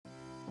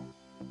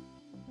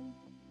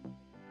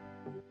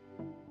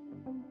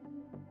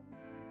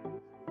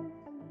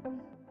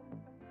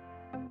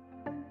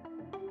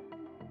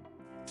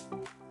Hey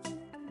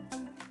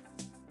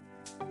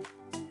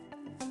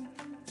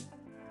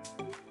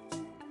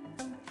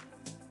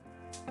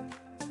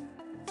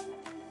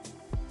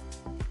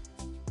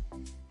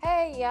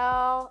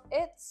y'all,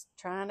 it's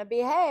Trying to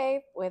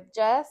Behave with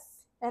Jess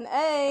and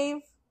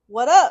Ave.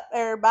 What up,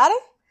 everybody?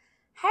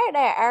 Hey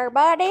there,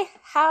 everybody.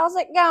 How's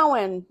it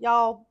going?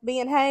 Y'all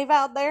being have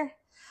out there?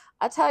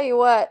 I tell you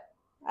what.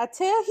 I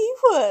tell you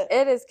what.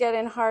 It is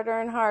getting harder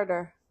and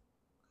harder.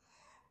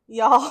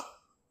 Y'all.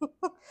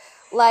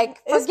 Like,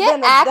 forget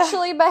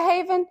actually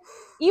behaving,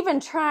 even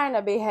trying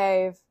to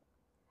behave.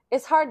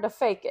 It's hard to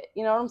fake it.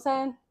 You know what I'm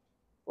saying?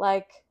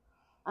 Like,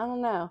 I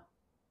don't know.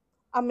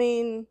 I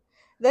mean,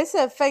 they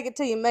said fake it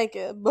till you make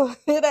it, but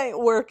it ain't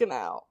working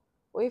out.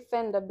 We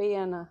finna be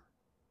in a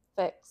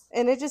fix.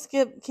 And it just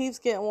keeps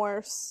getting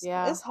worse.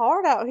 Yeah. It's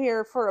hard out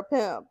here for a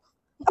pimp.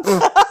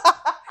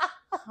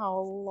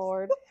 Oh,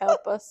 Lord,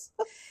 help us.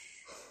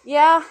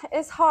 Yeah,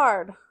 it's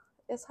hard.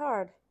 It's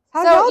hard.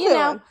 How y'all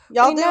doing?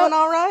 Y'all doing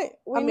all right?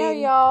 We know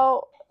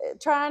y'all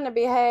trying to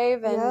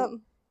behave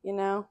and,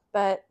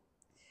 but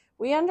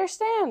we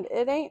understand.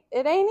 It ain't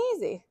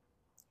easy.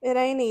 It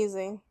ain't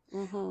easy.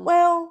 Mm-hmm.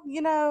 Well,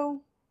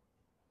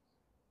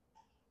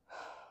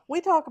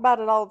 we talk about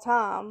it all the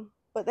time,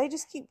 but they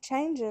just keep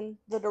changing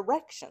the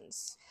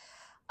directions.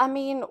 I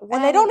mean,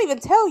 and they don't even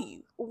tell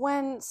you.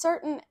 When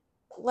certain,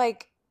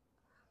 what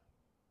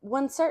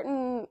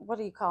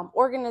do you call them,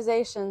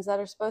 organizations that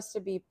are supposed to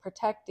be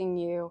protecting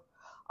you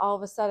all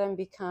of a sudden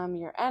become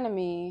your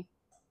enemy,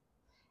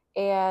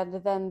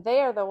 and then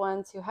they are the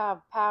ones who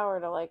have power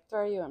to,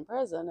 throw you in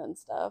prison and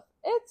stuff.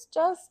 It's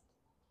just,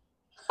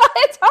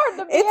 it's hard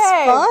to behave.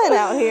 It's fun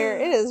out here.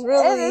 It is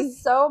really. It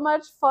is so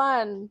much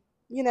fun.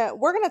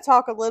 We're going to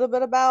talk a little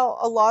bit about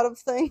a lot of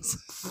things.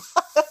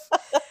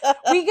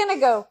 We're going to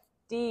go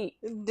deep.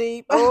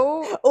 Deep.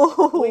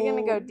 Oh, we're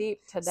going to go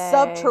deep today.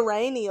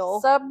 Subterranean.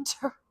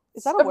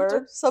 Is that a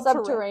word?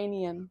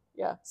 Subterranean.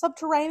 Yeah.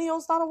 Subterranean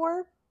is not a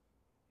word?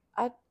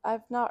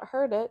 I've not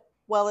heard it.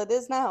 Well, it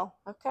is now.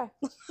 Okay.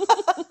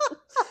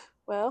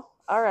 Well,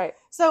 all right.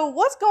 So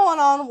what's going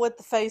on with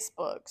the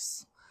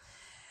Facebooks?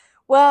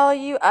 Well,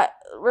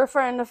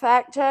 referring to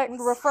fact checks?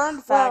 Referring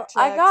to fact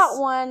checks. I got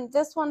one.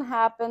 This one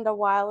happened a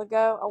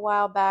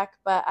while back,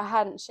 but I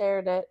hadn't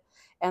shared it,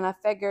 and I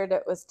figured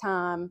it was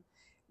time.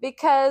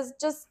 Because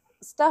just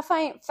stuff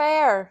ain't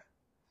fair.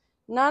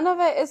 None of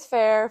it is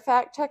fair.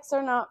 Fact checks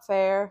are not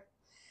fair.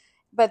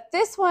 But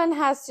this one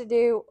has to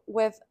do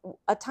with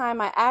a time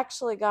I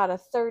actually got a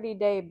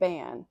 30-day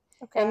ban.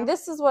 Okay. And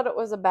this is what it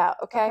was about,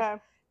 okay?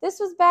 This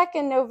was back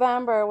in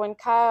November when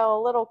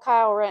little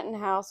Kyle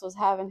Rittenhouse was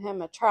having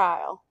him a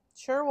trial.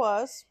 Sure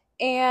was.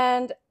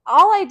 And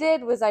all I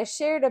did was I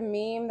shared a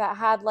meme that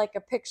had a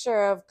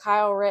picture of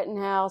Kyle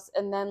Rittenhouse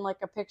and then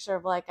a picture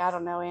of I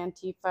don't know,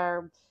 Antifa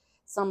or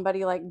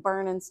somebody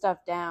burning stuff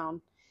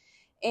down.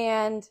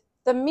 And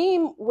the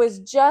meme was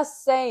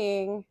just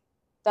saying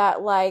that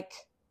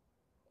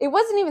it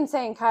wasn't even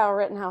saying Kyle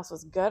Rittenhouse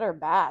was good or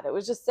bad. It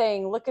was just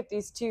saying, look at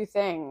these two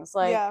things.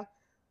 Yeah.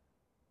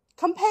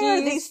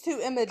 Compare these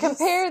two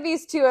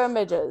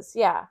images.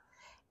 Yeah.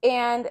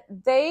 And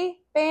they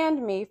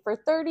banned me for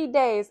 30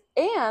 days.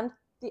 And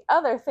the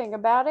other thing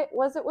about it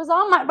was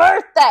on my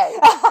birthday.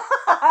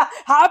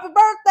 Happy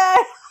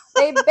birthday.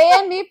 They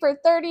banned me for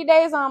 30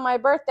 days on my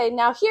birthday.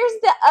 Now, here's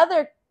the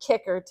other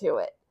kicker to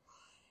it.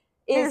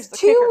 Is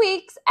 2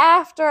 weeks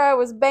after I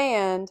was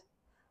banned,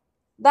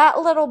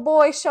 that little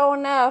boy, sure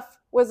enough,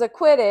 was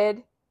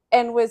acquitted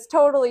and was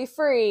totally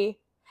free.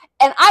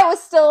 And I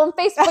was still in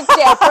Facebook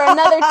jail for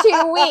another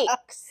 2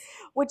 weeks.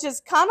 Which is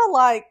kind of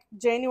like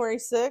January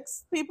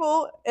 6th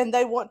people, and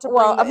they want to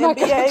bring the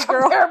NBA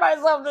girl. Compare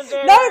myself to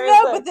January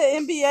 6th. But the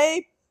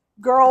NBA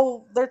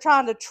girl, they're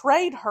trying to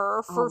trade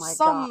her for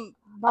some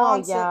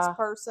nonsense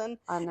person.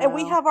 I know. And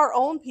we have our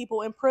own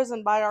people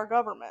imprisoned by our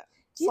government.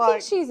 Do you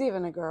think she's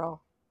even a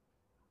girl?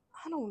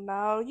 I don't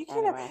know. You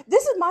can't. Anyway.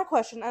 This is my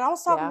question, and I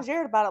was talking to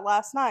Jared about it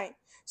last night.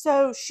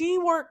 So she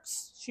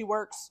works.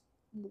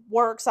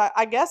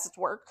 I guess it's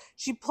work.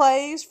 She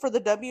plays for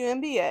the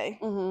WNBA,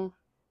 mm-hmm.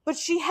 but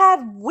she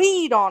had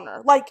weed on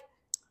her.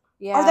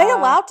 Are they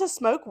allowed to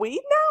smoke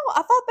weed now?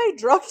 I thought they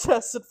drug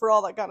tested for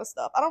all that kind of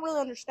stuff. I don't really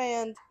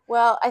understand.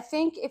 Well, I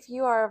think if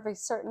you are of a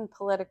certain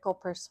political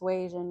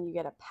persuasion, you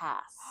get a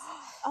pass.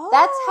 Oh.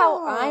 That's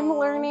how I'm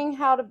learning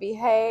how to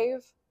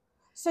behave.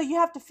 So you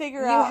have to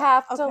figure out. You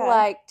have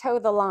to toe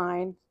the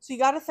line. So you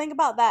got to think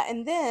about that,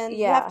 and then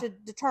you have to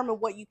determine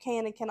what you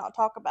can and cannot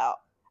talk about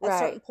at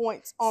certain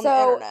points on the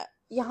internet.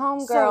 Your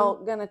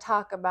homegirl gonna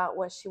talk about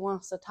what she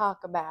wants to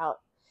talk about,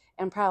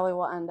 and probably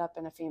will end up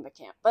in a FEMA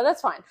camp. But that's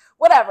fine.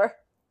 Whatever.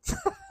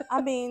 I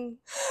mean,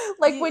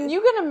 when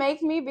you're gonna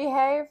make me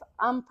behave,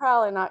 I'm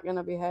probably not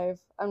gonna behave.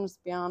 I'm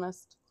just be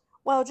honest.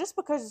 Well, just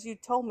because you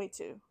told me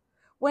to.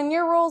 When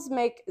your rules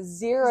make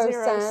zero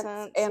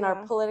sense and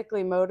are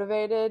politically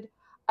motivated,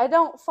 I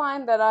don't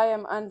find that I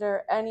am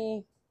under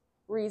any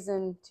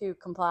reason to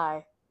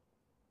comply.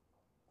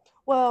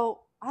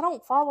 Well, I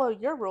don't follow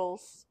your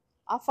rules.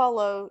 I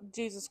follow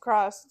Jesus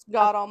Christ,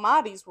 God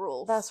Almighty's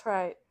rules. That's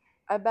right.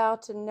 I bow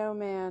to no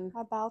man.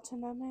 I bow to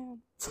no man.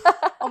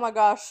 Oh my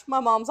gosh. My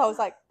mom's always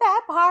like,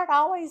 that part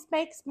always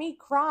makes me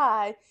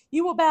cry.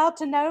 You will bow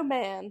to no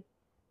man.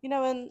 You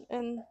know,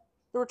 in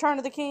The Return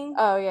of the King?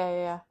 Oh,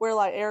 yeah. Where,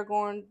 like,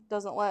 Aragorn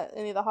doesn't let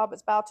any of the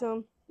hobbits bow to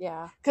him.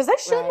 Yeah. Because they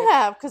shouldn't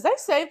have. Because they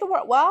saved the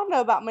world. Well, I don't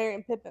know about Merry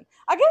and Pippin.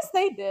 I guess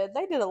they did.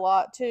 They did a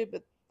lot, too.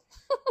 But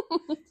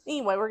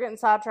anyway, we're getting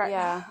sidetracked.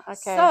 Yeah,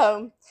 okay.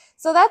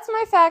 So that's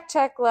my fact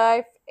check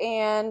life.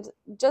 And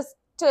just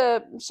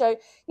to show,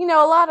 a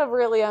lot of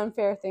really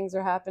unfair things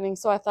are happening.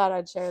 So I thought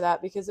I'd share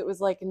that because it was,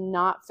 like,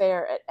 not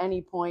fair at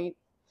any point.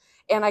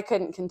 And I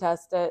couldn't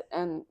contest it.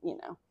 And,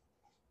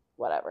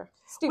 whatever.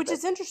 Stupid. Which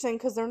is interesting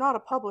because they're not a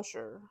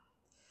publisher.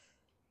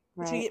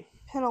 Right. But you get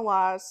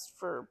penalized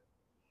for...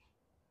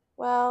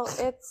 Well,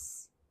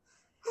 it's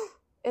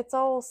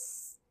all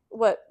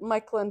what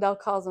Mike Lindell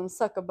calls them,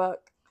 suck-a-buck.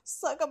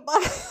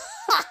 Suck-a-buck.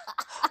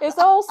 It's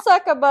old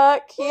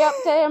suck-a-buck. He up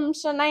to him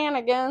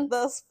shenanigans.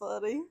 That's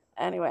funny.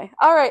 Anyway.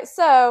 All right,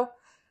 so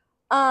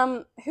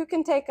who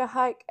can take a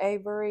hike,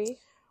 Avery?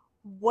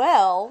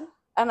 Well...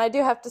 And I do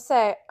have to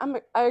say,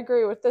 I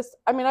agree with this.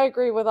 I mean, I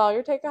agree with all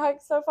your take a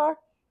hikes so far,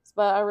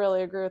 but I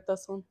really agree with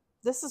this one.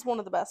 This is one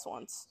of the best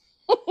ones.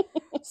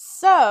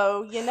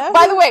 So,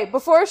 By the way,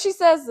 before she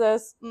says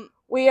this,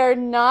 we are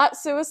not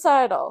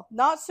suicidal.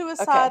 Not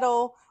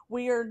suicidal. Okay.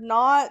 We are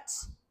not,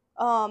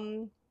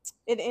 in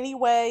any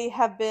way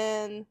have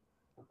been,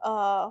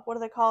 what do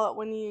they call it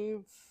when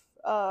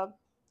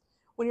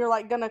you're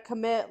like gonna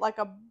commit like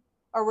a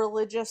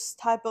religious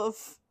type of,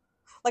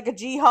 like a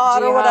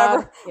jihad or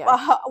whatever.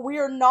 Yeah. We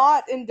are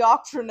not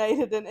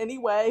indoctrinated in any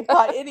way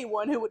by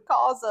anyone who would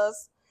cause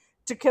us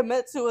to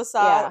commit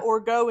suicide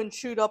or go and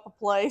shoot up a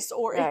place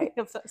or any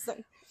of those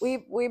things.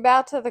 We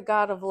bow to the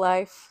God of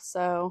life,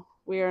 so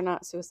we are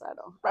not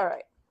suicidal. All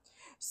right.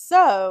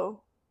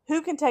 So,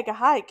 who can take a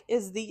hike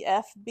is the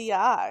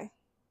FBI.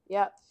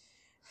 Yep.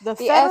 The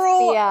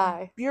Federal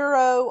FBI.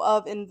 Bureau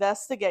of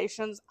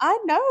Investigations. I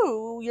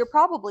know you're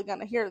probably going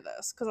to hear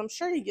this because I'm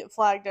sure you get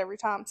flagged every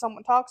time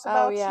someone talks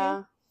about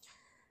you.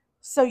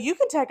 So you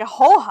can take a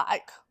whole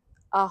hike.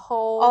 A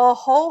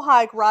whole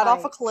hike right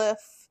off a cliff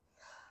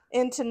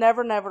into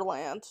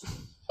Neverland.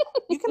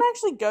 You can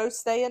actually go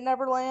stay in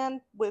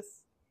Neverland with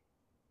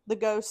the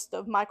ghost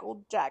of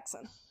Michael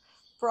Jackson,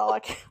 for all I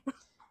care.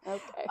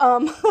 Okay.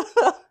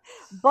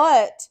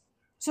 But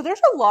so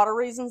there's a lot of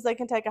reasons they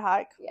can take a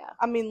hike. Yeah.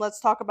 I mean, let's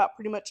talk about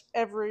pretty much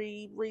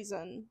every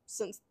reason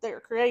since their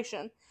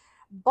creation.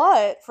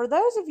 But for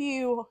those of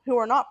you who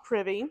are not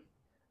privy,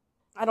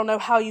 I don't know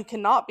how you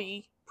cannot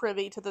be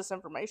privy to this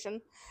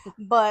information,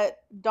 but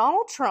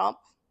Donald Trump,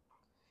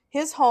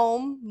 his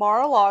home,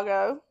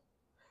 Mar-a-Lago,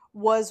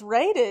 was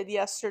raided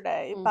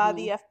yesterday by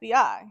the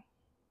FBI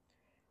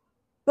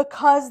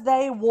because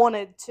they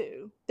wanted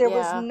to. There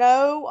was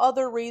no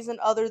other reason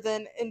other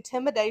than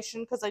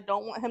intimidation because they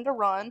don't want him to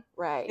run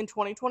in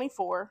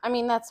 2024. I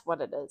mean, that's what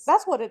it is.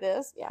 That's what it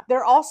is. Yeah.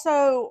 They're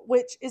also,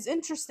 which is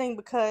interesting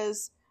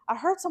because I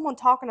heard someone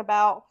talking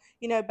about,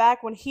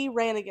 back when he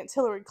ran against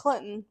Hillary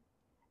Clinton,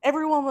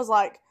 everyone was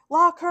like,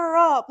 lock her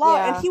up,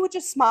 and he would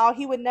just smile.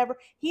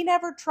 He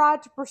never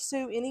tried to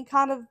pursue any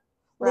kind of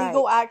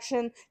legal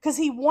action because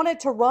he wanted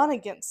to run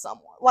against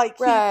someone. Like,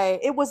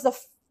 it was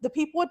the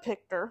people had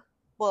picked her.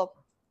 Well,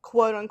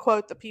 quote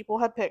unquote, the people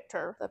had picked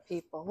her. The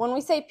people. When we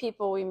say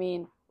people, we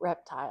mean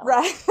reptiles.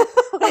 Right.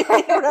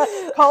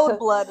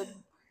 Cold-blooded.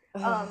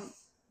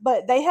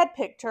 But they had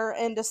picked her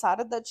and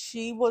decided that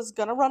she was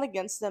going to run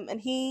against them.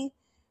 And he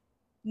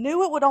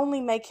knew it would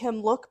only make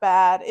him look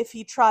bad if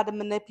he tried to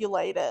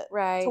manipulate it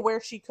to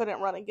where she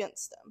couldn't run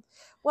against him.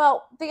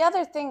 Well, the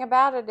other thing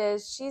about it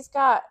is she's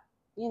got,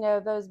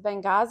 those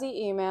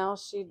Benghazi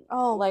emails.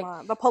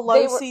 The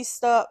Pelosi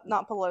stuff,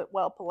 not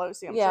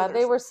Pelosi.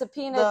 They were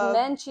subpoenaed and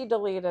then she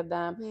deleted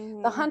them.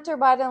 Mm-hmm. The Hunter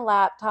Biden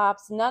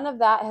laptops, none of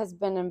that has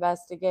been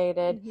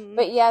investigated,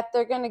 but yet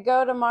they're going to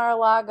go to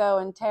Mar-a-Lago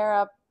and tear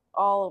up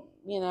all,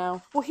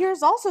 Well,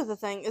 here's also the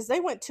thing, is they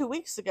went 2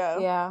 weeks ago.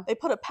 Yeah. They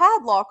put a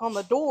padlock on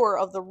the door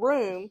of the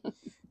room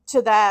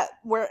to that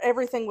where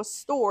everything was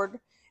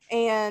stored,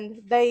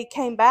 and they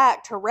came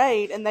back to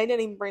raid, and they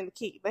didn't even bring the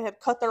key. They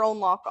had cut their own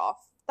lock off.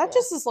 That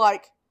just is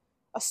like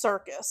a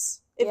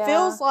circus. It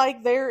feels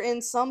like they're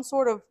in some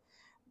sort of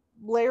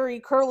Larry,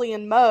 Curly,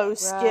 and Moe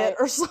skit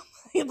or something.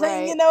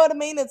 You know what I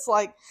mean? It's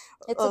like...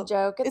 It's a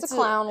joke. It's a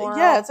clown world.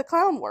 Yeah, it's a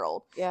clown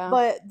world. Yeah.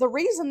 But the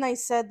reason they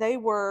said they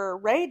were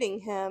raiding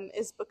him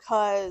is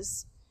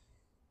because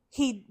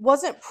he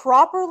wasn't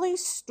properly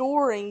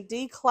storing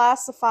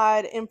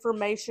declassified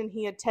information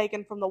he had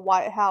taken from the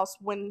White House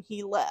when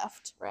he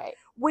left. Right.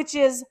 Which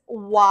is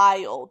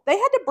wild. They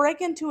had to break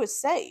into his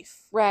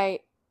safe.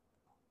 Right.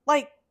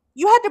 Like,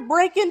 you had to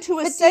break into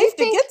a safe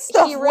to get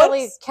stuff. He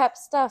really kept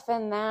stuff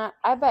in that.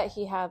 I bet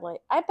he has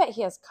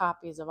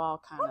copies of all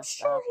kinds of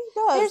stuff. I'm sure he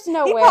does. There's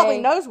no way. He probably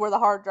knows where the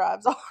hard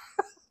drives are.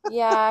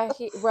 Yeah, I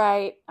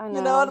know.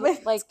 You know what I mean?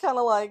 Like, it's kind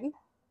of like...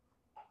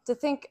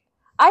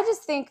 I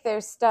just think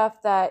there's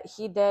stuff that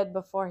he did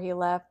before he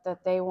left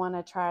that they want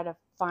to try to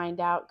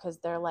find out because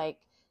they're like,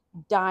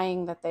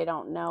 dying that they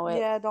don't know it.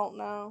 Yeah, I don't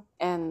know.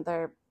 And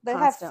they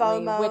have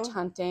constantly FOMO. witch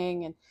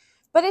hunting.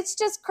 But it's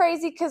just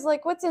crazy because,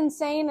 like, what's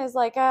insane is,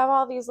 like, I have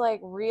all these, like,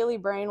 really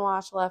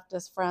brainwashed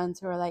leftist friends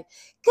who are like,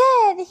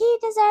 good, he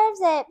deserves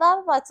it, blah,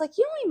 blah, blah. It's like,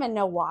 you don't even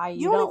know why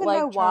you don't even like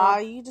know Trump. why.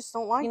 You just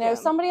don't like him.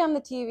 Somebody on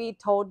the TV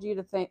told you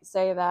to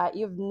say that.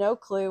 You have no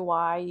clue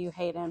why you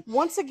hate him.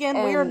 Once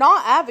again, we are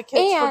not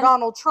advocates for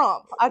Donald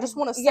Trump. I just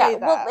want to say that.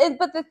 Well,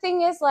 but the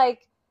thing is,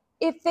 like,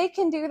 if they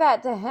can do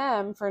that to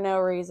him for no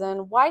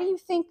reason, why do you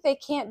think they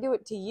can't do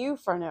it to you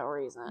for no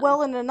reason?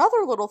 Well, and another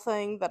little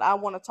thing that I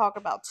want to talk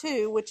about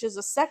too, which is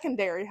a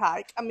secondary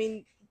hike. I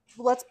mean,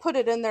 let's put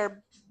it in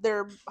their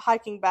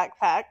hiking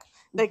backpack.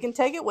 They can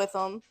take it with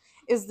them.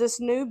 Is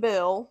this new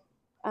bill?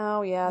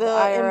 Oh yeah, the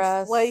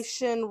IRS.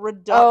 Inflation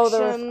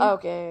reduction.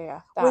 Yeah.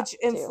 Which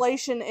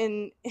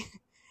inflation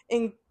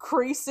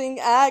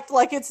increasing act,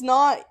 like, it's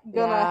not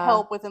gonna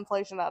help with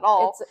inflation at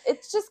all.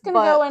 It's just gonna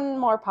go in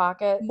more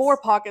pockets,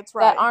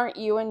 right, that aren't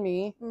you and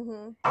me,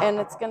 and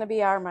it's gonna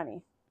be our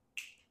money.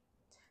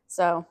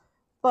 So,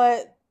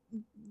 but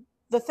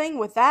the thing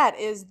with that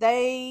is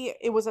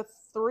it was a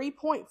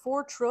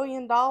 $3.4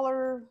 trillion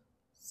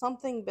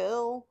something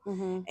bill,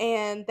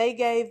 and they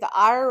gave the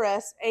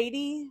IRS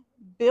 $80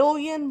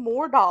 billion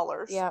more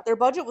dollars. Yep. Their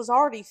budget was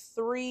already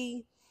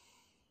 $13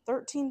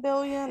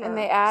 billion, and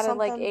they added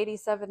something. like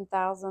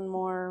 87,000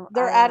 more.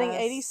 They're IRS, adding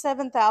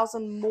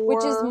 87,000 more,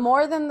 which is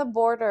more than the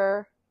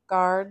border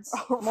guards,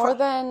 more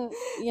than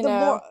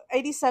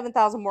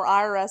 87,000 more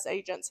IRS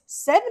agents.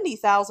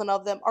 70,000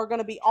 of them are going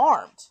to be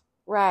armed.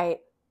 Right.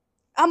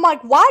 I'm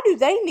like, why do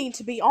they need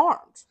to be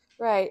armed?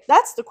 Right.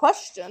 That's the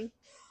question.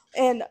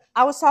 And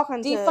I was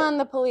talking defund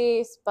the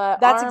police, but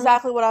that's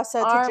exactly what I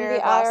said to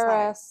Jared the last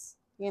IRS.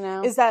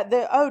 Night. Is that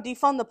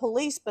defund the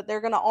police, but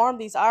they're going to arm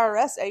these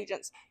IRS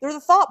agents. They're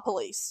the thought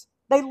police.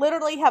 They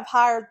literally have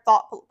hired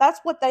thought police. That's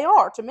what they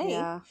are to me.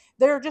 Yeah.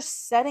 They're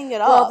just setting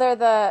it up. Well, they're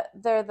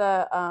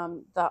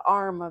the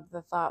arm of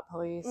the thought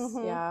police.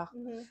 Yeah.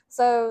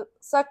 So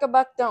suck a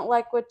buck don't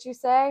like what you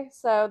say.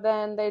 So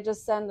then they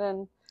just send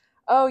in,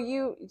 oh,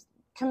 you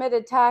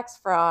committed tax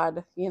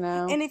fraud,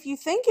 And if you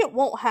think it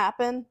won't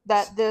happen,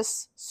 that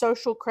this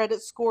social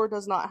credit score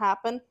does not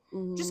happen,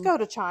 just go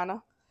to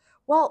China.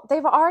 Well,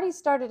 they've already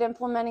started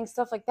implementing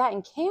stuff like that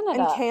in Canada.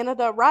 In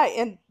Canada, right.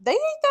 And they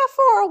ain't that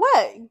far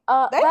away.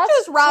 They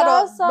just right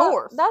up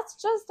north. That's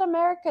just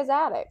America's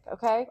attic,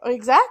 okay?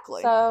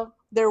 Exactly. So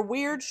their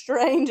weird,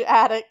 strange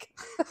attic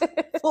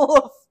full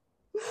of...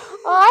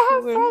 Well, I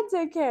have friends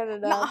in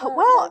Canada.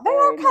 They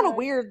are kind of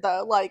weird,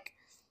 though. Like,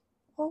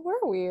 well,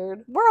 we're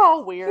weird. We're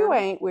all weird. Who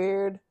ain't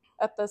weird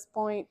at this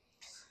point?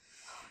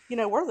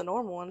 We're the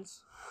normal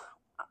ones.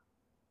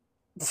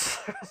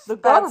 The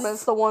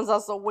government's the ones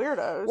that's the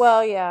weirdos.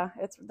 Well, yeah,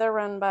 they're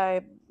run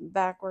by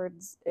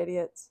backwards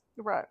idiots.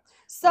 Right.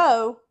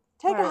 So,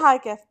 take a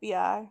hike,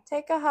 FBI.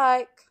 Take a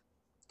hike.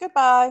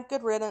 Goodbye.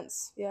 Good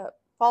riddance. Yep.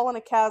 Fall in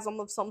a chasm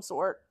of some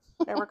sort.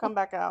 Never come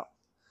back out.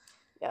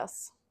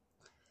 Yes.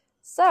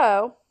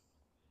 So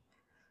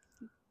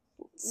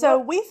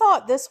we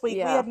thought this week,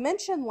 we had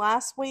mentioned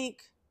last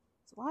week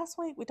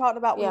we talked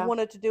about we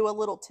wanted to do a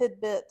little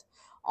tidbit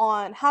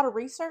on how to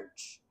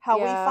research, how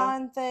we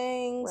find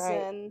things,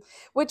 and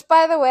which,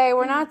 by the way,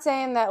 we're not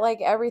saying that like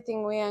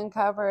everything we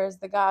uncover is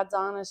the God's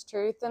honest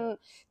truth, and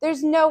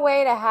there's no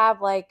way to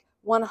have like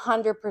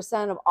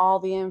 100% of all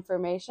the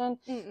information.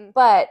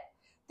 But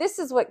this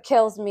is what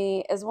kills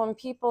me is when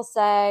people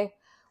say,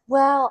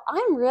 well,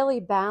 I'm really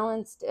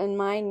balanced in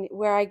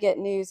where I get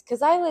news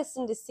because I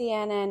listen to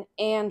CNN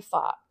and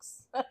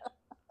Fox.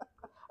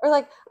 Or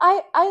like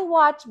I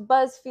watch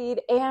BuzzFeed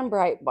and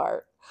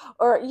Breitbart.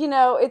 Or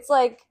it's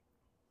like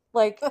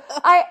I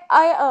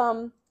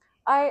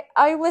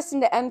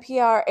listen to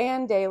NPR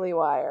and Daily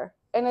Wire,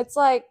 and it's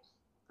like,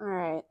 all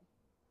right,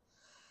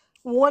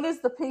 one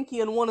is the pinky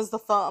and one is the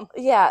thumb.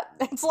 Yeah,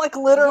 it's like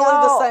literally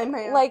the same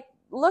hand. Like,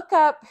 look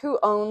up who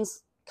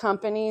owns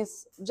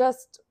companies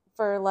just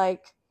for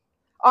like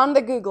on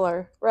the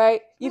Googler,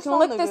 right? You can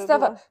look this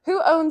stuff up.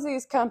 Who owns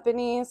these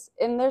companies?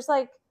 And there's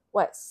like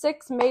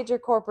 6 major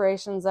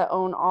corporations that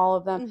own all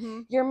of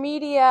them. Your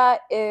media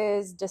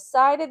is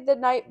decided the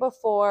night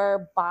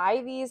before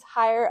by these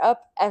higher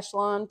up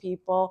echelon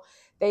people.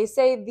 They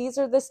say these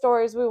are the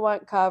stories we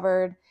want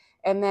covered,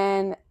 and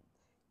then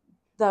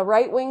the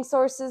right-wing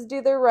sources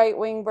do their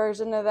right-wing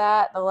version of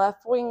that, the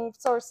left-wing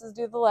sources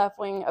do the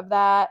left-wing of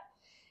that,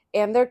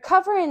 and they're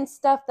covering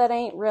stuff that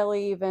ain't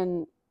really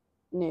even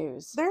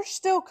news. They're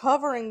still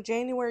covering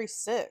January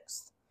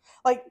 6th.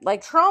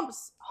 Like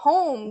Trump's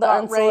home the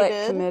got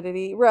raided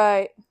committee,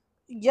 right?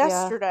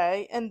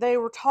 Yesterday, and they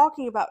were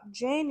talking about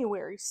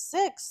January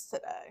 6th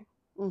today.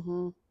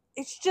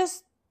 It's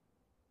just,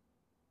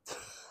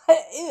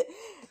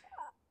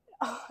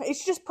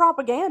 it's just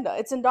propaganda.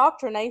 It's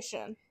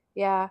indoctrination.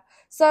 Yeah.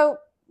 So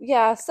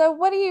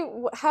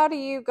how do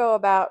you go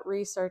about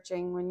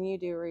researching when you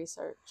do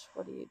research?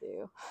 What do you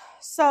do?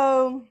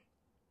 So,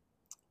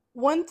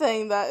 one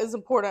thing that is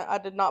important, I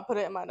did not put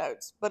it in my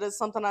notes, but it's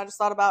something I just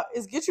thought about,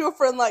 is get you a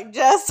friend like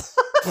Jess.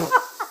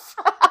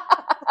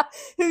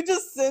 who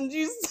just sends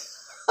you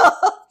stuff.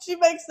 She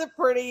makes it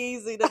pretty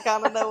easy to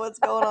kind of know what's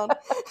going on.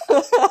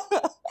 That's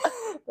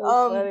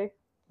funny.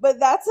 But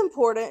that's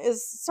important,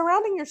 is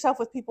surrounding yourself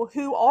with people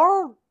who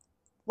are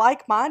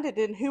like-minded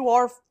and who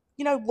are,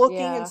 looking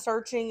and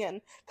searching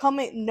and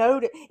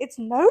it's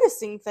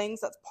noticing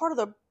things. That's part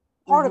of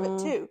it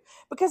too,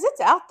 because it's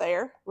out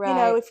there.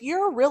 Right. If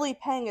you're really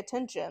paying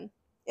attention,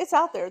 it's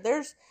out there.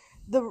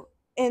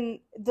 And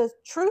the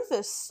truth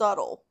is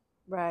subtle.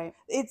 Right.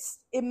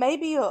 It may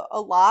be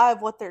a lie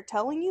of what they're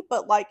telling you,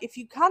 but like if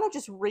you kind of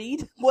just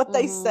read what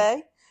they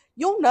say,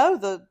 you'll know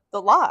the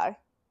lie.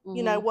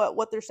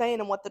 What they're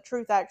saying and what the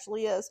truth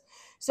actually is.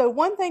 So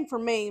one thing for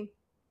me,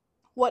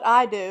 what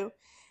I do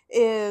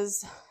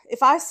is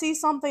if I see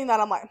something that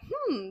I'm like,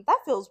 that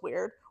feels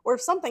weird, or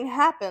if something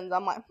happens,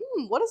 I'm like,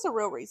 what is the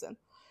real reason?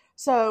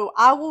 So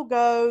I will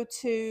go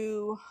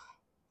to,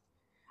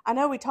 I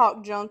know we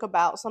talk junk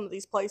about some of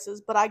these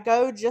places, but I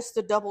go just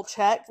to double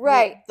check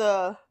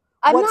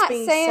I'm what's not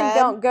being saying said.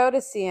 Don't go to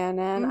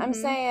CNN. I'm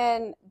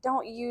saying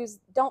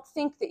don't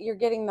think that you're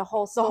getting the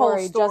whole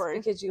story just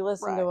because you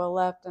listen to a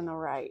left and a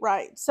right.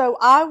 Right. So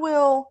I'll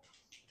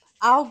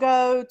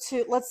go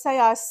to, let's say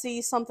I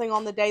see something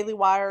on the Daily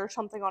Wire or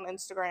something on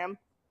Instagram.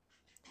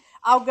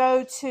 I'll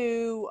go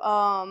to,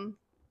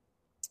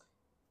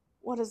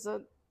 what is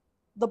it?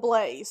 The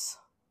Blaze.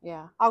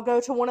 Yeah. I'll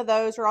go to one of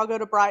those, or I'll go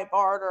to Breitbart,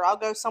 or I'll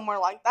go somewhere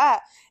like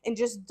that and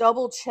just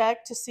double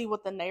check to see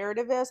what the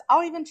narrative is.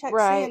 I'll even check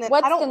CNN.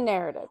 What's the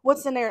narrative?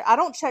 What's the narrative? I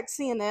don't check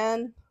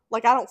CNN.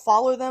 Like, I don't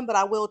follow them, but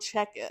I will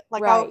check it.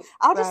 Like,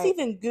 I'll just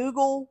even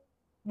Google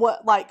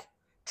what, like,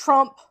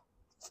 Trump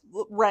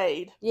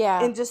raid.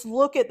 Yeah. And just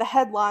look at the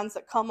headlines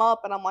that come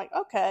up, and I'm like,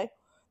 okay,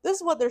 this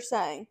is what they're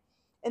saying.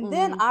 And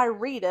then I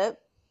read it.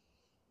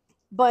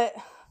 But,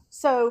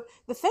 so,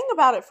 the thing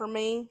about it for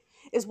me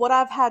is what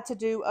I've had to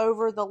do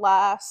over the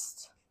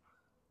last,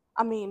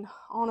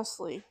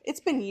 honestly, it's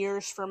been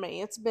years for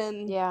me. It's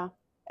been 9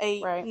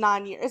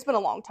 years. It's been a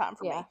long time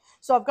for me.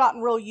 So I've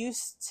gotten real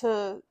used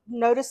to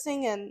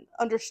noticing and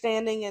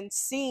understanding and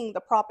seeing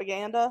the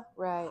propaganda.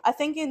 Right. I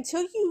think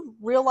until you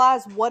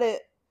realize what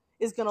it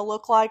is going to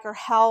look like or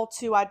how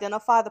to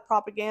identify the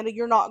propaganda,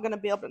 you're not going to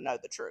be able to know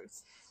the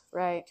truth.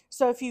 Right.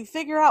 So if you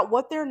figure out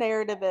what their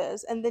narrative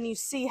is, and then you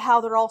see how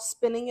they're all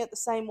spinning it the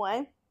same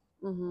way,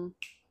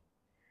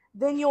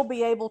 then you'll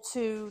be able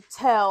to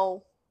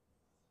tell,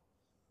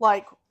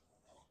 like,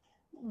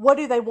 what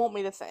do they want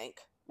me to think?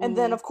 And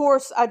then, of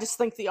course, I just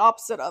think the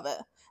opposite of it.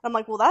 I'm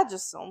like, well, that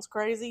just sounds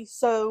crazy.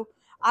 So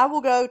I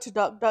will go to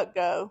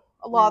DuckDuckGo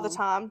a lot of the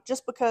time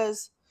just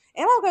because,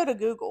 and I'll go to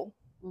Google.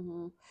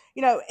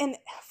 And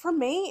for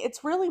me,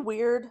 it's really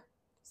weird.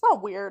 It's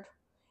not weird.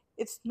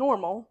 It's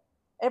normal.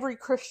 Every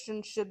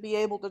Christian should be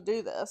able to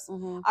do this.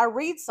 I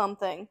read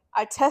something.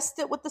 I test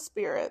it with the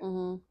Spirit.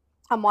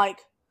 I'm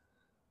like,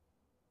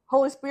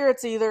 Holy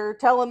Spirit's either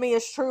telling me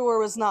it's true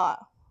or it's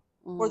not.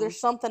 Or there's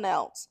something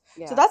else.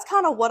 Yeah. So that's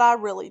kind of what I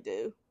really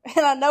do.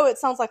 And I know it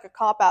sounds like a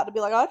cop-out to be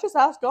like, I just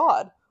ask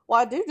God. Well,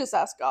 I do just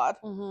ask God.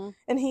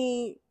 And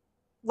he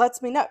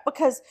lets me know.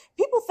 Because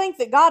people think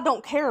that God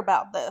don't care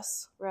about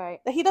this. Right.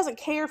 That he doesn't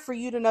care for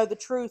you to know the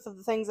truth of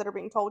the things that are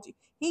being told you.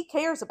 He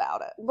cares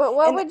about it. But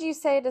what would you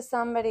say to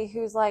somebody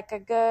who's like a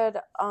good,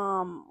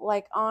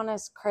 like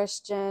honest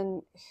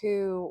Christian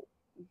who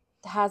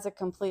has a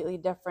completely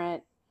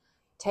different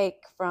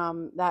take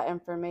from that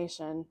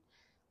information?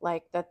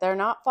 Like that they're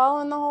not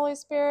following the Holy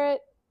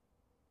Spirit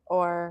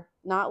or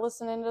not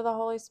listening to the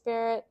Holy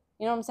Spirit.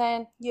 You know what I'm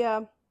saying?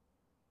 Yeah.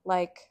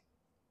 Like,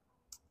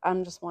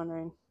 I'm just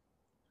wondering.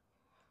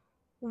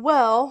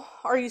 Well,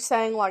 are you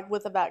saying like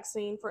with a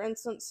vaccine, for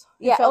instance?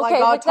 Yeah, felt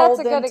okay, like God told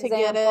that's a them good to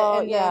example. Get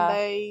it, and yeah. then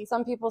they...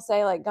 Some people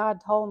say like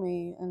God told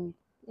me, and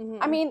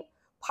I mean,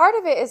 part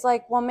of it is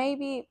like, well,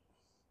 maybe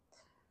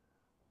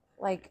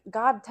like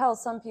God tells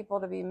some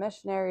people to be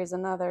missionaries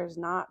and others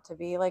not to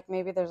be. Like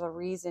maybe there's a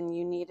reason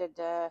you needed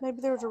to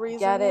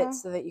get it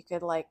so that you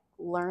could like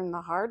learn the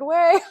hard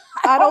way.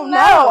 I don't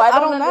know. I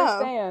don't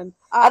understand.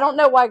 I don't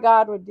know why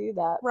God would do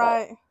that.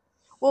 Right. But,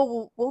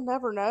 well, we'll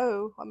never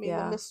know. I mean,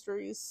 the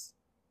mysteries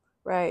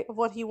of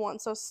what he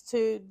wants us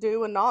to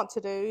do and not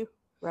to do.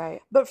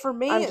 Right. But for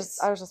me, I was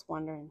just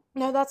wondering.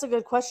 No, that's a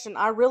good question.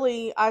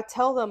 I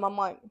tell them, I'm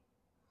like,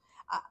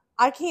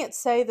 I can't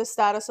say the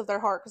status of their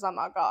heart because I'm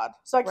not God.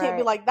 So I can't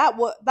be like, that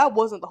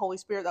wasn't the Holy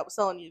Spirit that was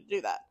telling you to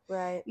do that.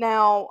 Right.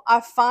 Now,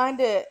 I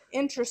find it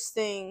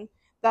interesting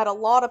that a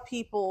lot of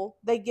people,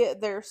 they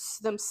get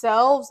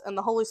themselves and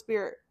the Holy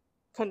Spirit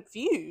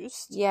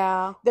confused.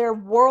 Yeah. Their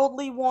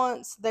worldly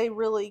wants, they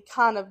really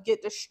kind of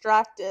get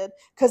distracted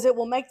because it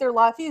will make their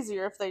life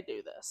easier if they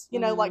do this. You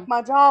know, like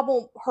my job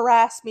won't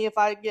harass me if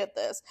I get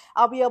this.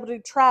 I'll be able to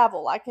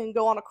travel. I can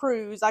go on a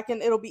cruise.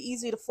 It'll be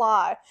easy to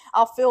fly.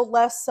 I'll feel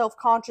less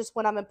self-conscious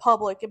when I'm in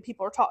public and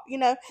people are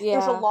talking,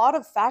 there's a lot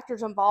of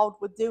factors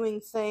involved with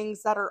doing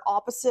things that are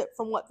opposite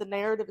from what the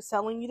narrative is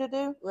telling you to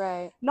do.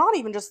 Right. Not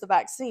even just the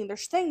vaccine.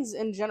 There's things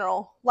in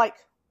general, like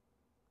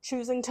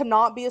choosing to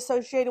not be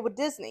associated with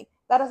Disney.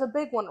 That is a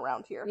big one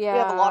around here. Yeah. We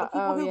have a lot of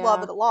people who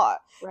love it a lot.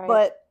 Right.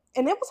 But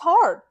And it was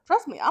hard.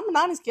 Trust me, I'm a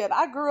 90s kid.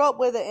 I grew up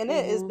with it, and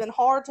it has been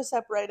hard to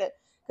separate it.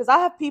 Because I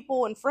have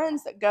people and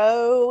friends that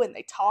go and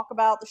they talk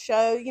about the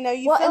show. You know,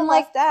 you feel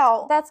left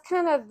out. That's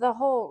kind of the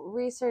whole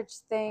research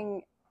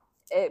thing.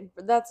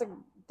 That's a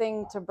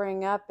thing to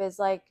bring up is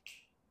like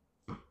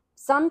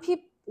some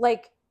people,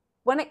 like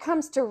when it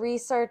comes to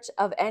research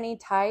of any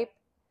type,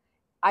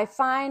 I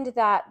find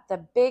that the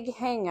big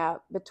hang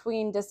up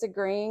between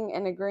disagreeing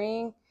and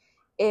agreeing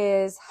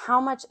is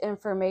how much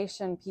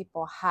information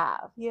people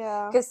have.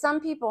 Yeah. Because some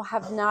people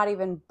have not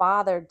even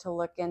bothered to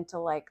look into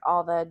like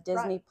all the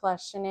Disney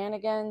Plus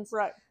shenanigans.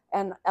 Right.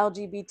 And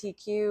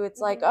LGBTQ. It's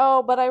like,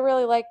 oh, but I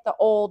really like the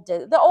old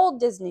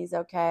Disney's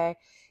okay.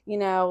 You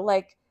know,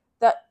 like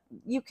that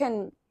you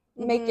can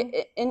make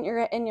it in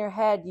your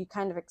head, you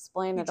kind of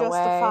explain it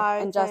away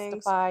and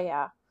justify,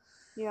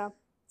 Yeah.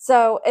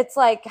 So it's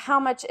like,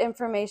 how much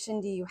information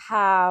do you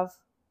have?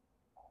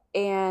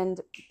 And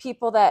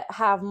people that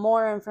have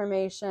more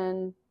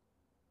information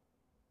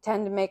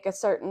tend to make a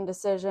certain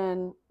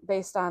decision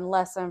based on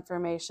less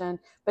information.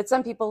 But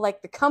some people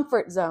like the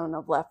comfort zone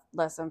of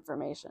less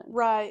information.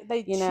 Right.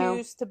 They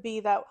choose to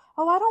be that,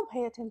 oh, I don't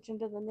pay attention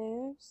to the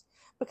news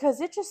because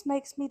it just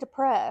makes me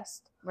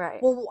depressed. Right.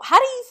 Well, how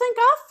do you think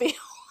I feel?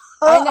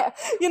 I know.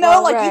 You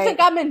know, you think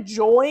I'm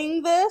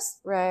enjoying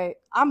this? Right.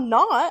 I'm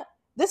not.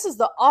 This is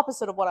the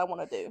opposite of what I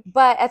want to do.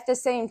 But at the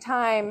same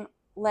time,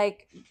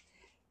 like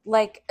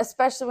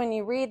especially when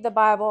you read the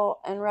Bible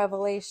and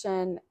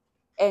Revelation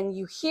and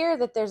you hear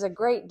that there's a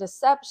great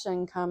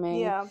deception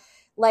coming,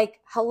 like,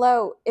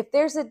 hello, if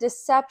there's a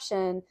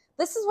deception,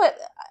 this is what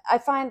I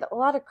find a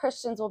lot of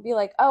Christians will be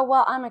like, oh,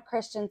 well, I'm a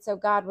Christian, so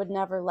God would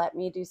never let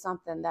me do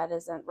something that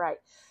isn't right.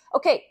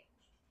 Okay,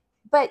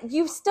 but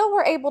you still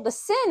were able to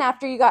sin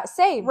after you got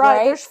saved,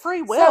 right? There's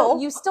free will.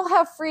 So you still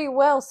have free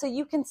will, so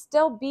you can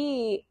still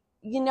be,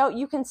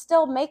 you can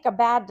still make a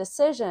bad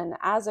decision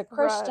as a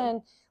Christian.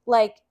 Right.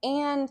 Like,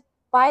 and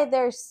by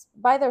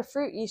their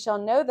fruit ye shall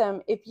know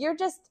them. If you're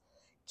just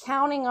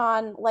counting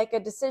on like a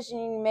decision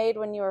you made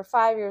when you were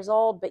 5 years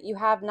old, but you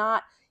have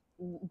not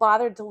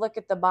bothered to look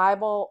at the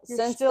Bible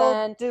since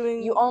then,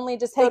 you only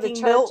just go to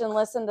church and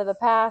listen to the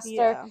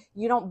pastor.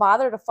 You don't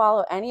bother to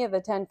follow any of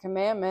the 10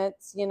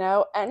 commandments,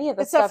 any of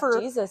the stuff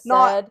Jesus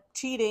said.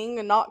 Cheating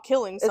and not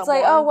killing someone. It's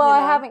like, oh, well,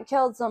 I haven't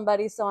killed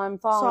somebody, so I'm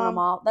following them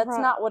all. That's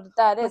not what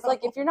that is.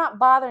 Like, if you're not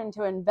bothering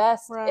to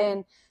invest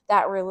in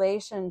that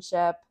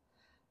relationship,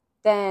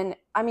 then,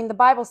 I mean, the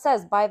Bible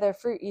says, by their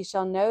fruit ye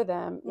shall know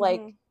them.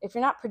 Like, if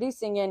you're not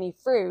producing any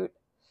fruit,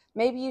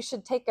 maybe you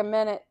should take a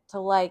minute to,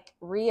 like,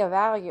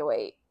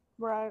 reevaluate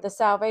the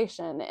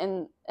salvation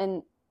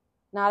and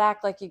not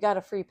act like you got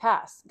a free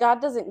pass.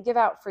 God doesn't give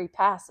out free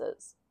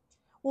passes.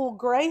 Well,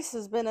 grace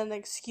has been an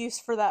excuse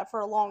for that for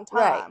a long time.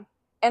 Right.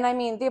 And, I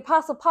mean, the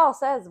Apostle Paul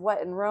says,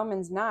 what, in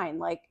Romans 9?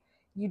 Like,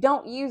 you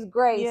don't use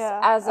grace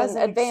as an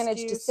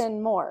advantage excuse to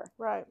sin more.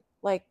 Right.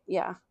 Like,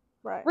 yeah.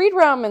 Right. Read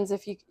Romans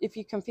if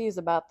you confused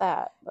about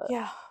that. But.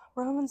 Yeah,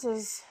 Romans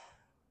is,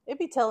 it'd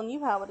be telling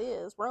you how it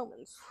is,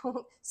 Romans.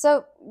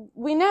 So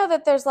we know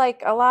that there's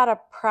like a lot of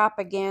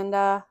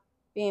propaganda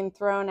being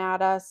thrown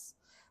at us.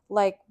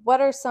 Like,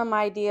 what are some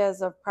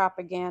ideas of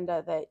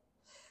propaganda that,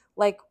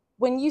 like,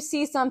 when you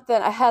see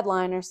something, a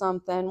headline or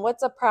something,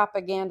 what's a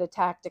propaganda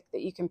tactic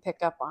that you can pick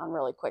up on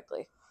really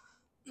quickly?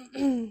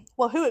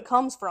 Well, who it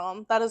comes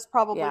from, that is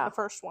probably the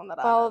first one that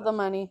I follow the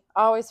money.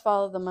 Always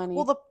follow the money.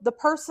 Well, the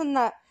person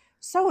that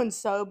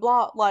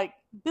so-and-so like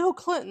Bill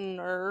Clinton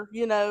or,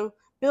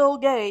 Bill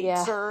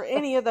Gates or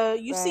any of the,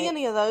 you see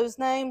any of those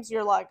names,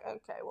 you're like,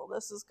 okay, well,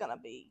 this is going to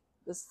be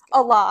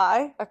a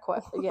lie.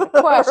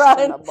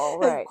 Questionable,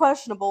 right.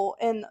 Questionable.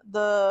 And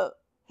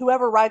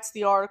whoever writes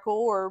the article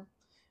or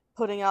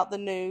putting out the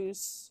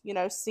news,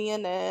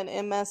 CNN,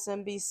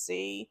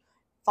 MSNBC,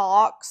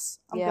 Fox,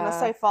 I'm going to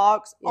say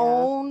Fox.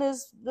 OWN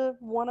is the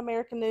One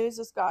American News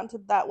has gotten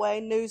to that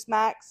way.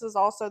 Newsmax is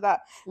also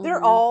that.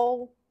 They're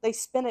all, they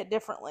spin it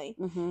differently.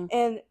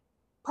 And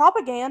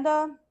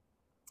propaganda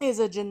is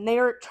a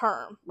generic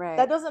term. Right.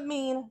 That doesn't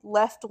mean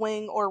left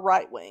wing or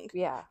right wing.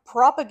 Yeah.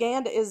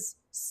 Propaganda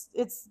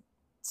it's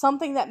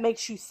something that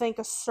makes you think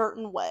a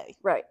certain way.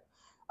 Right.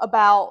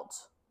 About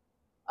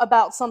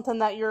something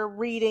that you're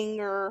reading,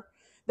 or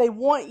they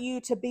want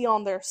you to be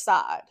on their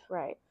side.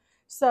 Right.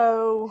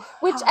 So,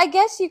 which I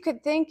guess you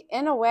could think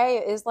in a way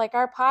is like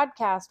our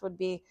podcast would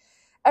be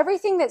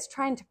everything that's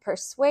trying to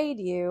persuade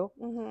you.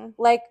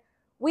 Like,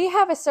 we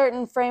have a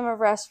certain frame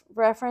of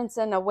reference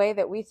and a way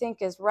that we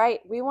think is right.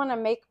 We want to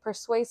make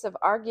persuasive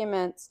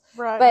arguments.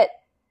 Right. But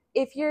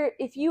if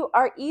you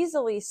are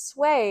easily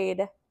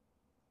swayed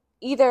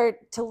either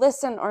to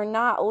listen or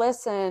not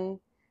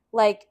listen,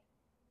 like,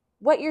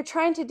 what you're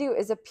trying to do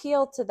is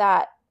appeal to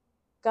that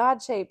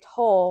God-shaped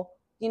hole,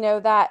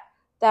 that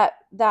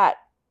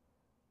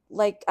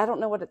like, I don't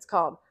know what it's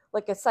called,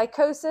 like a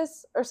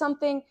psychosis or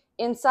something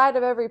inside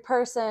of every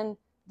person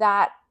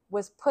that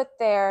was put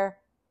there,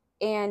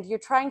 and you're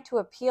trying to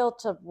appeal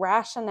to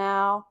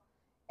rationale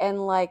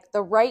and like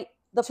the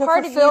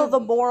part of you,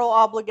 the moral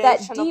obligation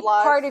that deep of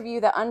life. part of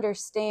you that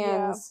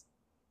understands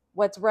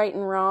what's right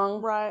and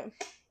wrong. Right.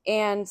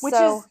 And Which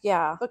so, is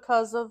yeah.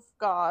 because of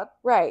God.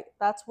 Right.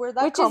 That's where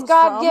that Which comes is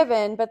from.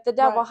 God-given, but the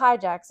devil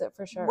hijacks it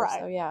for sure. Right.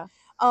 So, yeah.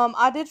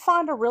 I did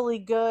find a really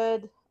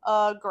good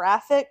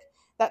graphic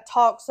that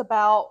talks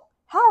about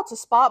how to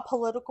spot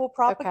political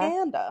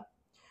propaganda.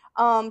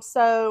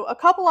 So a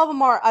couple of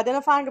them are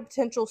identifying a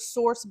potential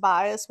source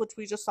bias, which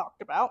we just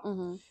talked about,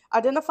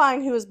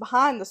 identifying who is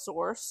behind the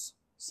source,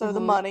 so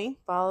the money.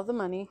 Follow the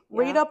money.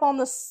 Read up on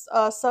the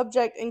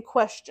subject in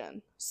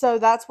question. So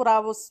that's what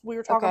we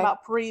were talking about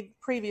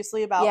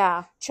previously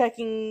about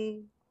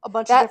checking a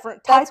bunch of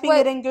different, typing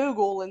it in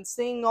Google and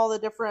seeing all the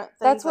different things.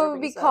 That's what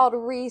would be called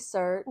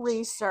research.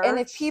 Research. And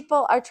if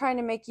people are trying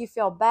to make you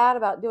feel bad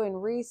about doing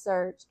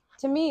research,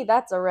 to me,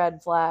 that's a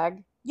red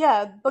flag.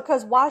 Yeah,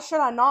 because why should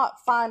I not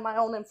find my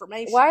own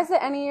information? Why is it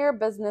any of your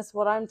business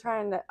what I'm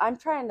trying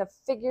to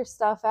figure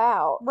stuff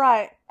out.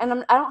 Right.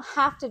 And I don't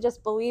have to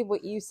just believe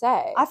what you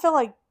say. I feel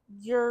like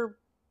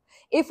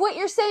if what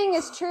you're saying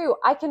is true,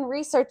 I can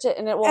research it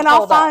and it will and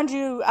I'll find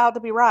you out to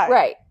be right.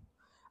 Right.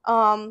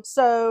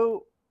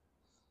 So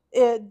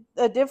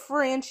a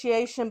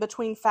differentiation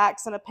between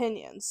facts and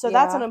opinions. So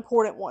that's an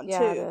important one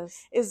too.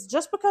 Is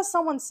just because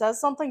someone says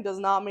something does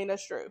not mean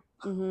it's true.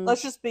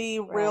 Let's just be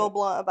real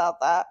blunt about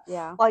that.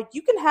 Yeah. Like,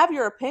 you can have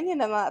your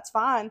opinion and that's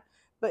fine,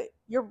 but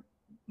you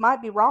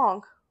might be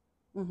wrong.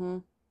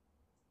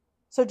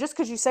 So just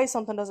because you say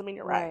something doesn't mean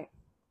you're right.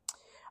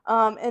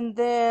 And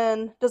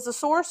then, does the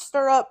source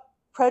stir up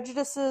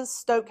prejudices,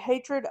 stoke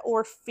hatred,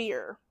 or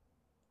fear?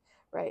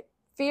 Right.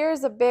 Fear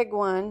is a big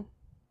one.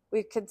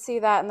 We could see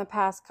that in the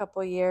past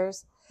couple of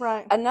years.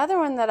 Right. Another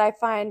one that I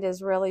find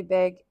is really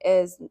big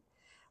is,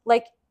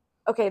 like,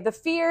 okay, the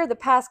fear the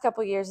past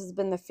couple of years has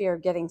been the fear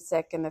of getting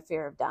sick and the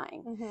fear of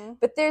dying.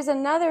 But there's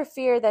another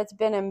fear that's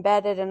been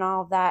embedded in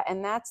all of that,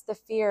 and that's the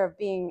fear of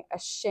being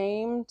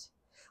ashamed,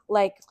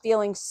 like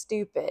feeling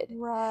stupid.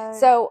 Right.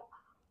 So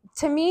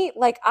to me,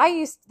 like,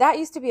 that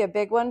used to be a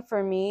big one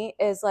for me,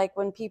 is like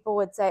when people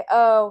would say,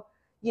 oh,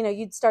 you know,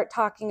 you'd start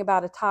talking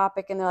about a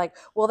topic and they're like,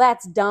 well,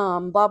 that's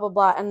dumb, blah, blah,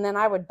 blah. And then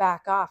I would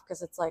back off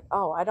because it's like,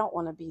 oh, I don't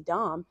want to be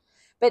dumb.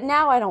 But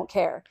now I don't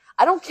care.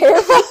 I don't care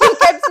if you think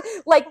I'm,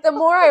 like, the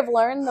more I've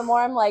learned, the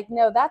more I'm like,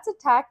 no, that's a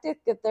tactic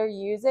that they're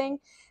using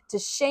to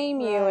shame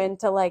you and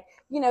to, like,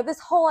 you know, this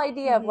whole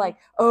idea of like,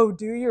 oh,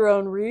 do your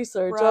own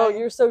research. Oh,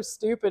 you're so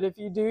stupid if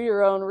you do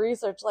your own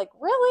research. Like,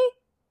 really?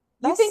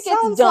 You think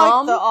it's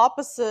dumb? Like the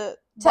opposite.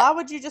 Why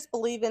would you just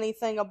believe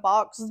anything a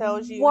box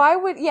tells you? Why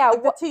would,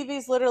 like, the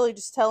TV's literally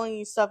just telling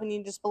you stuff and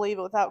you just believe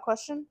it without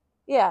question?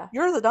 Yeah.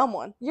 You're the dumb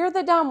one. You're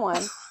the dumb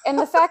one. And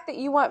the fact that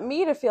you want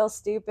me to feel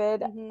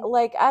stupid,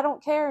 like, I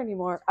don't care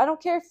anymore. I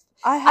don't care if,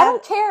 I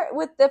don't care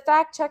with the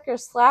fact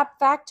checkers slap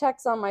fact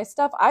checks on my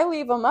stuff. I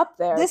leave them up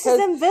there. This is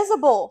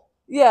invisible.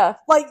 Yeah.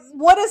 Like,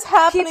 what is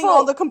happening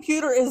on the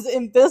computer is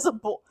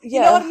invisible. Yeah.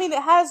 You know what I mean?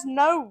 It has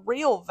no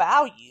real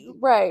value.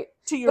 Right.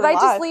 To your life.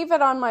 But I just leave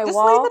it on my wall. Just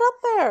leave it up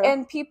there.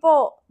 And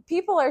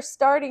people are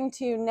starting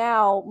to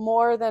now,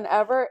 more than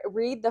ever,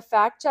 read the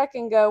fact check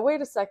and go,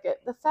 wait a second,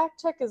 the fact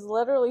check is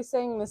literally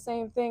saying the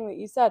same thing that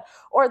you said.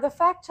 Or the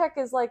fact check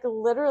is, like,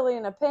 literally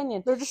an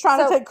opinion. They're just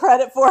trying to take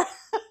credit for it.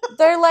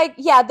 They're like,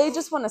 yeah, they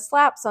just want to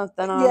slap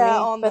something on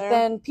me. But there.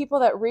 Then people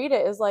that read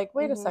it is like,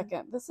 wait a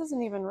second, this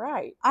isn't even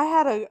right. I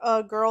had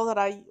a girl that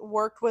I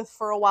worked with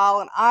for a while,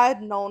 and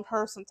I'd known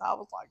her since I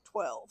was like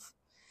 12.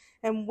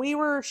 And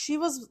she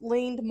was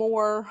leaned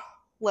more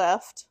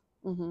left.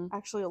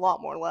 Actually, a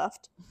lot more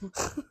left.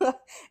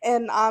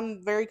 And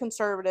I'm very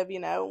conservative, you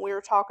know. We were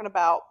talking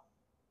about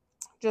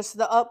just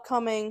the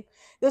upcoming,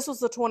 this was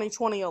the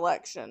 2020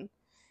 election,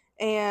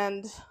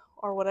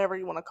 or whatever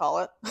you want to call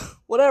it,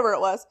 whatever it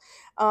was.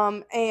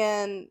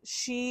 And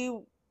she,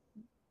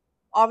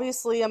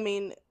 obviously, I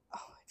mean,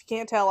 if you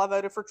can't tell, I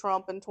voted for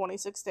Trump in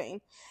 2016.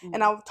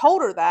 And I've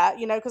told her that,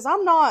 you know, because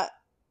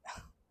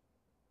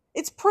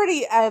it's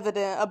pretty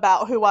evident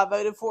about who I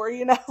voted for,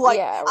 you know, like,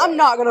 I'm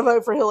not going to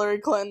vote for Hillary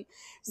Clinton.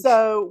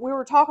 So we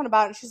were talking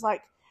about it, and she's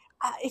like,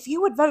 if you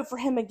would vote for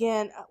him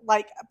again,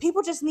 like,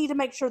 people just need to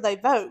make sure they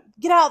vote.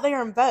 Get out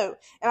there and vote.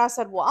 And I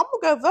said, well, I'm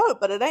going to go vote,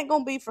 but it ain't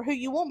going to be for who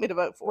you want me to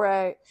vote for.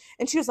 Right.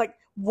 And she was like,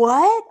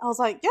 what? I was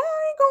like, yeah,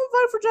 I ain't going to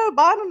vote for Joe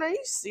Biden. Are you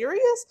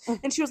serious?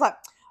 And she was like,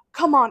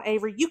 come on,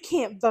 Avery, you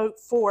can't vote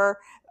for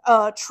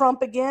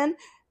Trump again.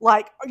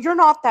 Like, you're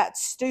not that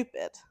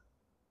stupid.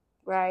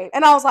 Right.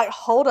 And I was like,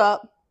 hold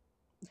up.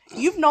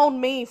 You've known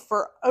me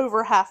for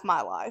over half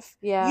my life.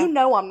 Yeah. You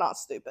know I'm not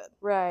stupid.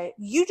 Right.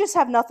 You just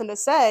have nothing to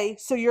say,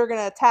 so you're going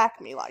to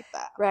attack me like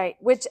that. Right.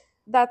 Which,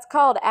 that's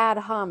called ad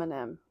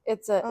hominem.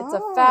 It's a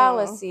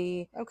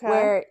fallacy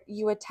where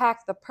you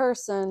attack the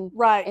person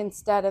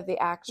instead of the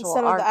actual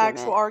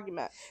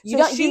argument.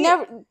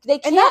 They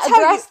can't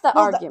address the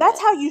argument.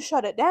 That's how you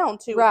shut it down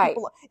too. Right.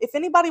 People, if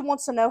anybody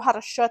wants to know how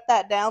to shut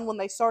that down when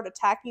they start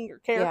attacking your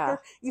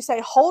character, you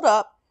say, hold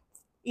up.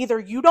 Either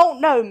you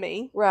don't know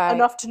me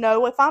enough to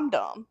know if I'm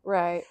dumb.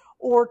 Right.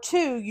 Or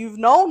two, you've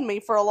known me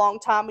for a long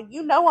time and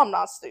you know I'm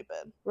not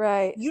stupid.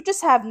 Right. You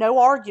just have no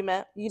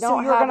argument. You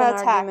don't have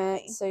an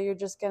argument, so you're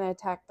just going to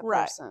attack the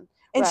person.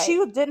 And Right.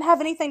 she didn't have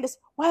anything to,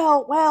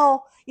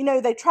 well,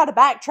 they try to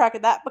backtrack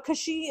at that because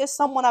she is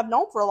someone I've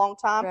known for a long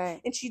time,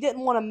 Right. and she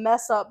didn't want to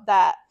mess up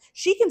that.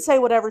 She can say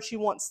whatever she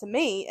wants to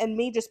me, and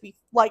me just be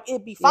like,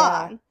 it'd be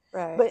Yeah. fine.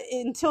 Right. But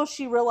until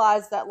she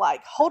realized that,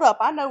 like, hold up,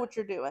 I know what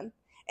you're doing,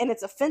 and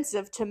it's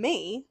offensive to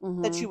me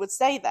that you would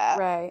say that.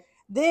 Right.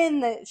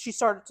 Then she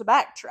started to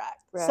backtrack.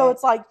 Right. So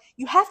it's like,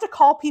 you have to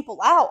call people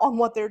out on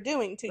what they're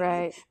doing to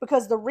Right. you,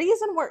 because the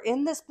reason we're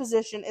in this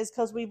position is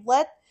because we've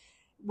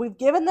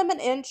given them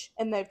an inch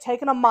and they've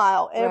taken a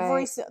mile.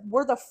 Right.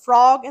 We're the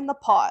frog in the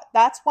pot.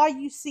 That's why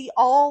you see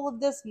all of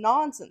this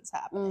nonsense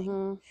happening.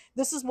 Mm-hmm.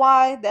 This is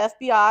why the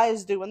FBI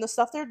is doing the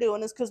stuff they're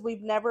doing, is because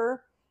we've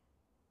never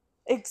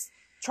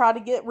tried to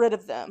get rid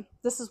of them.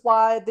 This is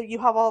why you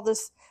have all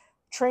this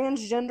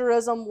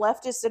transgenderism,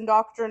 leftist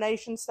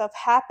indoctrination stuff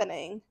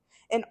happening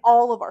in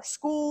all of our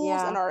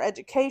schools and our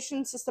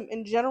education system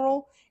in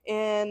general,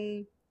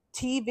 in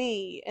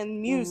TV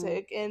and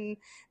music and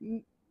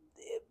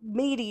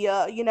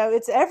media.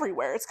 It's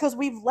everywhere. It's because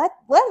we've let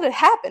it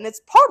happen.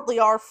 It's partly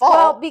our fault.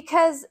 Well,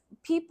 because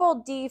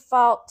people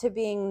default to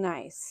being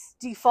nice.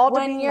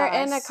 When you're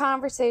in a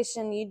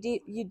conversation,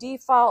 you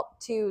default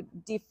to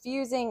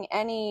diffusing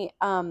any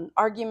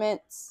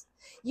arguments.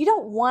 You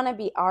don't want to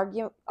be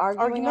arguing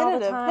all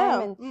the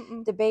time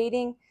and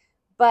debating,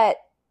 but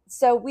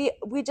so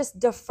we just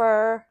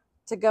defer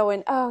to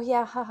going, oh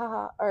yeah, ha ha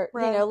ha,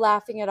 or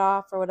laughing it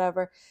off or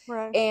whatever.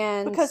 Right.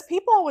 And because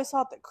people always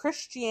thought that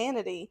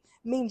Christianity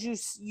means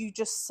you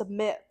just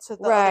submit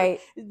to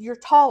your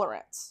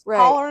tolerance. Right.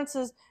 Tolerance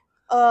is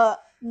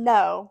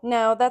no,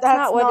 that's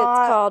not what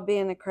it's called.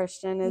 Being a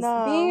Christian is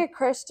being a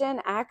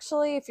Christian.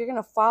 Actually, if you're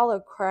going to follow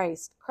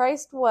Christ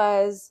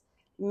was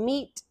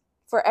meet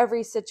for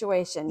every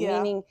situation,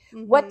 meaning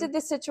what did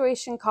the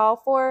situation call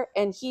for,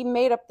 and he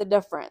made up the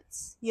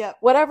difference. Yep.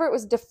 Whatever it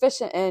was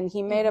deficient in,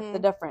 he made up the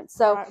difference.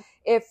 So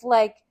if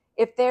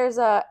there's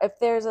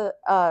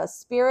a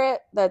spirit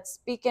that's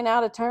speaking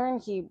out of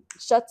turn, he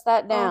shuts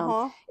that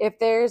down. If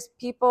there's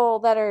people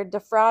that are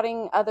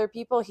defrauding other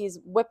people, he's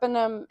whipping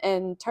them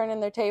and turning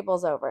their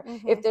tables over.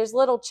 If there's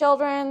little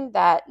children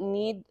that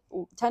need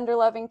tender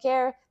loving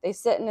care, they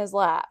sit in his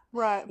lap.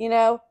 Right.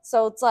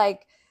 So it's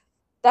like,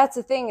 that's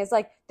the thing, is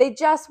like, they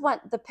just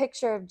want the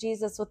picture of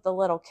Jesus with the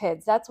little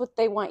kids. That's what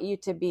they want you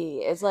to be,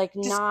 is like,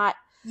 just not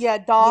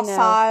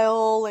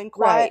docile and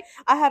quiet. Right.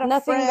 I had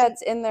nothing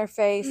that's in their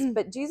face,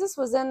 but Jesus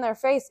was in their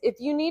face.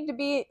 If you need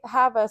to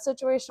have a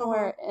situation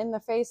where in the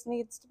face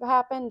needs to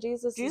happen,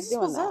 Jesus is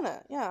doing was that. in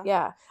it.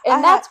 Yeah.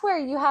 And that's where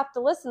you have to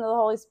listen to the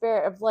Holy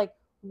Spirit of like,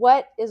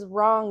 what is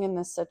wrong in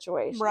this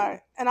situation. Right.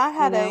 And I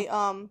had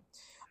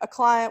a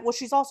client, well,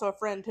 she's also a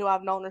friend who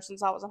I've known her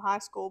since I was in high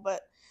school,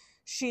 but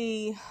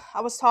I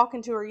was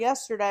talking to her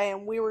yesterday,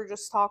 and we were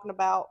just talking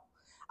about,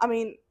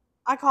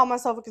 I call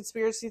myself a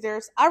conspiracy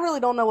theorist. I really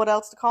don't know what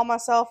else to call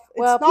myself.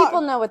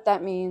 People know what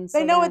that means.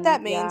 They know what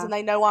that means, and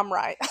they know I'm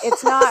right.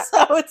 It's not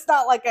so it's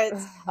not like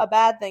it's a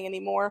bad thing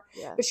anymore.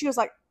 Yeah. But she was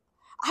like,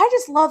 I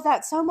just love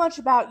that so much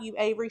about you,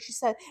 Avery. She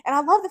said, and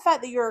I love the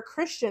fact that you're a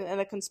Christian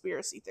and a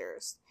conspiracy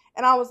theorist.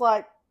 And I was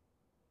like,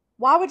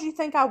 why would you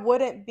think I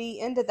wouldn't be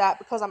into that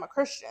because I'm a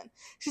Christian?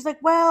 She's like,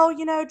 well,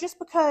 just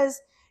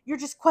because you're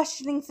just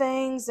questioning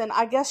things, and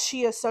I guess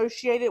she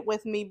associated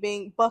with me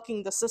being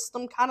bucking the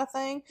system kind of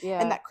thing,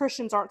 and that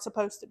Christians aren't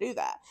supposed to do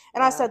that.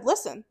 And I said,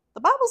 listen,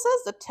 the Bible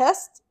says to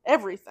test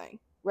everything.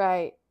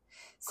 Right.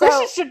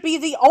 Christians should be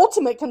the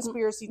ultimate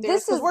conspiracy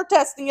theorists because we're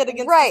testing it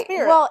against the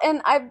spirit. Well, and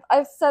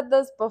I've said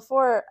this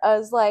before,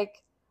 as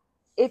like,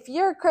 if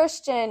you're a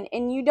Christian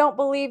and you don't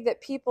believe that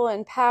people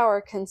in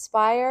power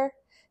conspire,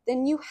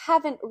 then you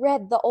haven't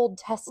read the Old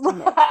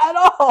Testament at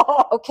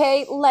all.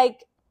 Okay,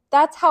 like,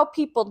 that's how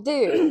people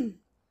do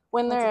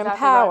when they're in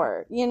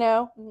power,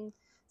 right.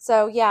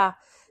 So, yeah.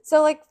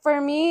 So, like, for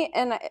me,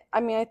 and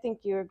I think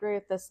you agree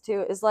with this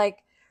too, is like,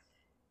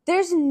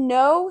 there's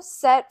no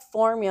set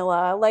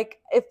formula.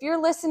 Like, if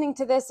you're listening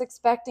to this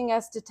expecting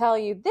us to tell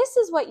you, this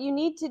is what you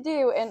need to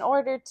do in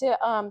order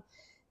to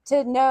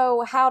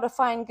know how to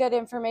find good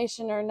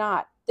information or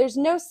not. There's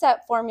no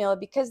set formula,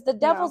 because the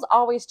devil's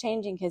always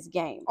changing his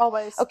game.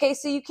 Always. Okay,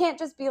 so you can't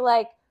just be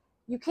like,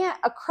 you can't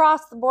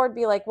across the board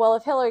be like, well,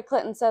 if Hillary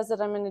Clinton says that,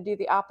 I'm going to do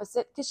the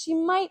opposite, because she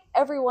might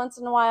every once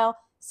in a while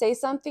say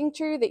something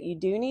true that you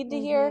do need to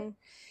hear,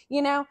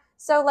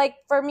 So like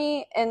for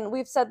me, and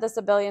we've said this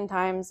a billion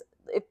times,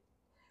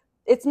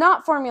 it's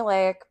not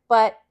formulaic,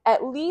 but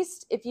at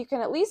least if you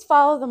can at least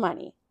follow the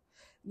money,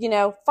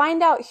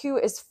 find out who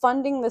is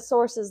funding the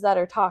sources that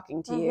are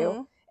talking to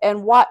you,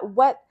 and what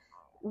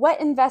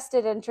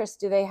invested interest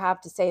do they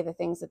have to say the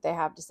things that they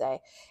have to say.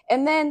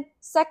 And then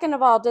second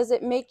of all, is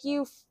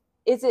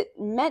it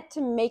meant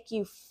to make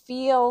you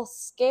feel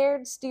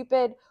scared,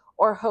 stupid,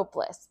 or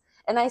hopeless?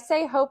 And I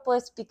say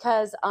hopeless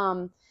because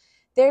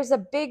there's a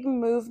big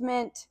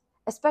movement,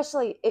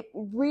 especially it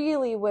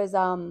really was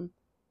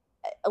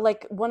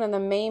like one of the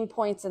main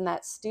points in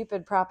that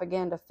stupid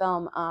propaganda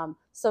film,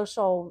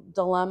 Social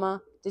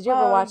Dilemma. Did you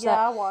ever watch that?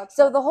 Yeah, I watched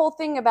So the whole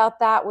thing about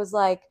that was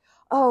like,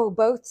 oh,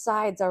 both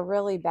sides are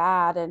really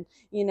bad, and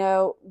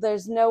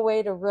there's no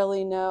way to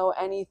really know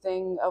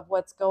anything of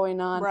what's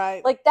going on.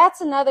 Right. Like, that's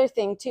another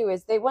thing too,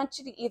 is they want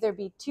you to either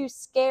be too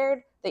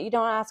scared that you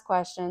don't ask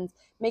questions,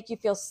 make you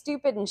feel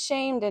stupid and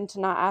shamed into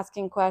not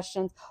asking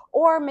questions,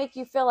 or make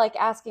you feel like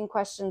asking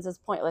questions is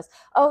pointless.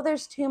 Oh,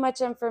 there's too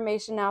much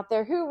information out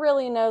there. Who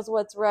really knows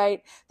what's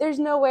right? There's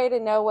no way to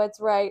know what's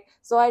right,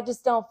 so I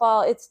just don't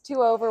follow. It's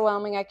too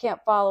overwhelming. I can't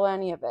follow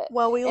any of it.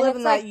 Well, we And live it's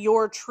in like, that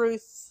your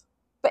truth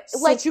but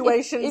like,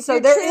 situation, if so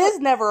your there truth- is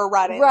never a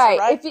right answer, right.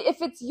 right?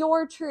 If it's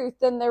your truth,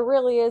 then there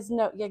really is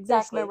no,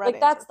 exactly. no right Like,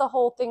 answer. that's the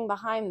whole thing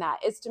behind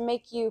that, is to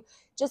make you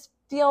just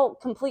feel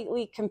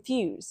completely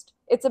confused.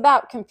 It's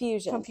about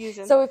confusion.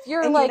 So if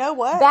you're And like, you know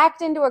what?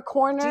 backed into a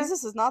corner,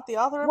 Jesus is not the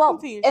author of well,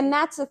 confusion. and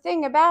that's the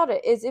thing about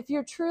it, is if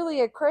you're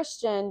truly a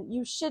Christian,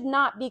 you should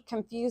not be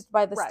confused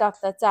by the Right. stuff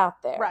that's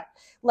out there. Right.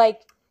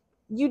 Like,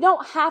 you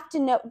don't have to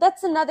know.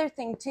 That's another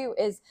thing too,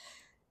 is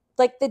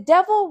like, the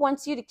devil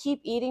wants you to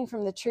keep eating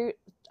from the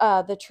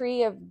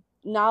tree of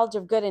knowledge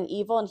of good and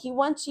evil, and he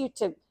wants you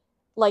to,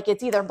 like,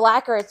 it's either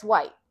black or it's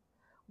white.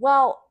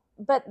 Well,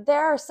 but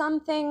there are some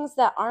things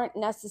that aren't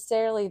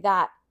necessarily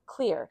that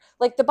clear.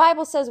 Like, the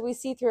Bible says we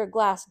see through a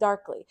glass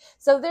darkly.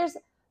 So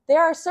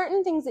there are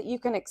certain things that you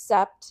can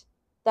accept,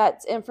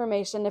 that's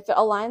information. If it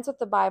aligns with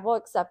the Bible,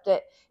 accept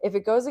it. If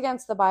it goes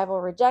against the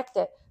Bible, reject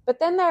it. But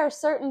then there are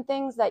certain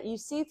things that you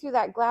see through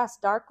that glass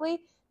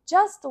darkly.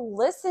 Just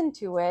listen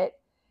to it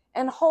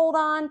and hold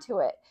on to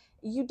it.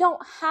 You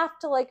don't have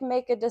to, like,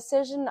 make a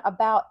decision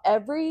about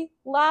every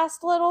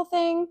last little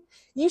thing.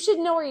 You should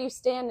know where you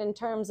stand in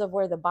terms of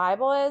where the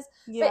Bible is.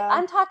 Yeah. But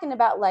I'm talking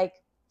about, like,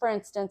 for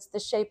instance, the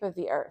shape of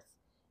the earth.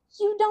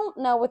 You don't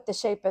know what the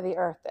shape of the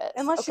earth is.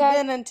 Unless you've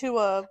been into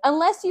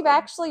Unless you've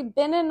actually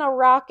been in a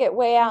rocket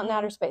way out in Mhm.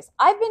 outer space.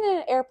 I've been in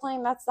an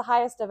airplane. That's the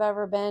highest I've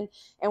ever been.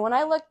 And when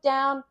I look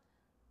down,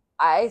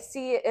 I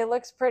see it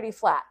looks pretty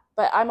flat.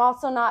 But I'm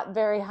also not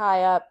very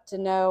high up to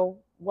know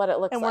what it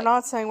looks like. And we're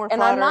not saying we're flat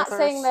And I'm not earthers.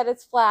 saying that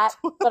it's flat,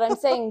 but I'm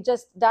saying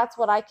just that's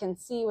what I can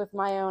see with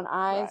my own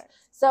eyes. Right.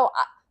 So,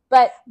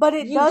 But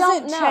it you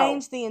doesn't don't know.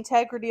 change the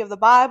integrity of the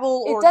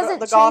Bible or It doesn't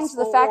the change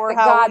gospel the fact or that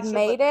how God we should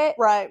made live. it,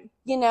 Right.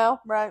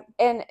 Right.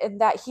 and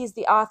that he's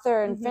the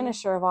author and Mhm.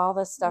 finisher of all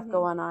this stuff Mhm.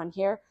 going on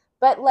here.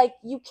 But, like,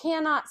 you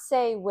cannot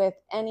say with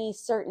any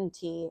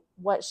certainty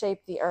what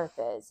shape the earth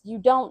is. You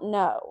don't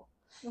know.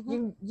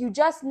 Mhm. You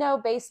just know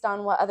based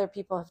on what other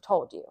people have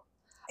told you.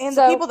 And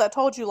So- the people that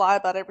told you lie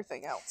about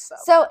everything else.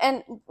 So,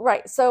 and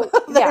right, so yeah,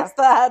 There's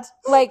that.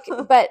 like,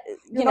 but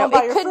You're known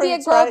by it your could be a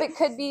fruits, globe, right? it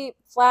could be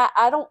flat.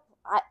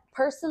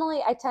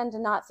 Personally, I tend to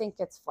not think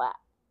it's flat,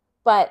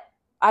 but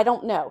I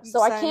don't know. So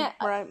I Same, can't,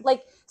 right.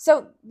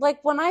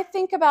 like when I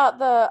think about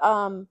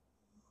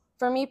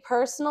for me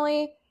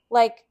personally,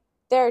 like,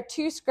 there are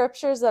two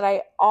scriptures that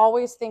I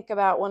always think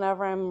about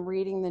whenever I'm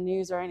reading the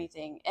news or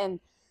anything. And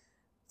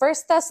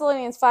 1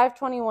 Thessalonians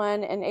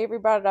 5:21, and Avery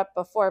brought it up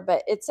before,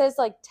 but it says,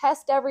 like,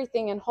 test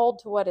everything and hold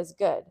to what is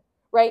good,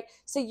 right?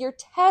 So you're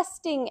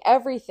testing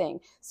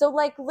everything. So,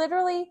 like,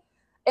 literally,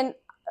 and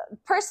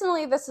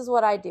personally, this is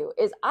what I do,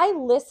 is I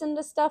listen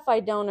to stuff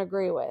I don't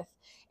agree with.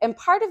 And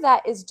part of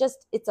that is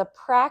just, it's a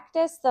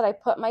practice that I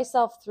put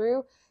myself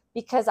through,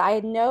 because I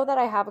know that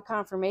I have a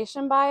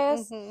confirmation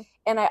bias. Mhm.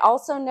 And I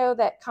also know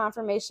that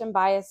confirmation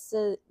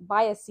biases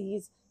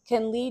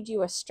can lead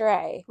you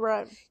astray.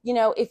 Right.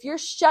 If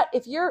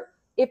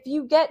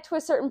you get to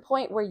a certain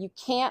point where you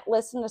can't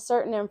listen to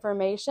certain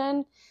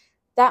information,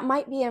 that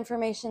might be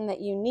information that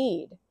you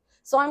need.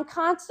 So I'm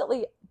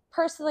constantly,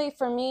 personally,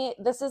 for me,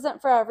 this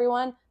isn't for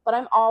everyone, but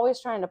I'm always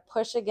trying to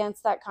push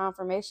against that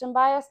confirmation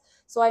bias.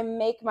 So I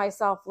make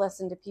myself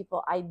listen to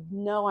people I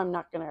know I'm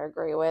not going to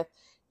agree with,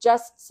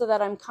 just so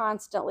that I'm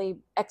constantly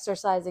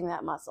exercising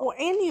that muscle. Well,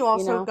 and you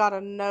also know? got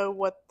to know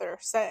what they're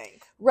saying.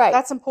 Right.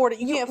 That's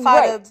important. You can't fight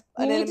right. an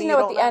You enemy need to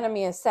know what the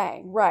enemy is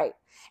saying. Right.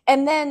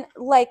 And then,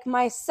 like,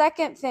 my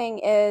second thing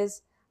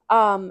is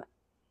the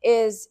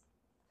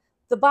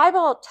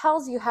Bible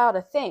tells you how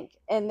to think.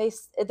 And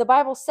the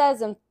Bible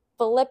says in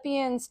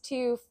Philippians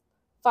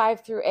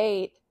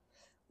 2:5-8,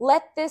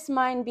 let this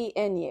mind be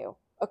in you.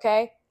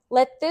 Okay?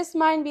 Let this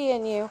mind be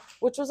in you,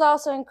 which was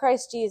also in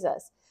Christ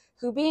Jesus,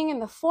 who, being in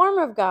the form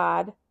of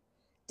God,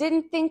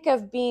 didn't think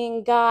of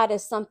being God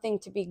as something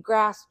to be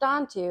grasped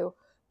onto,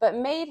 but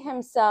made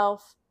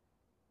himself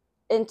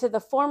into the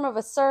form of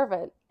a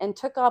servant and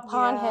took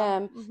upon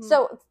him.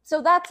 Mhm.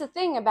 So that's the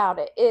thing about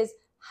it, is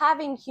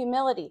having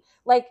humility.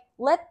 Like,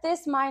 let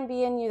this mind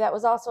be in you that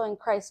was also in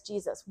Christ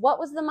Jesus. What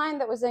was the mind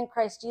that was in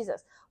Christ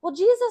Jesus? Well,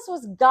 Jesus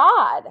was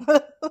God.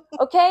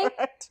 Okay?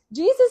 Right.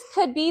 Jesus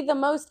could be the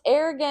most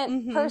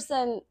arrogant Mhm.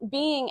 person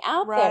being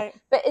out there. Right.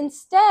 But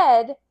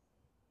instead,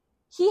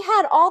 he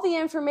had all the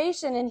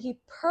information, and he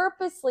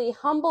purposely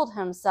humbled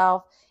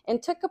himself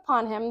and took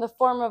upon him the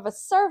form of a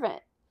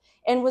servant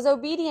and was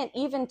obedient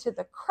even to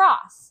the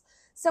cross.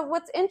 So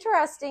what's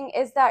interesting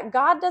is that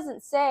God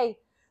doesn't say,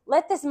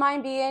 let this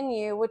mind be in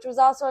you, which was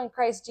also in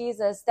Christ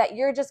Jesus, that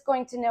you're just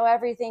going to know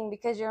everything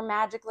because you're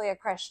magically a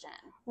Christian.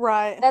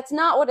 Right. That's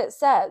not what it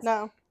says.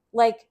 No.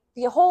 Like,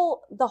 the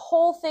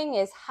whole thing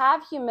is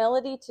have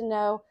humility to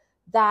know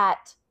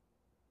that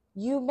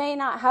you may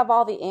not have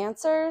all the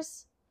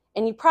answers,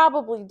 and you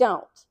probably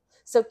don't.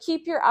 So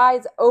keep your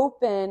eyes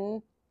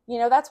open.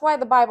 That's why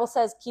the Bible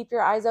says keep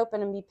your eyes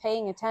open and be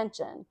paying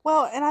attention.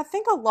 Well, and I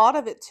think a lot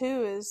of it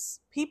too is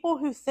people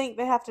who think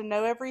they have to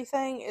know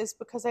everything is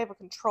because they have a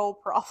control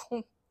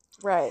problem.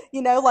 Right.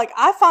 Like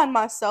I find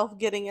myself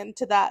getting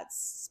into that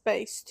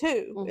space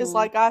too. Mhm. It's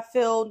like I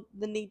feel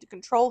the need to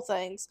control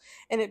things,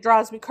 and it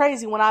drives me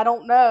crazy when I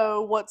don't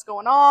know what's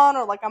going on,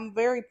 or like I'm a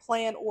very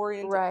plan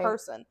oriented Right.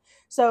 person.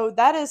 So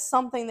that is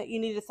something that you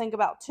need to think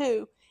about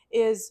too,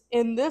 is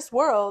in this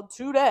world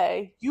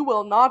today, you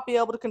will not be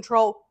able to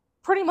control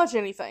pretty much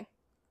anything.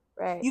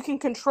 Right. You can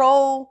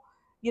control,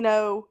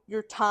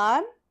 your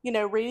time,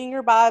 reading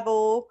your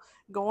Bible,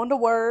 going to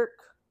work,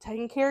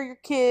 taking care of your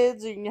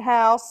kids in your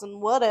house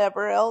and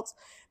whatever else,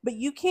 but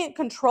you can't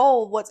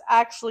control what's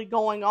actually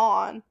going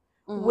on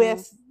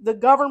with the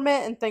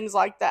government and things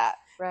like that.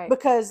 Right.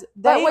 Because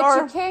but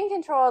what you can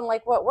control, and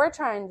like what we're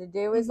trying to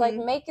do is like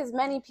make as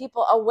many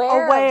people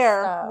aware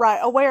of stuff. Right,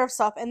 aware of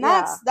stuff. And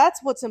that's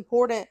what's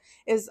important,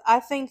 is I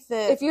think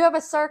that if you have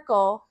a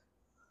circle,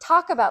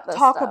 talk about this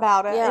talk stuff.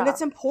 about it. Yeah. And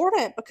it's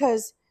important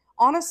because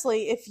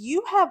honestly, if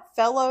you have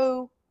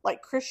fellow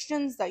like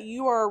Christians that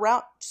you are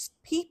around, just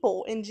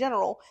people in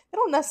general, they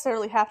don't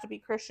necessarily have to be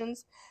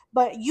Christians,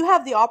 but you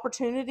have the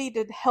opportunity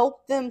to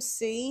help them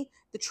see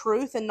the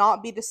truth and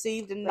not be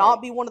deceived and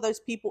not be one of those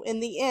people in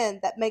the end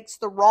that makes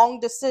the wrong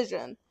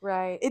decision.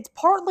 Right. It's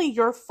partly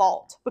your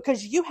fault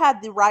because you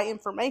had the right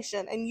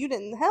information and you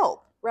didn't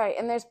help. Right,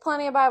 and there's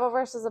plenty of Bible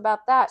verses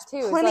about that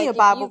too. Plenty of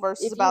Bible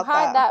verses about that. If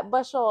you hide that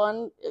bushel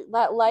and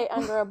that light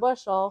under a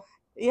bushel,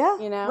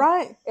 yeah,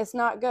 right, it's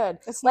not good.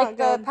 It's like not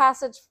good. The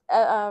passage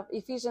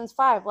Ephesians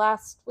 5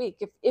 last week.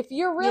 If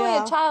you're really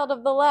a child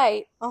of the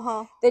light,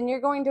 then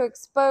you're going to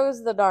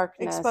expose the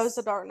darkness.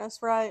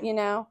 Right.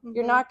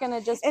 You're not going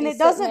to just. And be it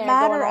doesn't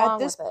matter at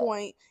this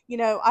point.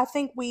 I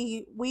think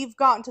we've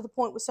gotten to the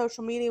point with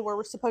social media where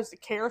we're supposed to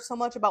care so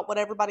much about what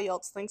everybody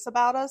else thinks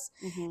about us,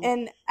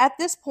 and at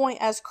this point,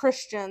 as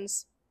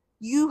Christians,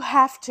 you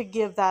have to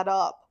give that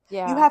up.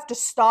 Yeah. You have to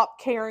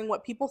stop caring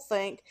what people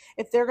think.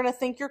 If they're going to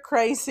think you're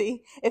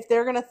crazy, if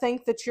they're going to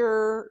think that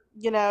you're,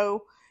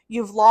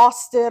 you've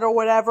lost it or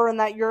whatever, and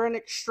that you're an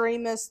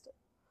extremist,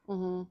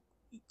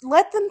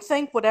 let them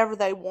think whatever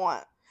they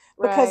want.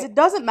 Because it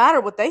doesn't matter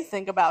what they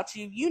think about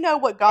you. You know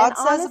what God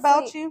says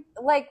about you.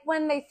 Like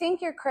when they think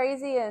you're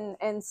crazy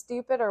and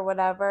stupid or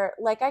whatever,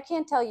 like I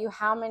can't tell you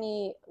how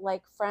many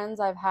like friends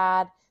I've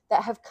had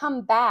that have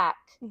come back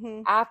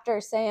after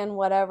saying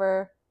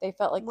whatever they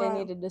felt like they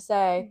needed to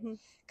say.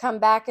 Come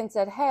back and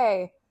said,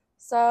 hey,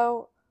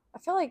 so I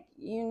feel like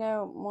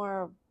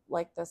more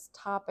like this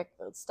topic,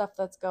 the stuff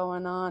that's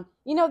going on.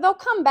 They'll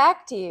come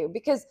back to you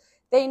because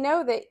they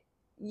know that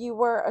you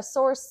were a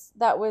source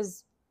that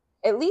was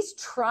at least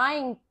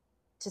trying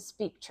to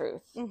speak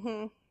truth.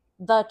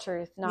 The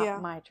truth,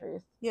 not my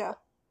truth. Yeah,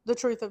 the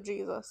truth of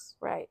Jesus.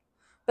 Right.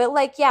 But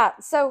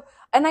so,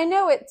 and I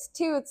know it's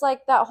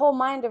like that whole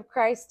mind of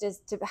Christ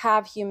is to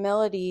have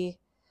humility.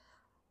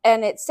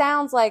 And it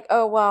sounds like,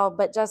 oh, well,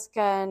 but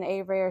Jessica and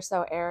Avery are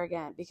so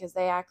arrogant because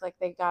they act like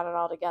they got it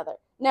all together.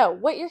 No,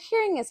 what you're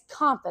hearing is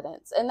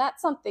confidence, and that's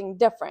something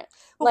different.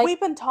 Well, we've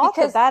been taught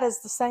that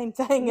is the same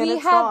thing, and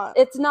it's not.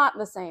 It's not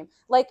the same.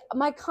 Like,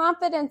 my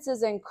confidence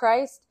is in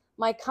Christ.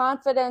 My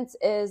confidence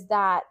is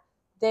that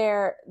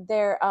there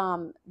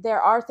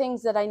are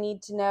things that I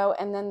need to know,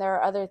 and then there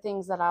are other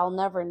things that I'll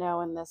never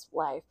know in this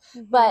life.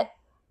 But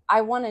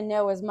I want to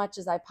know as much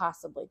as I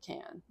possibly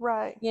can.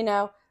 Right.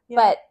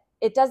 But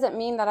it doesn't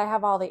mean that I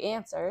have all the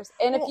answers.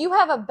 And if you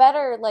have a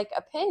better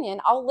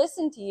opinion, I'll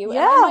listen to you and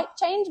I might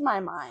change my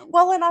mind.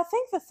 Well, and I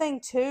think the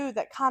thing too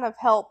that kind of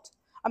helped,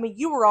 I mean,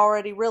 you were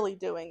already really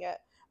doing it,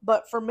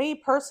 but for me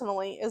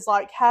personally is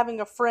like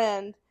having a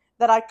friend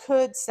that I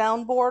could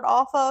soundboard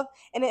off of,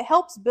 and it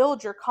helps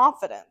build your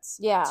confidence.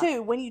 Yeah.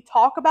 Too. When you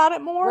talk about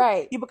it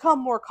more, you become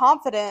more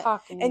confident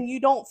and you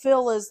don't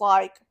feel as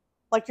like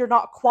you're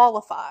not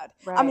qualified.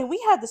 Right. I mean, we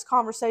had this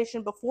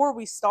conversation before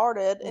we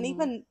started, and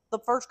even the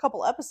first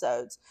couple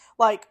episodes,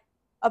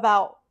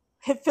 about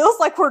it feels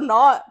like we're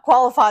not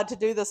qualified to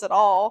do this at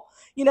all.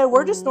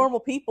 We're just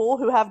normal people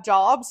who have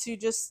jobs who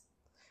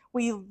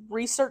we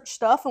research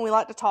stuff and we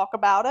like to talk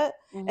about it,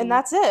 and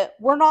that's it.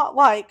 We're not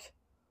like,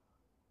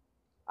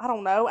 I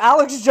don't know,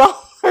 Alex Jones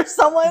or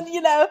someone,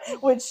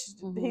 which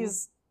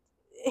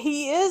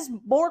he is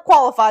more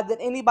qualified than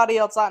anybody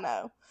else I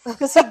know.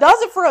 Because he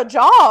does it for a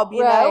job,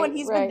 you know, and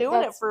he's been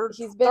doing it for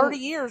 30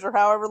 years or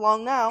however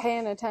long now.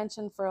 Paying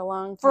attention for a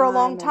long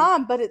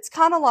time. But it's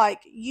kind of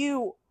like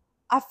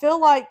I feel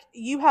like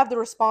you have the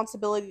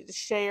responsibility to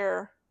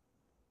share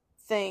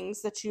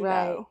things that you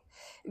know.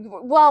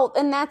 Well,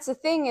 and that's the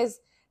thing is,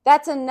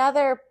 that's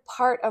another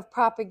part of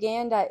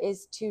propaganda,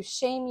 is to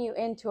shame you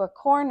into a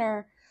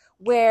corner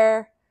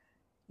where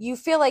you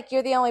feel like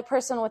you're the only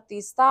person with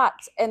these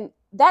thoughts. And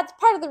that's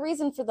part of the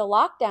reason for the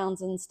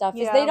lockdowns and stuff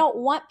is Yeah. they don't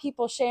want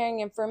people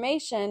sharing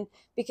information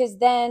because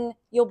then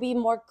you'll be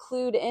more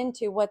clued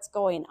into what's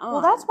going on.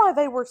 Well, that's why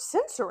they were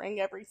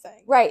censoring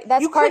everything. Right.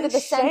 That's You part couldn't of the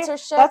share-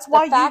 censorship. That's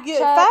why the fact you get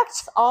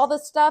checks, facts. all the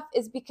stuff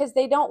is because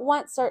they don't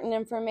want certain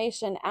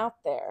information out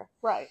there.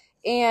 Right.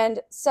 And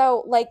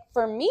so, like,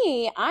 for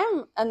me,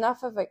 I'm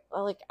enough of a,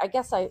 like, I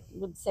guess I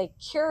would say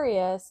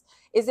curious,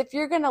 is if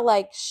you're going to,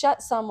 like,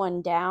 shut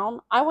someone down,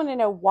 I want to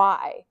know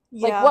why.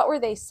 Yeah. Like, what were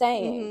they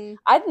saying? Mhm.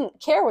 I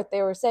didn't care what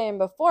they were saying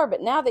before,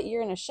 but now that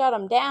you're going to shut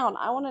them down,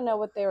 I want to know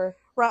what they were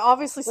Right.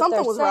 Obviously, what something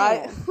they're was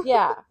saying. right.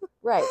 Yeah,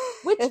 right.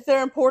 Which, If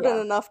they're important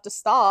yeah. enough to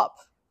stop.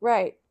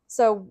 right.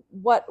 So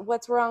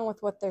what's wrong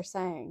with what they're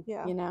saying?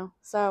 Yeah. You know?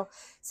 So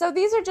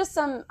these are just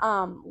some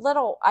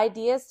little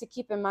ideas to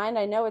keep in mind.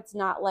 I know it's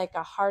not like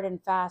a hard and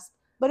fast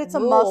But it's a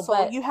rule, muscle.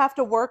 but You have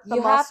to work the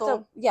you muscle. have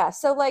to, yeah.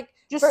 So like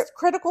Just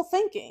critical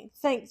thinking.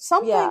 Think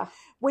something. Yeah.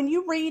 When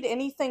you read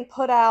anything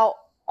put out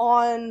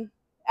on,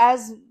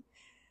 as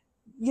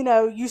you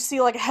know, you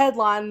see like a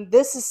headline,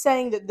 this is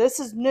saying that this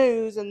is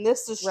news and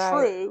this is Right.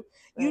 true.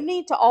 You Right.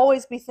 need to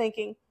always be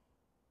thinking,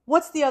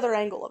 what's the other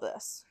angle of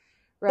this?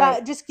 right.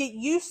 That just get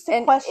used to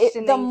And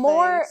questioning the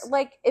more things.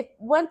 like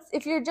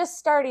if you're just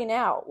starting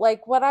out,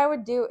 like what I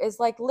would do is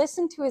like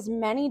listen to as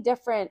many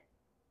different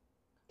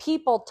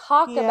people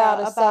talk Yeah, about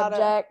a about it.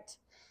 subject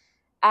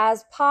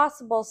as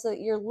possible, so that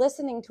you're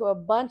listening to a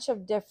bunch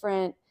of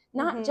different,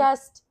 not Mhm.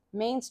 just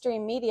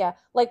mainstream media.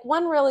 Like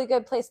one really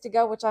good place to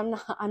go, which I'm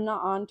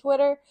not on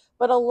Twitter,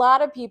 but a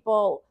lot of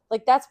people,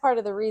 like that's part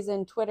of the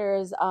reason Twitter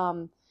has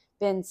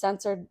been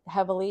censored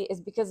heavily,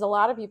 is because a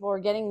lot of people are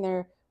getting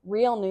their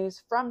real news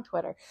from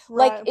Twitter.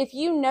 Right. Like if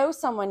you know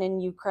someone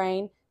in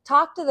Ukraine,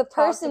 talk to the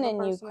person, in,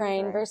 person in Ukraine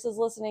Ukraine. versus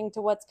listening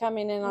to what's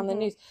coming in on the Mhm.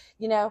 news.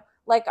 You know,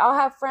 like I'll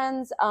have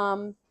friends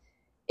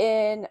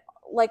in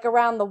like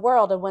around the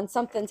world, and when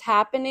something's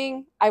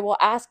happening, I will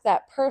ask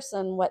that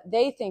person what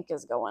they think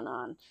is going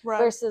on Right.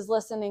 versus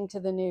listening to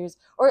the news,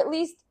 or at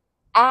least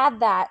add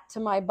that to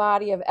my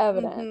body of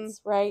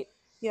evidence, right?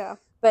 Yeah.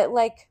 But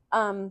like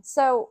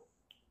so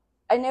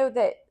I know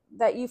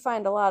that you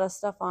find a lot of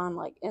stuff on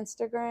like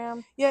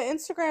Instagram. Yeah,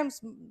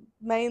 Instagram's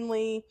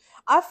mainly,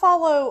 I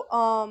follow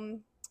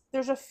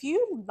there's a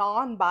few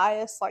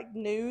non-biased like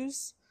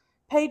news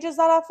pages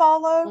that I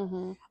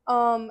follow.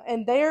 Mhm.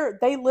 And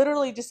they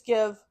literally just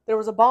give, there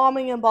was a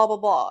bombing and blah blah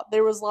blah.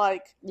 There was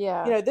like,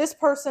 Yeah. you know, this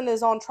person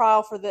is on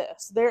trial for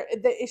this.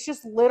 It's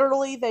just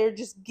literally they're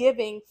just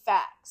giving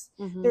facts.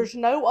 Mhm. There's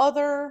no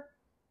other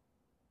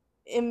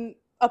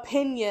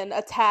opinion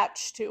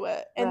attached to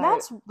it, and Right.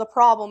 that's the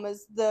problem,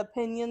 is the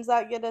opinions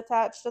that get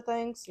attached to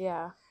things.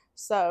 Yeah.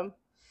 So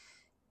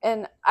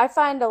And I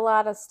find a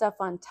lot of stuff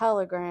on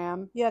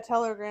Telegram. yeah,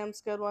 Telegram's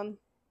a good one.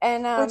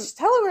 And Which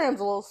Telegram's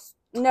a little.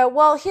 no,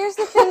 well, here's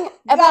the thing You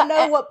about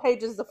gotta know what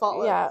pages to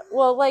follow. yeah.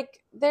 Well,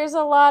 like there's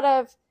a lot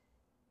of,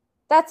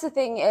 that's the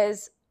thing,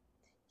 is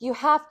you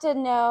have to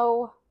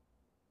know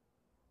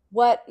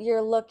what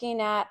you're looking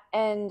at.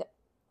 And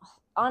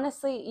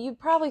honestly, you'd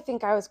probably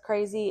think I was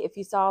crazy if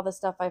you saw the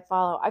stuff I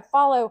follow. I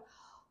follow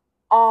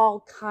all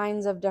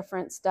kinds of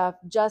different stuff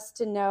just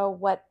to know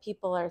what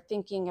people are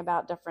thinking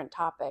about different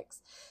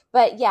topics.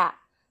 But yeah,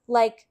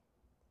 like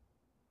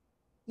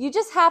you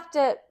just have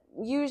to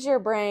use your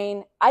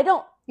brain. I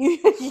don't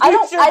want to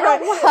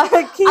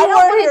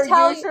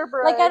tell you,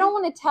 like, I don't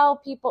want to tell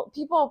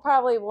people are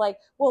probably like,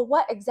 well,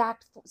 what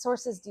exact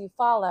sources do you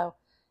follow?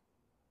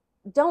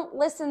 Don't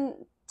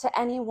listen to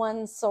any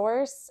one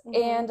source.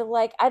 Mhm. And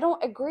like, I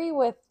don't agree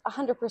with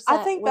 100%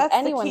 I think with that's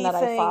anyone the key that I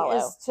thing, follow.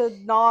 is to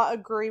not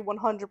agree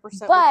 100%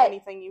 with But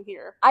anything you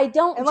hear. I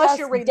don't Unless just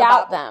you're reading the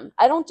doubt Bible. them.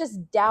 I don't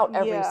just doubt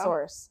every Yeah.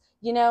 source.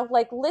 You know,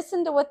 like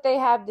listen to what they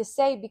have to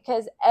say,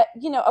 because,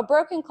 you know, a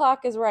broken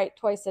clock is right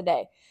twice a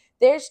day.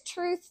 There's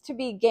truth to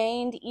be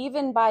gained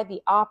even by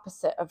the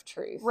opposite of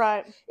truth.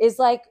 Right. Is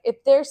like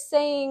if they're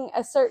saying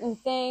a certain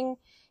thing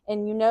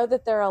and you know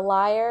that they're a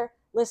liar,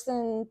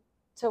 listen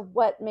to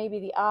what maybe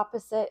the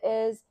opposite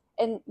is.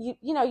 And you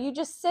know, you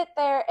just sit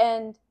there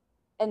and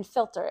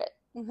filter it.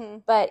 Mm-hmm.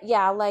 But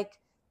yeah, like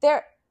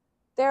there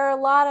are a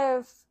lot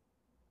of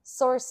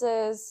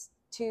sources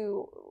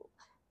to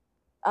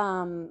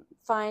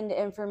find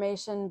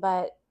information,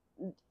 but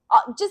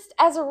just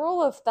as a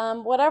rule of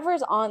thumb,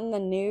 whatever's on the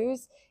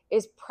news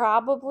is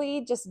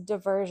probably just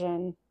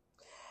diversion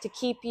to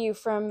keep you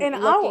from looking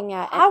at something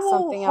else going on. I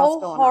will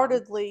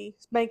wholeheartedly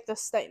make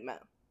this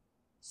statement.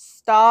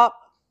 Stop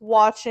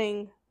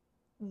watching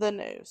the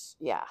news.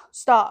 Yeah.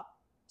 Stop.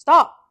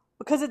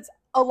 Because it's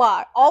a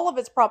lie. All of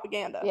it's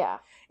propaganda. Yeah.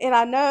 And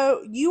I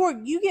know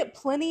you get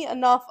plenty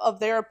enough of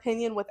their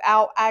opinion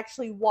without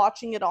actually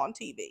watching it on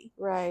TV.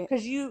 Right.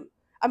 Because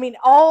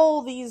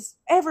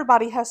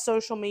everybody has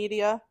social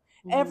media.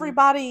 Mhm.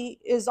 Everybody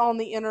is on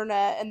the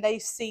internet and they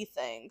see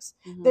things.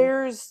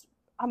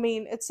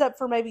 Mhm. Except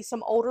for maybe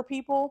some older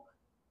people,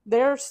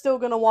 they're still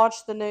going to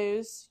watch the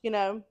news, you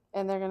know.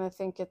 And they're going to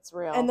think it's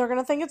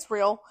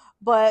real.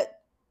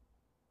 But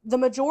the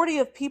majority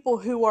of people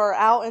who are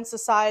out in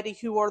society,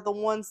 who are the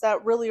ones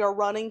that really are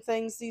running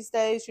things these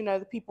days,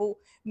 the people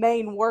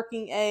main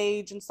working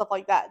age and stuff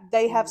like that,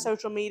 they have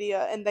social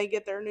media and they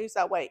get their news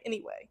that way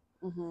anyway.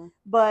 Mm-hmm.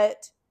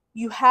 But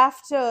you just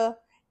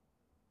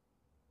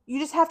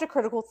have to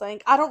critical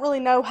think. I don't really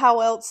know how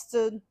else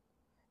to.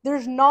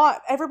 There's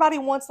not, everybody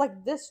wants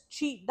like this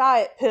cheap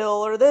diet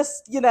pill or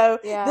this,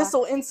 this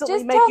will instantly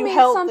just make you healthy.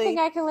 Just something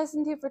I can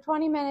listen to for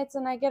 20 minutes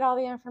and I get all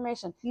the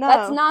information. No,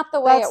 that's not the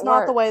way that's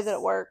not the way that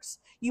it works.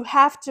 You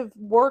have to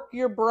work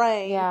your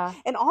brain. Yeah.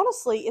 And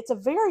honestly, it's a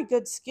very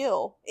good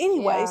skill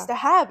anyways to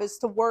have, is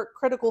to work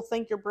critical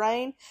think your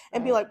brain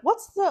and be like,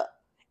 what's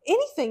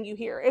anything you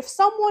hear. If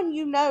someone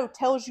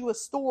tells you a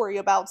story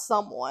about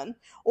someone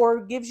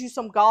or gives you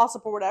some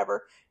gossip or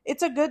whatever,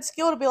 it's a good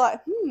skill to be like,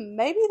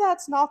 maybe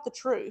that's not the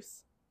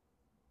truth.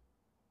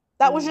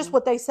 That was just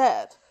what they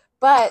said.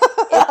 But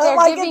if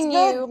they're giving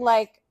you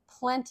like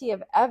plenty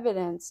of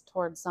evidence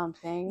towards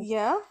something,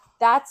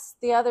 that's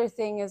the other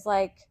thing, is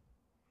like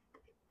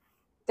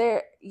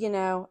they're,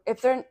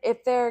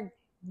 if they're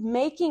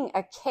making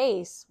a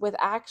case with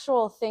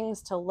actual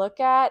things to look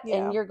at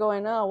and you're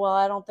going, oh, well,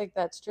 I don't think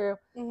that's true.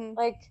 Mm-hmm.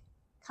 Like,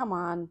 come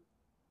on.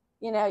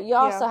 You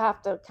also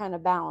have to kind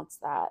of balance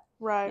that.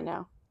 Right.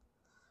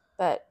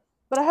 But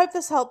I hope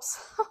this helps.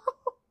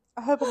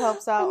 I hope it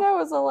helps out. I know it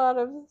was a lot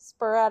of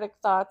sporadic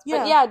thoughts.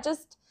 But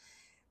just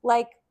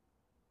like,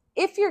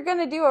 if you're going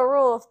to do a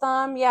rule of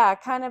thumb,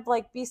 kind of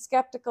like be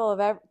skeptical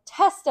of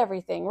test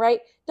everything,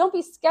 right? Don't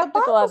be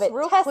skeptical of it.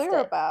 Real test clear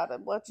it. about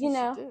it. What you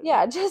should do.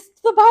 Yeah,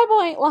 just the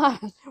Bible ain't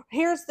lying.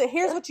 Here's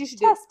what you should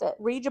do. Test it.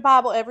 Read your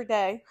Bible every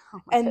day,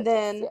 and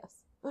then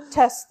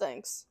test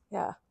things.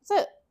 Yeah,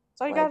 that's it.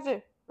 That's all you got to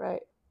do.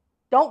 Right.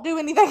 Don't do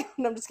anything.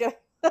 No, I'm just kidding.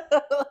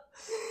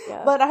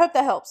 But I hope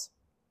that helps.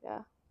 Yeah.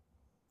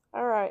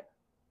 All right.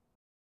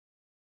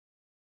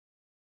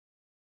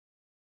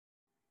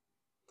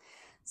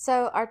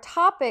 So our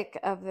topic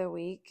of the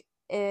week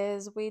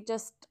is, we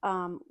just,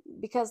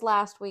 because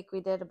last week we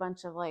did a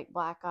bunch of like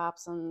black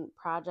ops and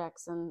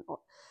projects and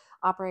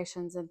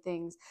operations and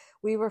things,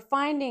 we were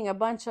finding a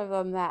bunch of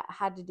them that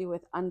had to do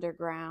with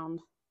underground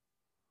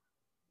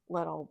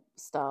little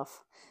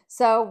stuff.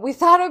 So we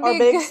thought it would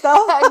be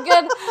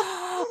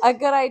a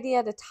good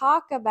idea to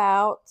talk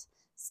about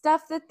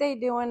stuff that they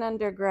do in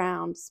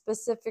underground,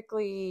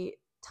 specifically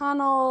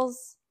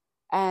tunnels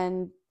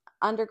and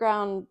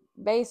underground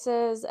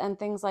bases and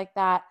things like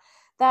that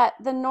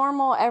the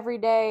normal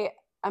everyday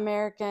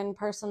American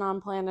person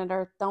on planet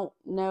Earth don't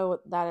know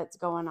that it's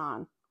going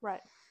on. Right.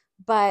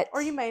 But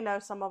or you may know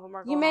some of them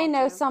are going on. You may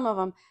know too. some of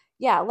them.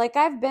 Yeah, like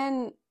I've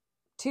been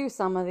to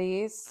some of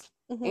these,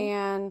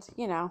 and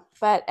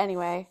but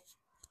anyway.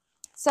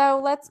 So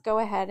let's go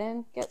ahead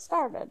and get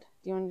started.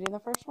 Do you want to do the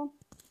first one?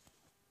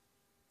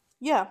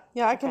 Yeah,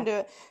 I can do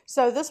it.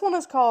 So this one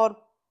is called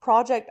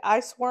Project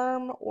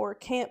Iceworm or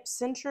Camp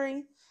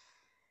Century.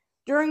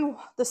 During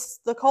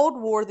the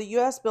Cold War, the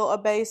U.S. built a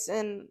base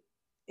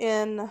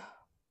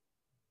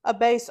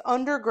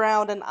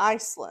underground in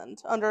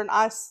Iceland, under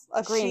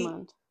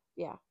Greenland.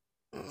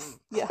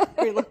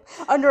 Greenland,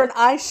 under an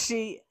ice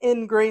sheet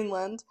in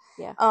Greenland.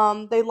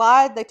 Yeah. They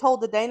lied. They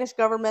told the Danish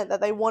government that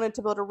they wanted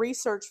to build a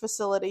research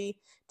facility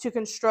to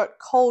construct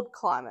cold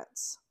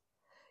climates.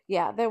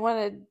 Yeah, they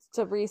wanted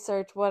to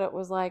research what it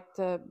was like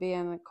to be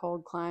in a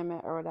cold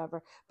climate or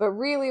whatever. But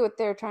really what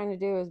they're trying to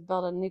do is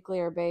build a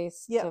nuclear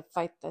base to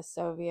fight the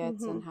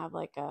Soviets and have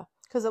like a...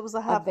 Because it was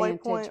a halfway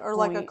point, or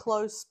like a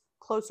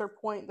closer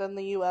point than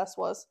the U.S.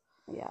 was.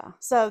 Yeah.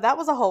 So that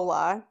was a whole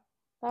lie.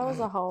 That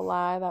was a whole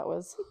lie. That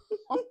was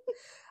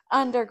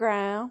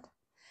underground.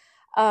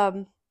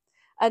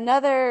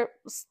 Another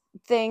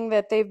thing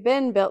that they've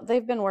been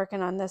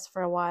working on this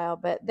for a while,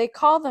 but they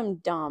call them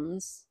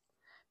DUMBs.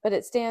 But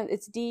it's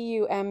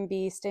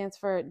DUMB, stands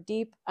for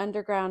Deep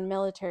Underground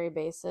Military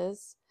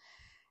Bases.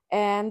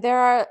 And there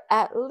are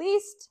at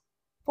least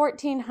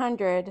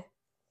 1,400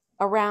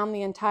 around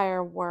the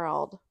entire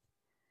world.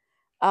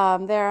 There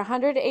are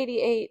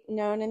 188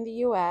 known in the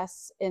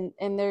U.S., and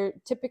they're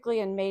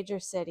typically in major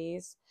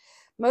cities.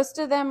 Most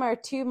of them are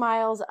 2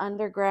 miles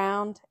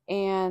underground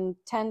and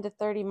 10 to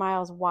 30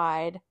 miles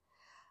wide.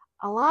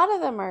 A lot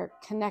of them are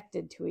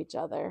connected to each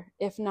other,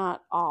 if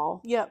not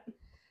all. Yep.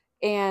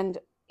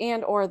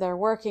 Or they're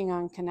working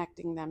on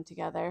connecting them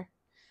together.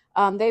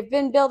 They've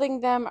been building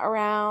them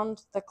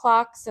around the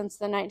clock since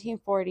the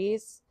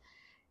 1940s.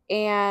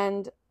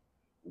 And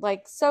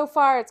like so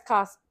far it's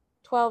cost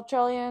 $12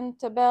 trillion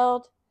to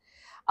build.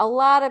 A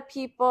lot of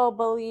people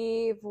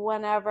believe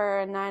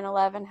whenever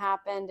 9/11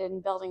 happened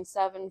and Building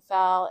 7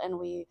 fell and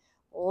we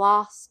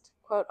lost,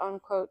 quote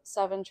unquote,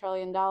 $7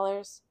 trillion,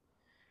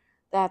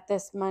 that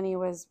this money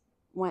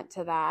went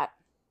to that.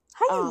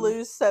 How you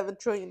lose $7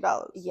 trillion?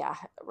 Yeah,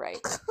 right.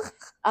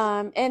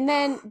 And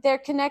then they're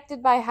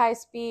connected by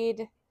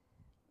high-speed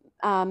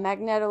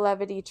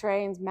magnetolevity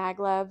trains,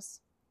 maglevs,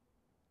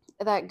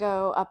 that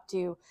go up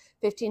to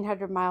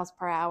 1,500 miles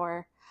per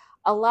hour.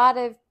 A lot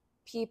of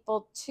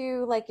people,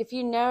 too, like if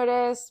you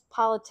notice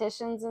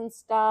politicians and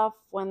stuff,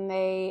 when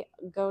they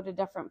go to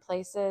different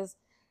places,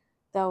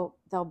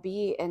 they'll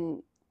be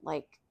in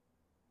like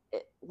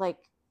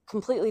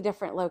completely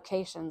different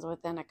locations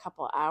within a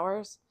couple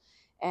hours,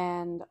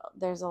 and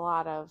there's a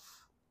lot of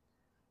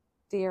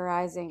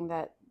theorizing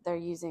that they're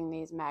using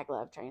these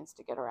maglev trains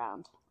to get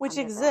around, which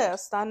underground.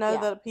 exist. I know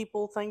Yeah. that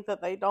people think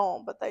that they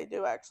don't, but they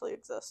do actually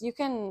exist. You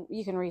can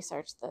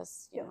research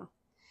this. Yeah.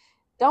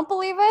 Don't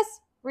believe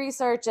us?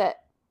 Research it.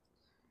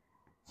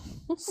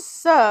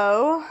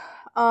 So,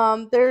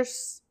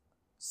 there's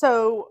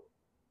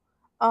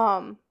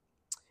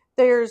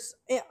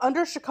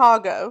under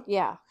Chicago.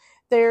 Yeah.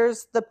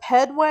 There's the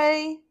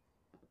pedway.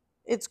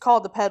 It's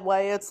called the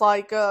pedway. It's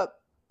like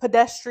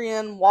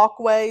pedestrian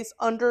walkways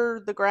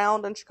under the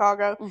ground in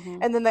Chicago. Mm-hmm.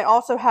 And then they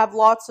also have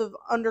lots of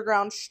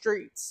underground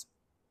streets.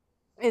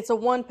 It's a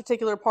one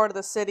particular part of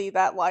the city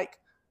that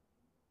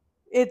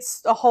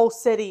it's a whole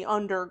city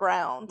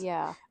underground.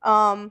 Yeah.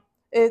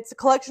 It's a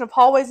collection of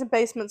hallways and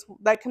basements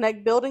that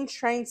connect buildings,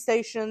 train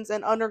stations,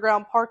 and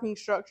underground parking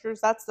structures.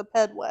 That's the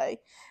pedway.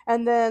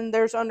 And then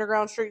there's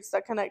underground streets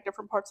that connect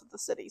different parts of the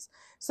cities.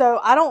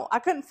 So I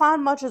couldn't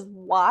find much as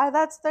why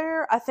that's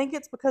there. I think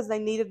it's because they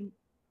needed,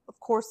 of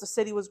course, the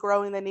city was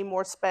growing. They need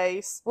more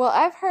space. Well,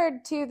 I've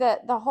heard too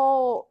that the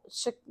whole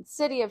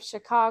city of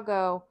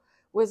Chicago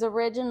was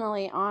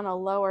originally on a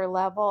lower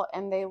level,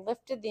 and they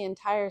lifted the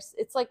entire.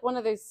 It's like one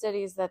of those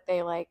cities that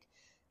they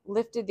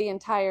lifted the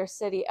entire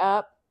city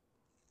up.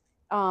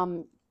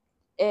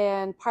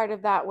 And part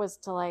of that was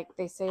to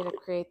they say to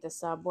create the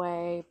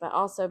subway, but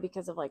also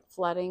because of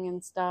flooding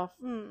and stuff,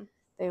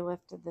 they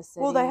lifted the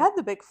city. Well, they had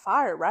the big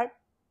fire, right?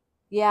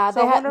 Yeah, so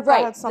they had,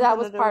 right. That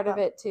was to do part with of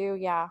it too.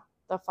 Yeah,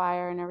 the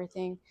fire and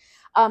everything.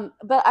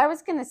 But I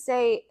was gonna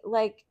say,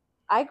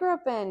 I grew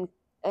up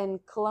in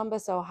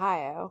Columbus,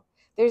 Ohio.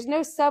 There's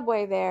no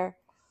subway there.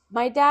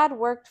 My dad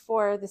worked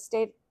for the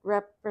state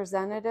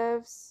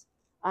representatives.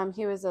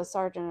 He was a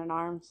sergeant in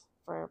arms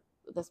for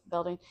this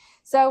building.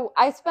 So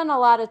I spent a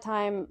lot of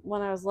time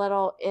when I was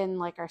little in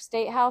our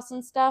state house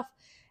and stuff.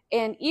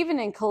 And even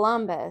in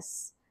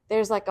Columbus,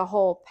 there's a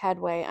whole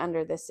pedway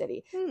under the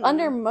city.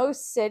 Under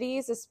most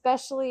cities,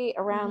 especially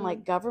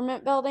around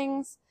government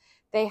buildings,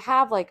 they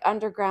have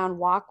underground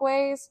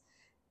walkways,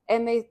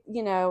 and they,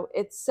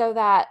 it's so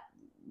that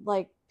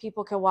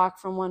people can walk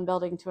from one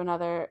building to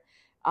another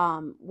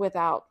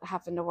without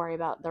having to worry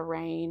about the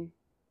rain.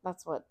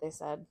 That's what they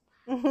said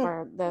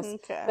for this.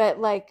 Okay. But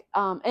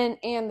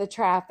and the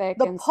traffic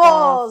the and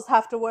poors stuff.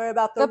 have to worry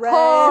about the rain. The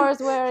poors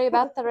worry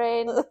about the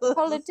rain.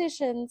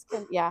 Politicians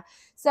can, yeah.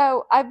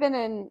 So I've been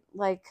in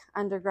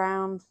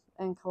underground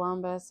in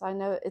Columbus. I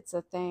know it's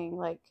a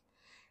thing.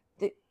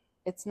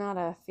 It's not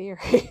a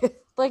theory.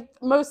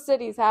 Most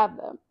cities have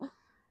them,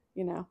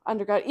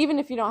 underground. Even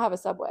if you don't have a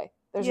subway,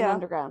 there's an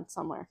underground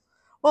somewhere.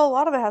 Well, a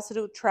lot of it has to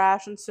do with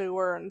trash and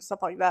sewer and stuff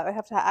like that. They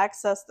have to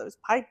access those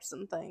pipes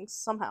and things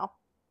somehow.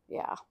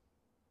 Yeah,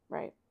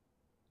 right.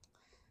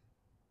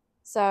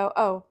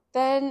 So,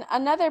 then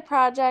another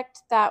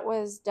project that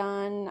was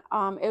done,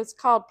 it was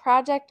called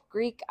Project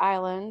Greek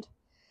Island,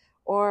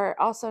 or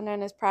also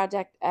known as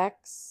Project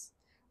X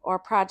or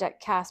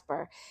Project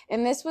Casper.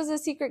 And this was a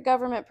secret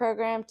government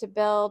program to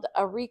build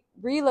a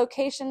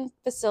relocation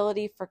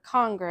facility for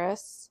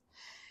Congress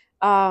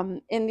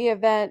in the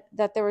event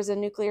that there was a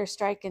nuclear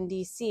strike in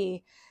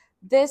D.C.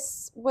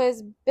 This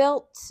was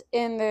built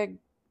in the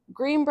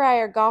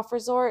Greenbrier Golf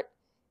Resort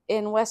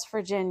in West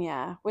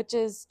Virginia, which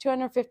is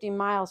 250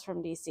 miles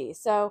from D.C.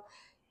 So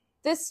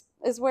this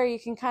is where you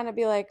can kind of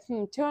be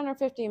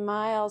 250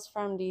 miles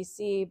from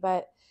D.C.,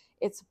 but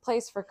it's a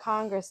place for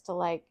Congress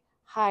to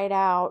hide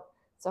out.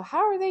 So how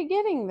are they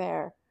getting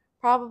there?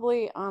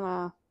 Probably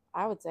on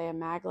I would say a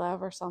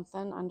maglev or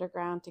something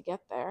underground to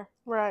get there.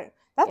 Right.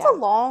 That's a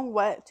long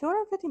way.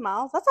 250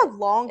 miles? That's a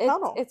long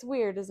tunnel. It's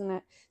weird, isn't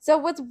it? So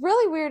what's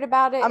really weird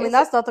about it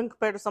that's nothing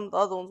compared to some of the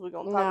other ones we're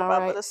going to talk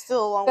about, but it's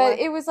still a long way. But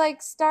it was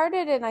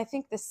started in, I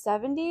think, the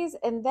 70s,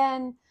 and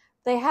then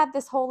they had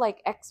this whole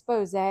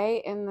expose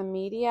in the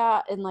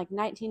media in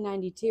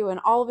 1992, and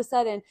all of a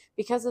sudden,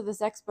 because of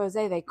this expose,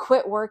 they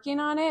quit working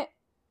on it.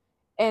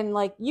 And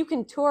you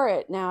can tour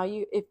it now.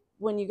 If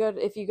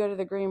you go to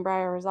the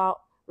Greenbrier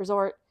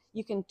Resort,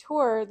 you can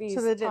tour these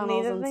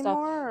tunnels and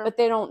stuff, but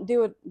they don't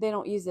do it. They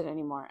don't use it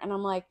anymore. And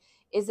I'm like,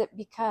 is it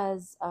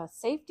because a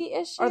safety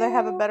issue? Or they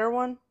have a better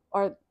one?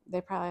 Or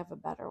they probably have a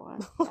better one.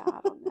 Yeah, I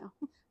don't know.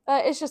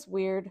 But it's just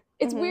weird.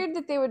 It's weird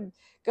that they would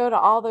go to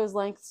all those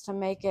lengths to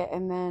make it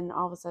and then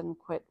all of a sudden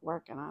quit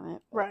working on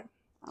it. But right.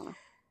 I don't know.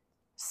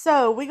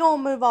 So we're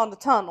going to move on to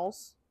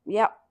tunnels.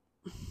 Yep.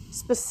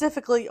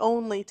 Specifically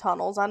only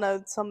tunnels. I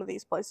know some of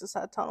these places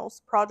had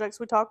tunnels. Projects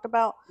we talked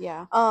about.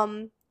 Yeah.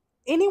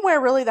 Anywhere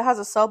really that has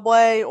a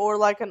subway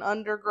or an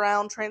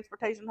underground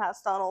transportation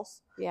has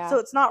tunnels. Yeah. So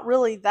it's not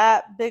really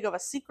that big of a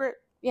secret.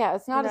 Yeah,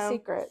 it's not a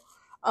secret.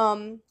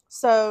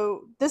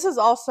 So this is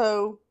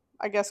also,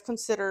 I guess,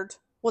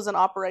 was an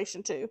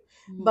operation too.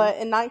 Mm-hmm. But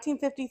in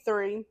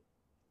 1953,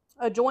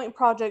 a joint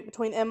project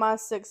between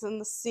MI6 and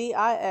the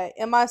CIA.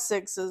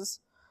 MI6 is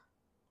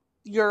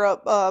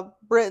Europe,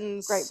 Great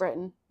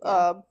Britain.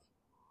 Yeah.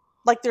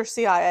 Their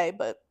CIA,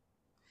 but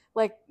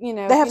Like, They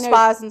have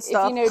spies and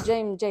stuff. If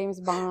you know James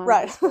Bond,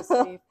 Right. it's supposed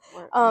to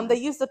be They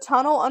used the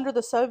tunnel under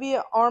the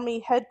Soviet Army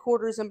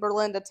headquarters in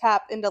Berlin to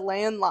tap into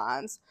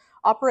landlines.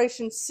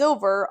 Operation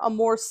Silver, a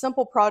more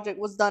simple project,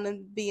 was done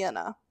in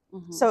Vienna.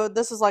 Mm-hmm. So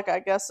this is like, I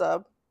guess,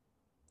 a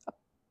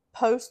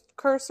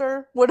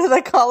post-cursor. What do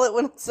they call it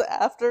when it's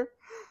after?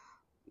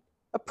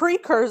 A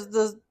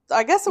precursor.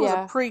 I guess it was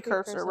a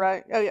precursor,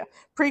 right? Oh, yeah.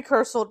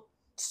 Precursor.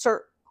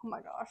 Oh, my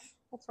gosh.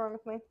 What's wrong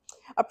with me?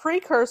 A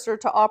precursor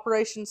to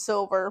Operation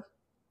Silver.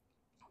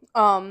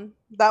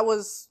 That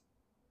was...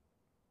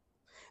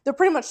 They're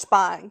pretty much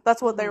spying.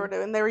 That's what they were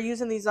doing. They were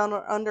using these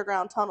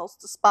underground tunnels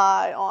to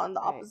spy on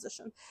the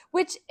opposition.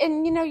 Which,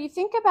 and you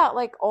think about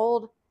like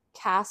old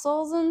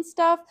castles and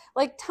stuff.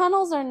 Like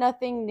tunnels are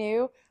nothing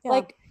new. Yeah.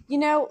 Like,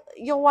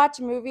 you'll watch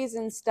movies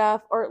and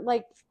stuff, or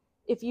like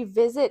if you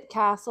visit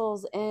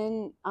castles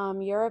in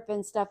Europe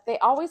and stuff, they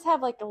always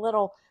have like a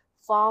little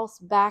false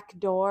back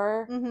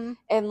door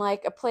and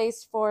like a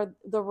place for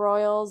the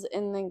royals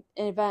in the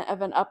event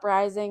of an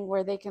uprising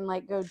where they can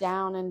like go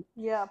down and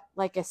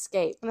like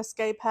escape. An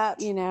escape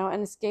hatch.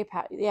 An escape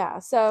hatch. Yeah.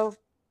 So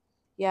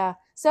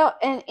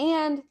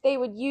and they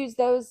would use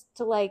those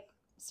to like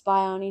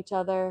spy on each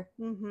other,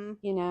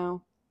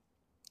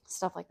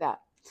 stuff like that.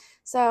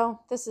 So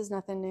this is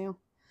nothing new.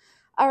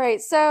 All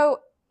right. So,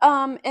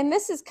 and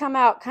this has come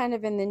out kind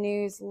of in the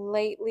news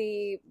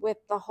lately with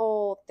the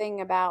whole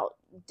thing about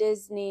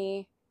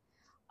Disney.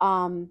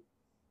 But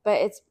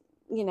it's,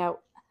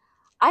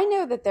 I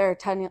know that there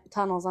are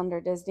tunnels under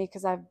Disney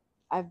because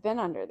I've been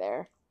under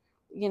there,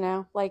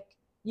 like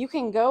you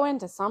can go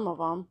into some of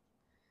them,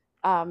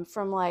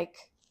 from like,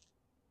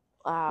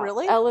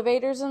 really?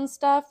 Elevators and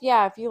stuff.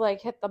 Yeah. If you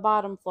like hit the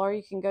bottom floor,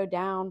 you can go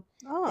down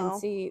and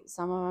see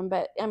some of them,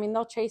 but I mean,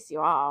 they'll chase you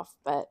off,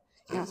 but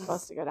you're not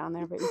supposed to go down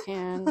there, but you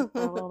can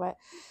for a little bit.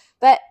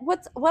 But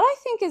what I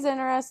think is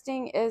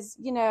interesting is,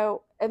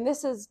 and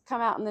this has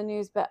come out in the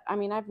news, but I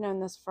mean, I've known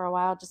this for a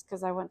while just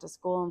because I went to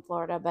school in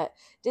Florida, but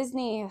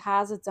Disney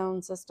has its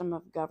own system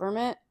of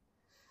government.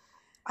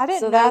 I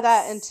didn't know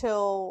that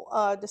until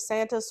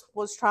DeSantis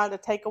was trying to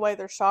take away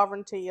their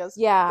sovereignty. There's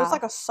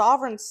like a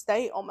sovereign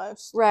state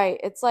almost. Right.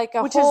 It's like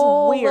a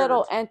whole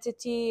little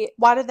entity.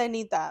 Why did they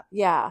need that?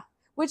 Yeah.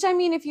 Which, I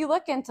mean, if you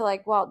look into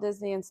like Walt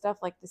Disney and stuff,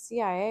 like the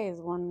CIA is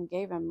one who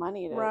gave him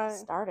money to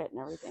start it and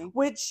everything.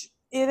 Which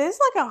it is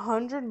like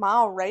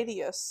 100-mile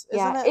radius,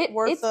 isn't it?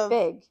 It's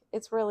big.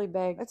 It's really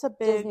big. It's a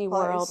big Disney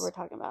place. World we're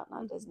talking about,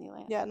 not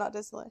Disneyland. Yeah, not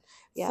Disneyland.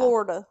 Yeah.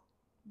 Florida.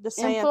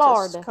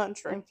 DeSantis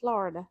country. In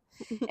Florida.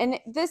 And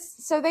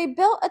so they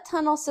built a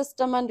tunnel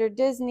system under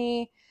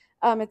Disney.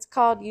 It's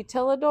called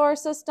Utilidor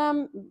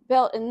system,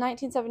 built in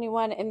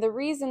 1971. And the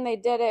reason they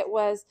did it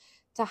was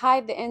to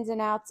hide the ins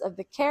and outs of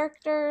the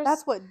characters.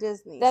 That's what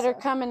Disney that are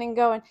coming and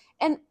going.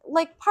 And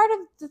like part of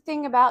the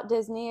thing about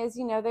Disney is,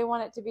 they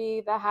want it to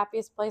be the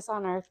happiest place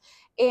on earth.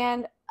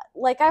 And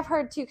like I've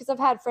heard too, because I've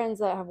had friends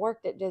that have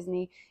worked at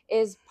Disney,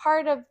 is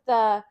part of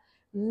the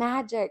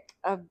magic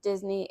of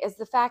Disney is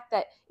the fact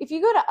that if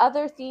you go to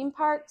other theme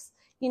parks,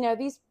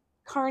 these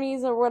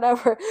carnies or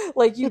whatever,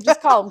 like you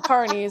just call them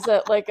carnies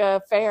at like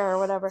a fair or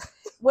whatever.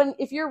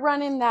 If you're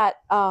running that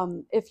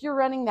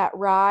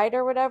ride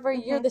or whatever,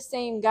 you're the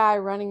same guy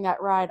running that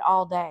ride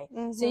all day.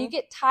 So you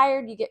get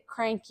tired, you get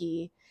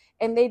cranky,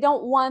 and they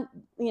don't want,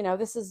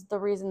 this is the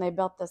reason they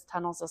built this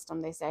tunnel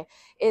system, they say,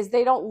 is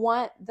they don't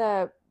want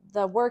the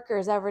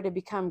workers ever to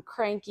become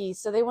cranky.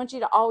 So they want you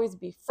to always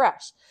be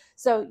fresh.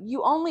 So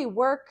you only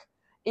work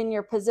in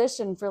your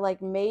position for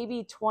like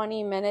maybe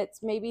 20 minutes,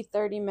 maybe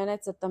 30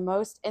 minutes at the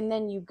most. And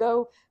then you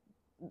go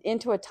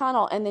into a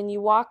tunnel and then you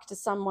walk to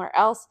somewhere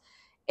else.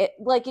 It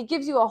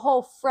gives you a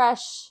whole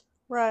fresh,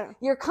 right.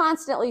 You're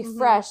constantly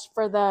fresh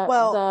for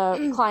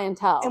the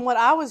clientele. And what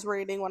I was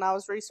reading when I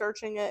was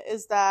researching it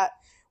is that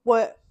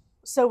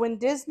so when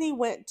Disney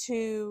went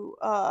to,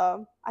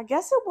 I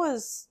guess it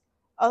was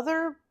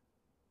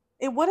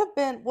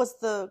was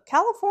the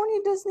California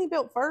Disney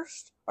built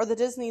first or the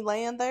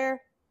Disneyland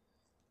there?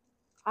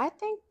 I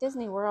think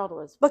Disney World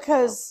was built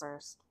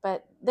first,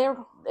 but they're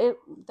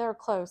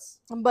close.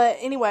 But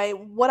anyway,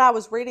 what I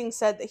was reading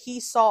said that he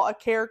saw a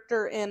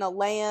character in a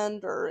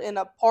land or in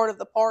a part of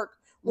the park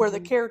where the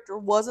character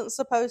wasn't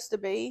supposed to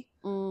be.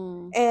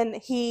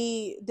 And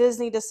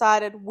Disney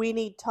decided we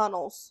need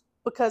tunnels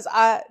because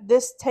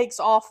this takes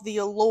off the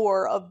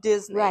allure of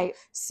Disney. Right.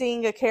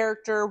 Seeing a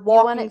character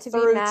walking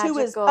through to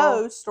his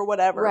post or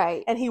whatever.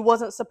 Right. And he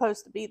wasn't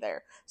supposed to be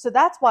there. So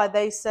that's why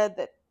they said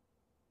that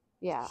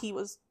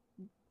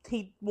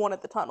he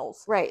wanted the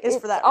tunnels. Right. It's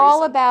for that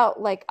all reason.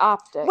 About like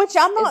optics. Which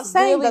I'm not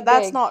saying really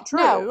that's big. not true.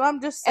 No. I'm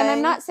just saying. And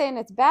I'm not saying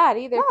it's bad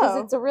either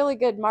because it's a really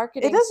good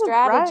marketing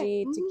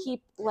strategy to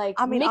keep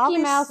Mickey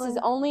Mouse is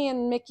only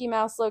in Mickey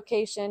Mouse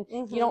location.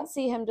 You don't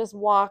see him just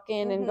walk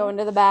in and go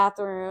into the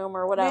bathroom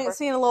or whatever. You ain't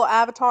seeing a little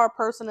avatar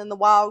person in the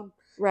Wild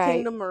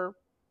Kingdom or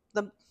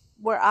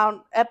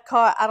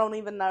Epcot. I don't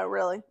even know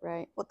really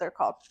what they're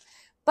called.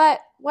 But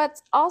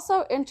what's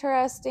also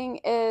interesting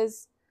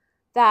is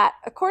that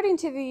according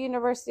to the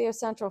University of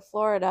Central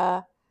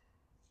Florida,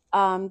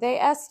 they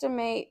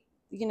estimate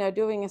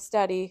doing a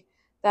study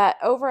that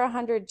over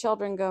 100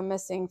 children go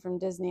missing from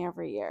Disney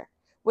every year,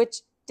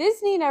 which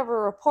Disney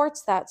never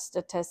reports that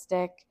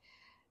statistic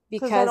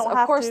because don't of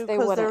have course to, they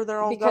 'cause wouldn't, they're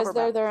their own because they're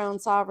government. their own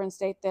sovereign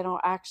state. They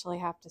don't actually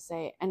have to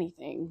say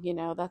anything.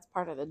 That's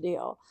part of the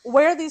deal.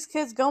 Where are these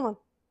kids going?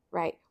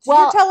 Right. So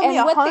well, you're telling me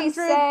and what they 100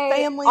 say,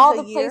 families all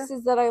a the year?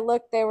 places that I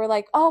looked, they were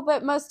like, oh,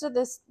 but most of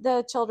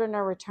the children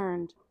are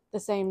returned the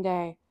same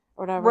day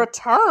or whatever.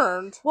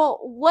 Returned? Well,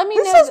 let me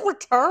Who know. says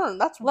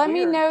returned? That's let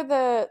weird. me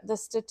know the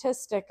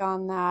statistic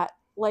on that.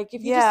 Like,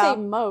 if you just say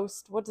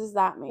most, what does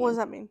that mean? What does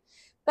that mean?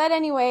 But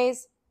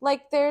anyways,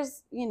 like,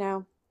 there's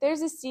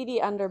a seedy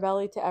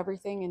underbelly to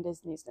everything, and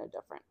Disney's no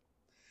different.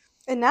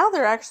 And now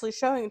they're actually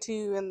showing it to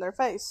you in their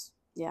face.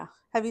 Yeah.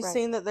 Have you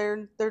seen that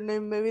their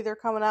new movie they're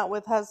coming out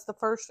with has the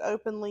first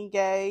openly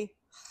gay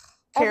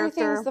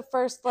character? Everything's the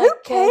first, Who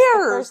like, cares? kiss,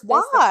 the first this,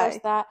 Why? the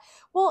first that.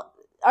 Well,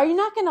 are you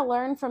not going to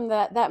learn from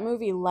that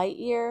movie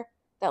Lightyear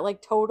that,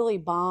 like, totally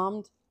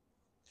bombed?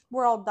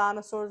 We're all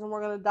dinosaurs and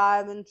we're going to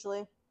die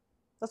eventually.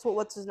 That's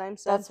what's his name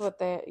said. That's what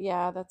they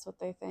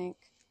think.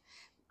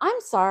 I'm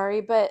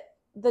sorry, but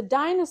the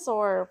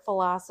dinosaur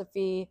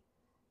philosophy,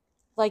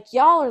 like,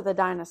 y'all are the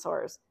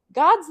dinosaurs.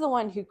 God's the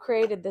one who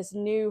created this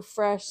new,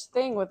 fresh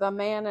thing with a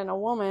man and a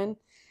woman.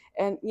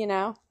 And,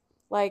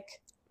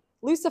 like,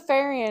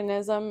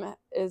 Luciferianism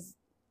is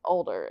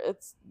older.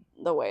 It's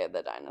the way of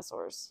the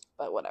dinosaurs,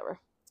 but whatever.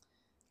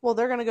 Well,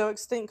 they're going to go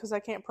extinct because they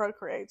can't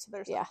procreate. So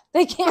yeah,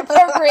 they can't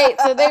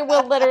procreate, so they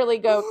will literally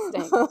go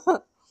extinct.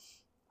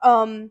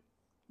 But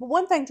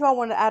one thing, too, I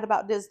wanted to add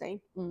about Disney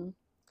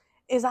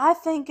is I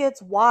think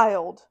it's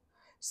wild.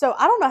 So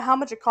I don't know how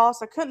much it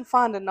costs. I couldn't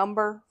find a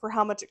number for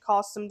how much it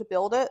costs them to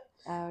build it.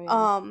 Oh,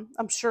 yeah.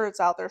 I'm sure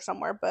it's out there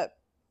somewhere, but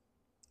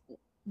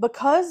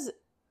because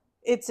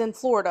it's in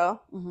Florida,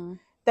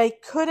 they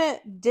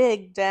couldn't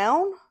dig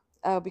down.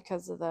 Oh,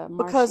 because of the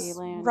marshy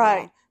land.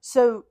 Right. Yeah.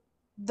 So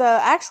the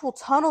actual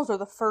tunnels are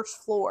the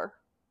first floor.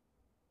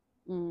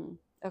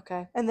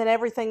 Okay. And then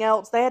everything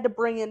else, they had to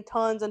bring in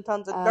tons and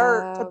tons of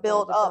dirt to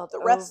build up the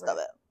rest of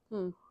it.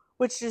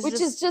 Which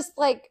is just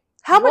like,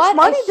 how much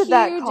money did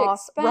that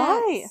cost? Expense.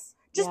 Right.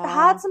 Just to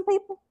hide some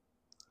people?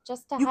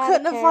 Just to you hide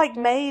couldn't a have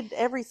character. made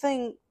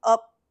everything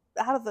up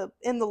out of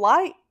in the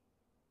light?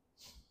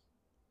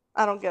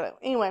 I don't get it.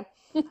 Anyway.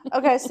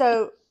 Okay,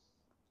 so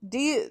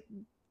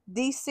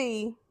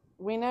DC,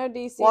 we know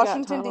DC,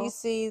 Washington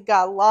DC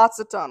got lots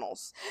of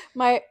tunnels.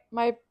 My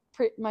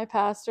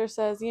pastor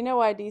says, you know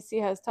why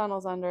DC has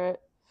tunnels under it?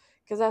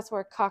 Because that's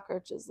where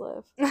cockroaches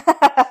live.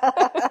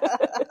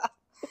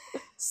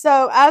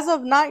 So as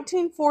of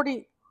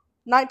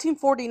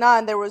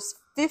 1949, there was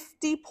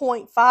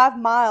 50.5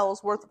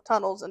 miles worth of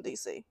tunnels in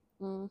DC.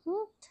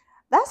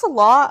 That's a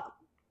lot.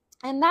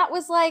 And that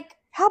was like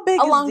how big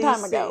a is long DC?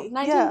 time ago.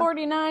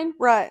 1949. Yeah.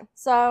 Right.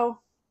 So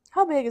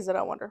how big is it,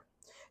 I wonder?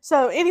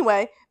 So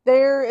anyway,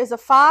 there is a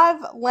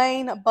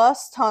 5-lane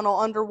bus tunnel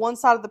under one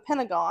side of the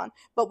Pentagon,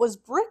 but was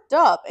bricked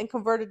up and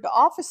converted to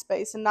office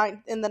space in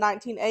the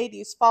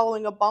 1980s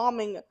following the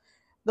bombing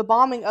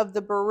of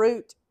the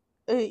Beirut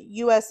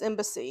U.S.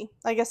 Embassy.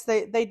 I guess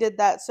they did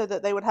that so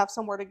that they would have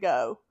somewhere to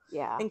go.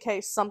 Yeah. In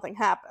case something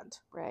happened.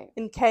 Right.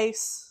 In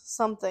case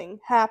something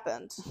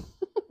happened,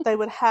 they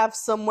would have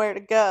somewhere to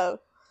go.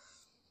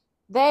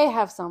 They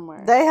have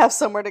somewhere. They have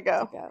somewhere to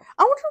go.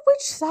 I wonder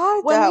which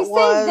side when that we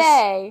was. Say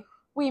they,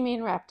 we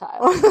mean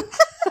reptiles.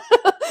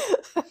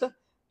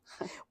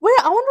 Well,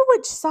 I wonder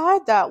which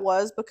side that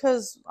was,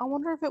 because I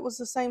wonder if it was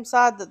the same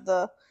side that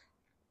the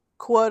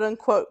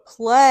quote-unquote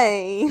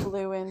plane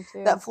flew into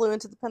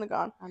the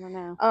Pentagon. I don't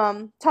know.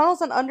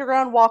 Tunnels and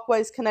underground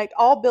walkways connect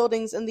all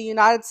buildings in the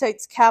United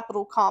States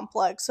Capitol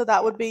complex. So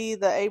that would be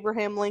the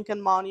Abraham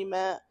Lincoln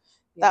Monument.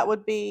 Yeah. That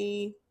would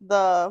be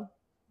the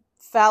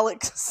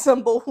phallic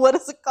symbol. What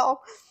is it called?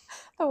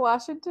 The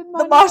Washington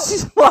Monument.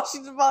 The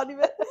Washington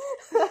Monument.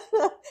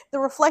 The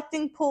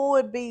reflecting pool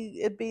would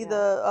be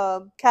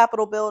the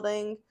Capitol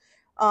building.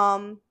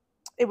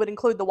 It would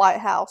include the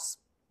White House.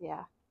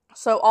 Yeah.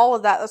 So all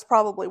of that's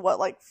probably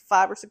like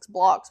 5 or 6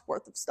 blocks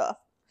worth of stuff.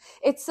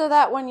 It's so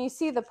that when you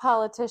see the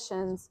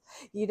politicians,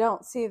 you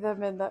don't see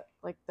them in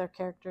their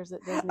characters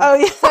at Disney. Oh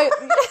yeah.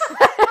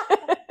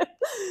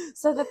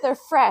 So that they're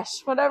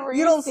fresh. Whatever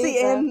you don't see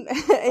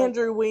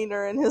Andrew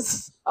Weiner and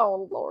his.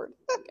 Oh Lord.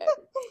 Okay.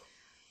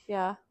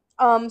 Yeah.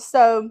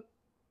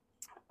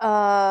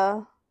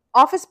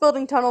 Office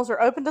building tunnels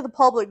are open to the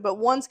public, but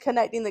ones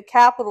connecting the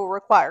Capitol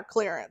require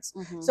clearance.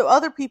 So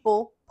other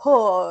people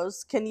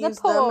can use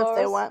them if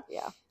they want.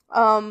 Yeah.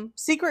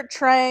 Secret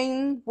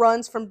train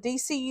runs from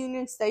DC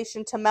Union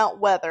Station to Mount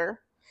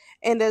Weather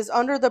and is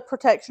under the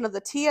protection of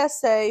the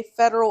TSA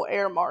Federal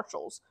Air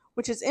Marshals,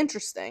 which is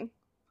interesting.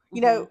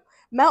 You know,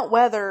 Mount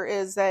Weather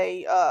is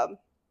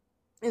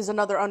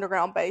another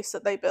underground base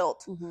that they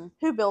built.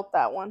 Who built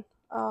that one?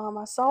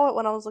 I saw it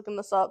when I was looking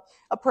this up.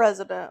 A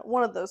president,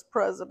 one of those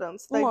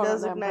presidents, they One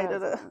of them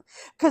designated it presidents.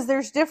 because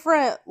there's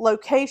different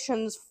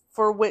locations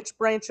for which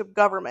branch of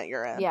government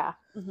you're in. Yeah.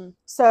 Mm-hmm.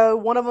 So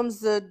one of them's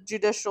the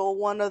judicial,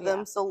 one of Yeah.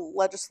 them's the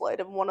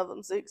legislative, one of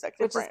them's the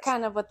executive Which branch. is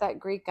kind of what that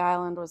Greek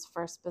island was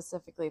for,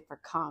 specifically for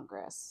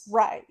Congress.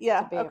 Right.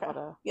 Yeah. To be able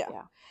to.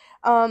 Yeah.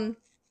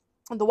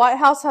 The White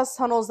House has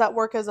tunnels that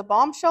work as a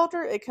bomb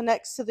shelter. It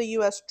connects to the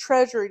U.S.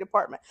 Treasury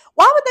Department.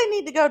 Why would they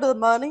need to go to the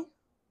money?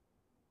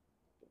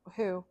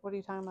 Who? What are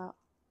you talking about?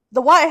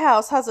 The White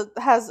House has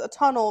a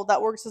tunnel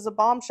that works as a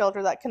bomb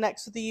shelter that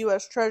connects to the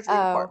U.S. Treasury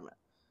Department.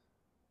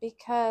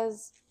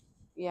 Because,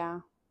 yeah,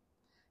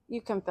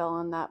 you can fill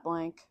in that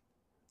blank.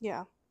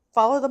 Yeah.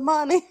 Follow the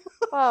money.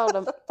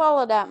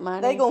 Follow that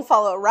money. They gonna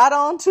follow right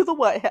on to the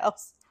White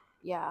House.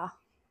 Yeah.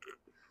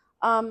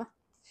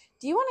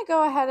 Do you want to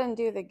go ahead and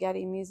do the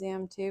Getty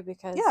Museum too?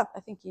 Because I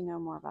think you know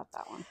more about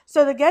that one.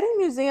 So the Getty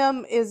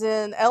Museum is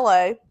in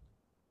LA.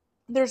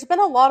 There's been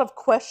a lot of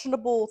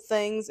questionable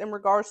things in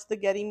regards to the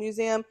Getty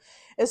Museum,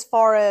 as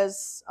far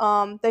as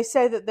they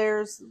say that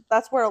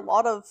that's where a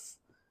lot of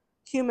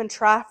human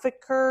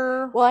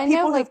trafficker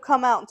people who've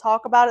come out and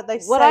talk about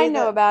it. What I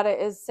know about it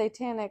is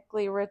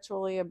satanically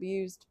ritually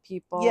abused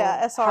people.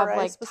 Yeah,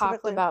 SRA have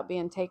talked about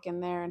being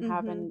taken there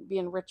and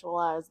being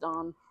ritualized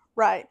on.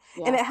 Right.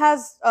 Yeah. And it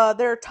has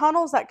there are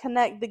tunnels that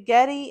connect the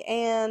Getty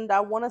and I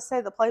want to say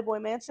the Playboy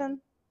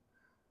Mansion.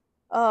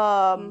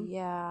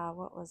 Yeah,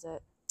 what was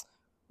it?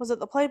 Was it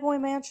the Playboy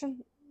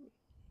Mansion?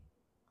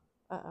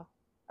 Oh,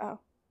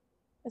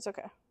 it's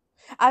okay.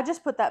 I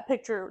just put that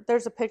picture.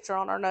 There's a picture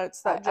on our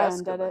notes that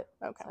Jessica did it.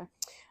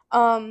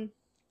 Okay.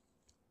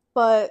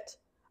 But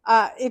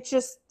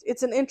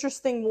it's an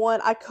interesting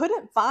one. I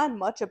couldn't find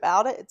much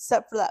about it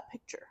except for that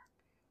picture.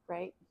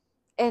 Right.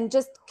 And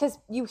just because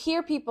you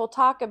hear people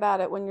talk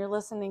about it when you're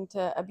listening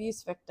to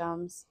abuse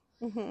victims,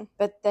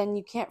 but then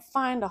you can't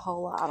find a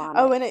whole lot on it.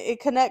 Oh, and it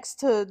connects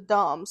to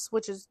DOMS,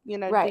 which is,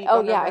 right. Deep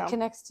underground. Yeah, it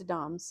connects to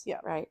DOMS.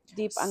 Yeah. Right.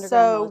 Deep underground.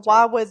 So military.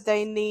 Why would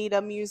they need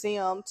a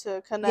museum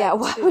to connect? Yeah,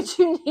 why would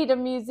you need a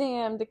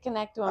museum to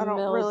connect to a military?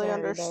 I don't really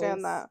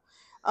understand that.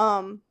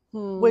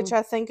 Which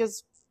I think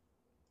is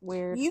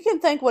weird. You can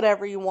think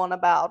whatever you want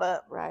about it.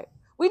 Right.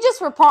 We just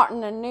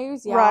reporting the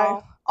news, y'all.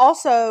 Right.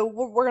 Also,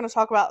 we're going to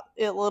talk about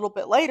it a little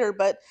bit later,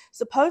 but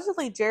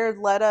supposedly Jared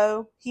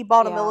Leto, he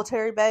bought a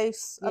military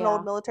base, an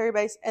old military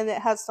base, and it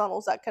has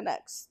tunnels that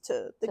connects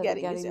to the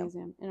Getty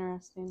Museum.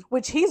 Interesting.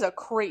 Which he's a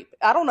creep.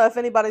 I don't know if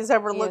anybody's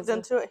ever looked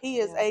into it. He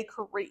is a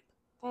creep.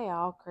 They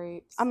all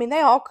creeps. I mean,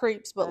 they all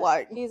creeps,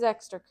 but he's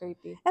extra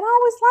creepy. And I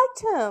always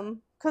liked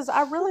him because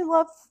I really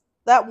love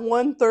that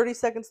one 30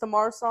 Seconds to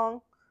Mars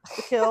song.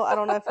 To Kill. I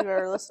don't know if you've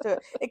ever listened to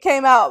it. It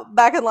came out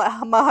back in my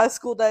high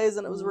school days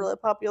and it was really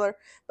popular.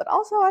 But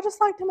also I just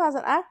liked him as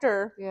an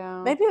actor.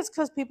 Yeah. Maybe it's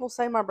because people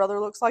say my brother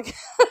looks like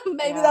him.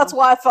 Maybe that's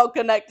why I felt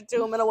connected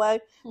to him in a way.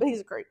 But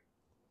he's a creep.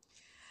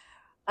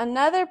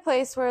 Another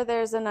place where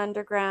there's an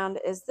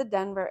underground is the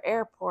Denver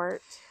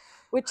airport,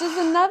 which is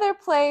another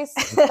place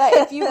that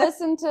if you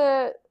listen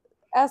to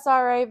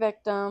SRA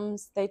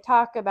victims, they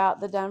talk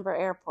about the Denver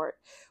airport.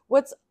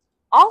 What's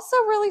also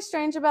really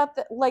strange about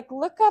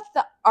look up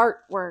the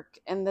artwork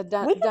in the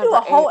Denver. We can do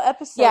a whole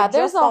episode. Yeah,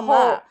 there's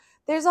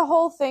there's a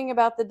whole thing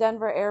about the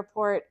Denver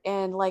airport,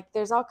 and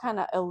there's all kind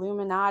of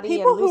Illuminati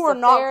people and who are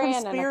not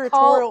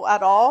conspiratorial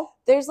at all.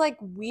 There's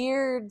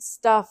weird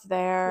stuff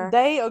there.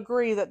 They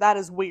agree that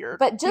is weird.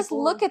 But just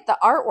look at the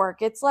artwork.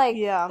 It's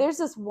there's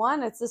this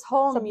one. It's this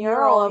whole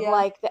mural of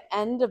the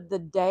end of the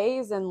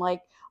days, and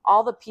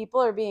all the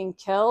people are being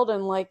killed,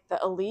 and the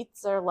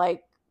elites are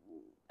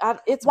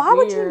it's why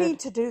weird. Would you need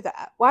to do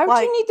that? Why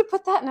would you need to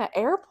put that in an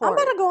airport? I'm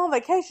gonna go on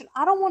vacation.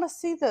 I don't want to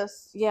see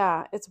this.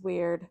 Yeah, it's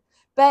weird.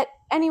 But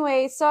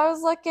anyway, so I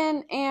was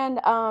looking, and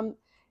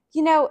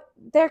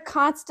they're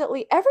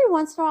constantly, every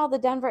once in a while, the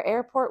Denver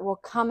airport will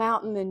come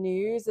out in the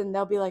news, and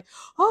they'll be like,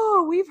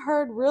 "Oh, we've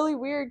heard really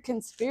weird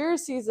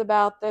conspiracies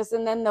about this,"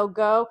 and then they'll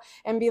go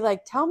and be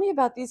like, "Tell me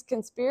about these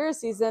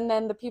conspiracies," and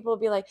then the people will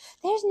be like,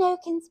 "There's no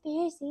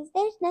conspiracies.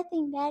 There's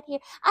nothing bad here.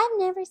 I've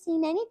never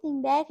seen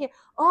anything bad here."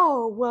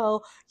 Oh,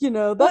 well,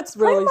 that's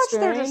really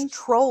strange. They're just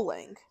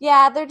trolling.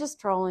 Yeah, they're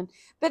just trolling.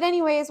 But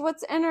anyways,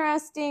 what's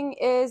interesting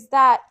is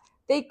that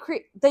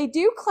they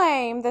do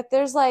claim that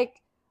there's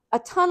a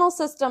tunnel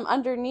system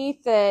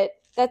underneath it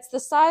that's the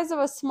size of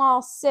a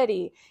small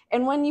city.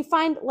 And when you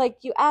find,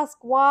 you ask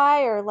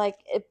why, or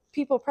if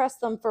people press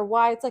them for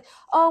why, it's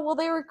oh, well,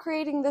 they were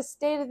creating this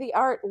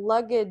state-of-the-art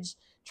luggage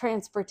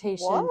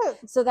transportation.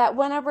 What? So that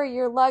whenever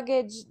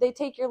they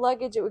take your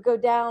luggage, it would go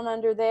down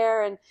under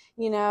there, and,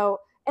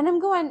 and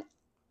I'm going,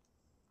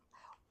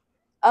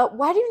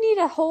 why do you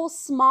need a whole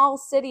small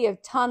city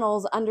of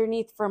tunnels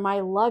underneath for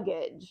my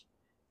luggage?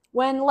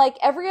 When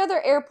every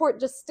other airport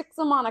just sticks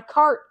them on a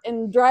cart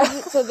and drives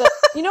it to the,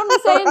 you know what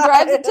I'm saying?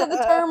 Drives it to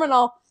the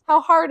terminal. How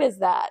hard is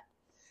that?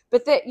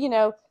 But they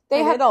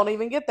don't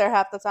even get there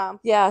half the time.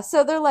 Yeah.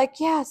 So they're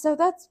yeah, so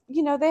that's,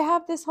 they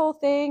have this whole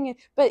thing,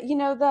 but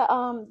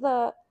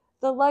the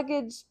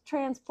luggage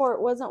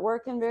transport wasn't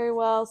working very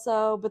well.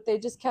 But they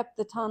just kept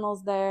the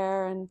tunnels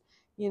there, and,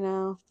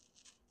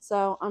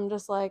 So I'm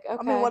just like, okay.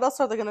 I mean, what else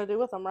are they going to do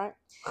with them, right?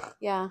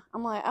 Yeah.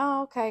 I'm like,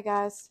 oh, okay,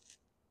 guys.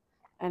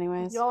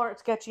 Anyways. Y'all aren't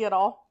sketchy at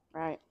all.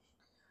 Right.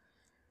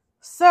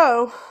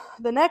 So,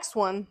 the next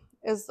one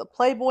is the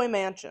Playboy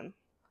Mansion.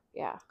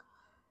 Yeah.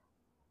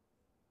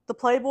 The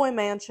Playboy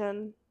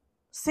Mansion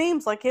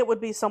seems like it would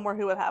be somewhere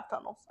who would have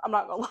tunnels. I'm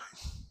not going to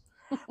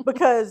lie.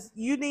 Because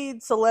you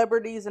need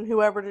celebrities and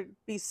whoever to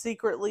be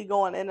secretly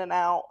going in and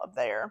out of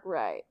there.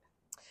 Right.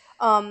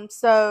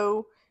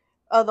 So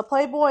the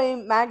Playboy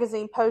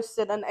magazine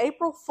posted an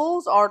April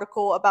Fool's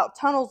article about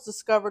tunnels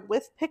discovered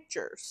with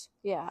pictures.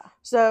 Yeah.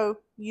 So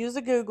use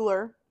a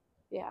Googler.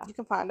 Yeah. You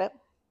can find it.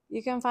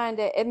 You can find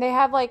it. And they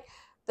have like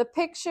the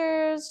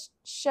pictures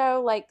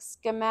show like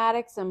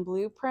schematics and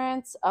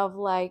blueprints of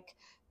like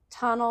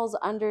tunnels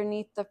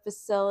underneath the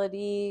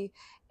facility.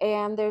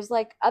 And there's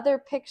like other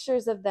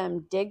pictures of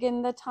them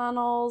digging the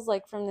tunnels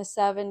like from the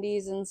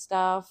 70s and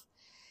stuff.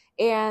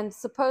 And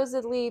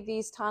supposedly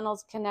these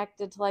tunnels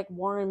connected to like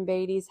Warren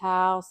Beatty's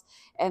house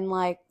and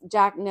like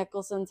Jack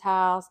Nicholson's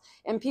house.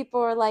 And people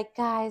were like,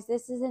 guys,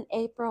 this is an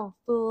April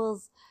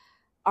Fool's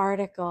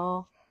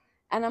article.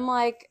 And I'm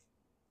like,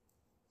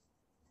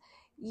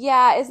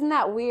 yeah, isn't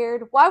that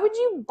weird? Why would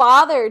you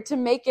bother to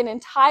make an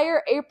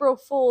entire April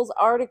Fool's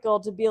article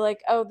to be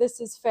like, oh,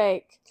 this is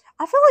fake?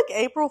 I feel like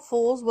April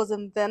Fool's was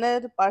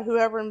invented by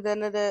whoever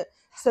invented it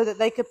so that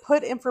they could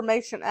put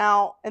information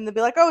out and then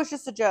be like, oh, it's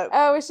just a joke.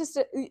 Oh, it's just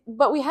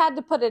but we had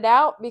to put it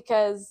out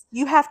because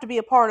you have to be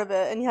a part of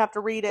it and you have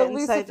to read it the and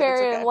say that it's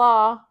Luciferian okay.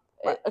 law,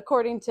 right.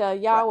 according to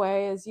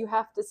Yahweh, is you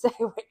have to say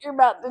what you're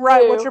about to do.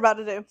 Right, what you're about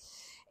to do.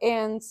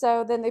 And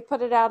so then they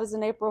put it out as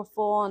an April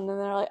Fool, and then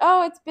they're like,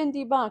 oh, it's been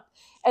debunked.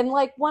 And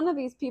like one of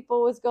these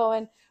people was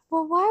going,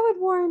 well, why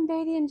would Warren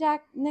Beatty and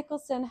Jack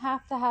Nicholson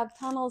have to have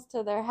tunnels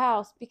to their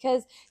house?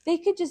 Because they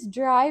could just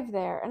drive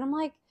there. And I'm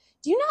like,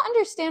 do you not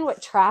understand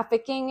what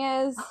trafficking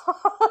is?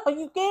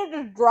 You can't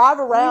just drive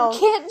around. You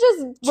can't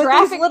just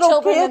traffic with these little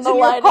children kids in the in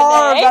light your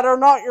car of day. that are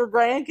not your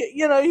grandkids.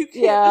 You can't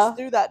just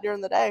do that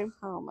during the day.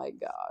 Oh my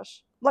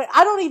gosh. Like,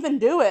 I don't even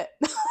do it.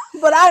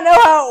 But I know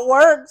how it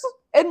works.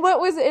 And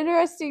what was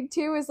interesting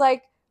too is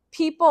like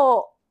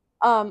people,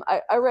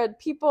 I read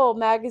People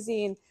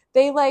magazine,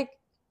 they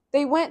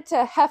went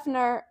to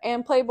Hefner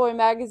and Playboy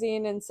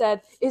magazine and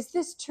said, is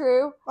this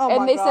true?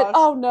 And they said,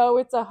 oh no,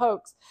 it's a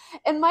hoax.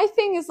 And my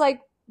thing is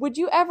like, would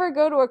you ever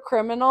go to a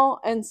criminal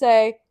and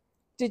say,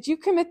 did you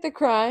commit the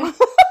crime?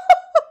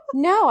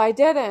 No, I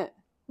didn't.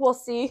 Well,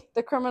 see,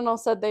 the criminal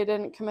said they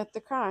didn't commit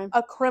the crime.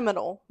 A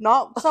criminal,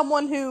 not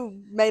someone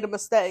who made a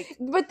mistake.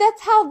 But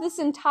that's how this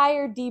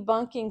entire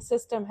debunking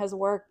system has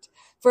worked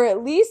for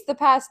at least the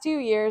past 2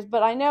 years.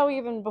 But I know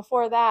even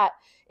before that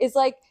is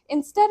like,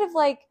 instead of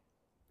like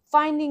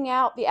finding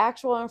out the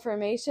actual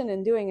information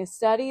and doing a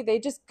study, they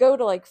just go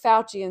to like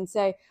Fauci and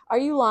say, are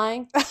you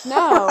lying?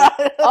 No.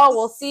 Right. Oh,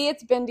 well, see,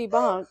 it's been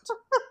debunked.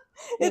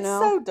 It's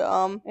so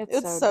dumb.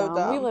 It's so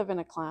dumb. We live in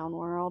a clown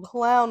world.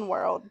 Clown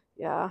world.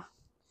 Yeah.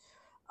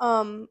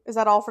 Is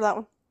that all for that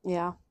one?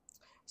 Yeah.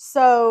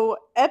 So,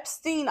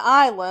 Epstein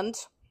Island,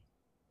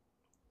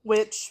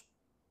 which,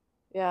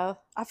 yeah,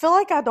 I feel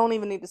like I don't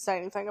even need to say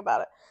anything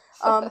about it.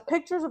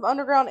 Pictures of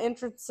underground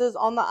entrances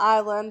on the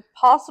island,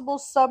 possible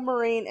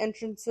submarine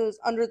entrances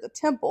under the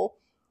temple,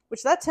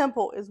 which that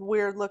temple is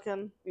weird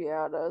looking.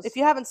 Yeah, it is. If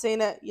you haven't seen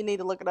it, you need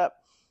to look it up.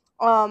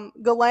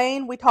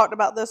 Ghislaine, we talked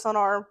about this on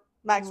our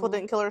Maxwell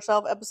Didn't Kill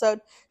Herself episode.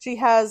 She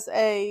has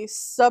a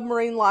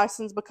submarine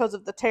license because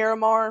of the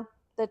Terramar.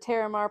 The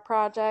Terramar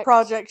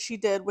project she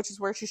did, which is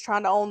where she's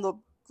trying to own the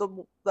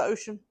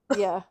ocean.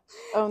 Yeah,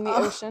 own the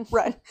ocean.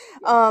 Right.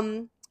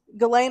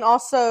 Ghislaine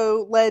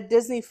also led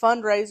Disney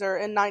fundraiser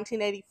in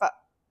 1985.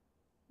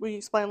 Will you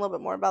explain a little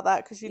bit more about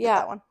that? Because you did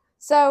that one.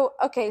 So,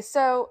 okay,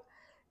 so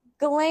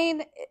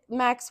Ghislaine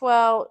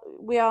Maxwell,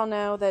 we all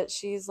know that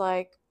she's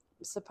like,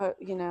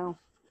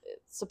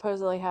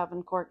 supposedly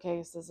having court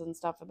cases and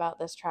stuff about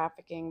this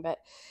trafficking. But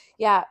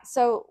yeah,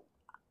 so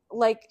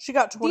like she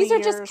got 20 these are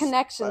just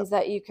connections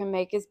that you can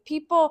make. Is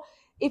people,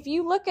 if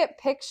you look at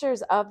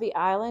pictures of the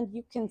island,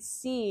 you can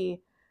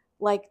see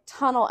like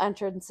tunnel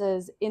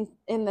entrances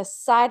in the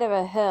side of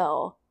a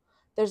hill.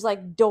 There's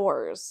like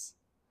doors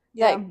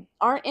that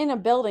aren't in a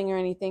building or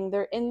anything.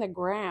 They're in the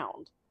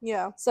ground.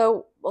 Yeah.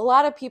 So a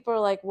lot of people are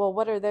like, well,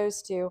 what are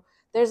those two?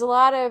 There's a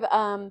lot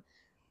of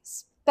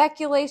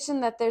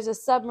speculation that there's a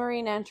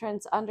submarine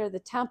entrance under the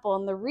temple.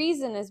 And the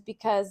reason is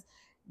because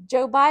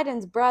Joe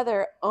Biden's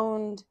brother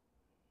owned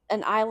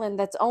an island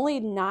that's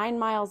only 9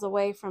 miles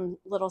away from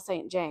Little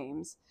St.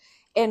 James.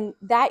 And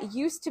that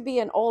used to be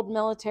an old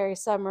military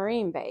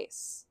submarine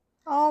base.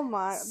 Oh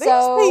my.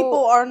 So these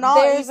people are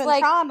not even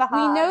trying to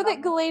hide. We know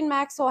that Ghislaine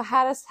Maxwell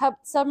had a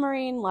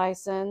submarine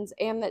license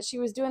and that she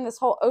was doing this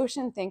whole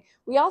ocean thing.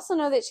 We also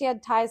know that she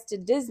had ties to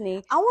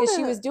Disney because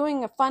she was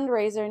doing a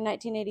fundraiser in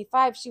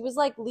 1985. She was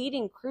like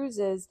leading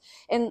cruises,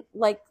 and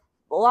like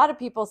a lot of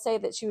people say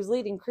that she was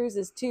leading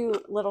cruises to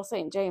Little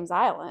St. James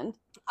Island.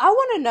 I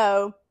want to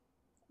know,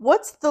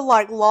 what's the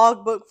like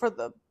logbook for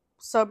the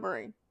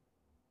submarine?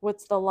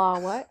 What's the law?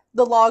 What?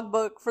 The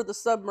logbook for the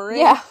submarine.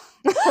 Yeah.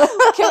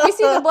 Can we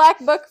see the black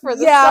book for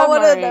the I submarines?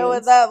 want to know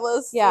what that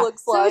list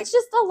looks like. So it's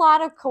just a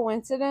lot of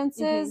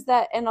coincidences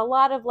that, and a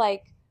lot of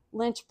like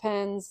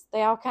linchpins,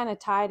 they all kind of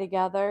tie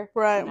together.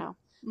 Right. You know,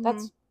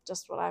 that's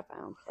just what I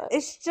found. But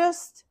it's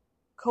just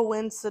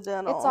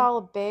coincidental. It's all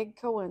a big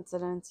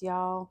coincidence,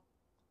 y'all.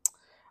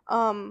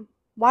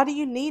 Why do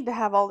you need to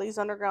have all these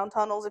underground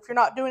tunnels if you're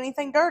not doing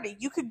anything dirty?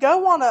 You could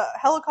go on a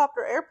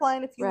helicopter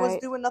airplane if you was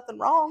doing nothing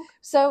wrong.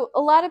 So a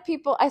lot of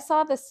people, I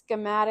saw the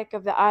schematic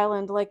of the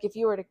island, like if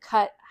you were to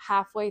cut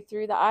halfway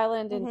through the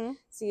island and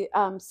see,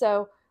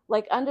 so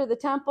like under the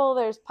temple,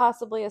 there's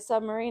possibly a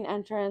submarine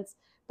entrance,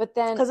 but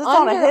then it's under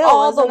on a hill,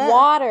 all the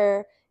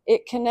water,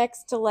 it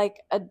connects to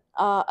like a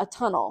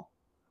tunnel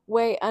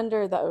way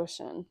under the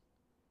ocean.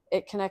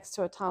 It connects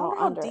to a tunnel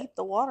under. How deep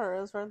the water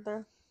is right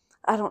there?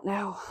 I don't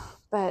know,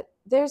 but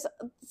that's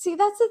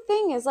the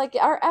thing is like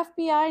our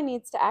FBI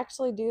needs to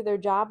actually do their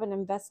job and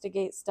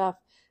investigate stuff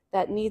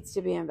that needs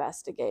to be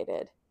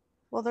investigated.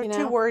 Well, they're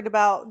too worried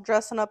about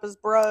dressing up as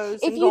bros.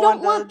 If you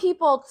don't want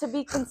people to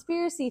be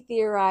conspiracy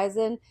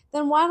theorizing,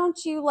 then why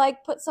don't you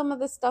like put some of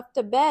this stuff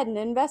to bed and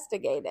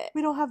investigate it?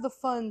 We don't have the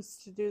funds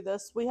to do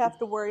this. We have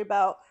to worry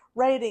about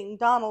raiding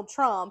Donald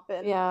Trump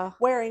and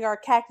wearing our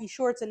khaki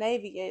shorts and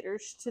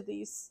aviators to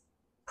these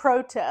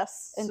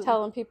protests and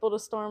telling people to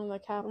storm the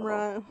Capitol.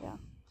 Right. Yeah.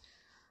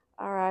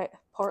 All right.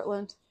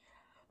 Portland,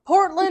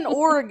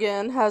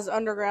 Oregon has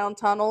underground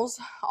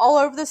tunnels all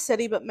over the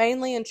city, but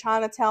mainly in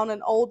Chinatown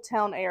and Old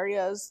Town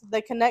areas.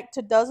 They connect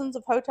to dozens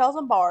of hotels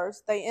and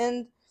bars. They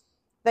end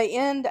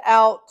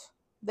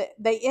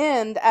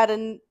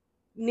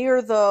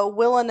near the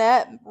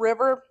Willamette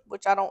River,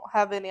 which I don't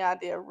have any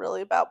idea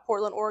really about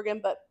Portland, Oregon,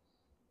 but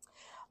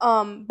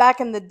back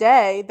in the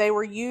day, they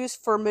were used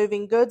for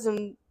moving goods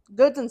and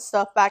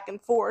stuff back and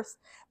forth,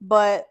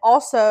 but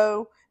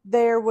also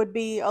there would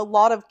be a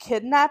lot of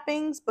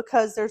kidnappings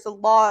because there's a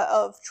lot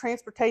of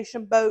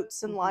transportation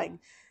boats and like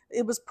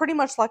it was pretty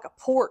much like a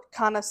port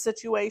kind of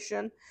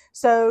situation.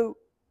 So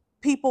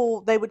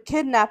they would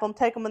kidnap them,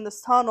 take them in this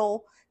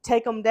tunnel,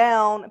 take them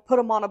down and put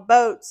them on a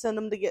boat, send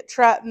them to get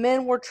trapped.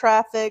 Men were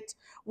trafficked,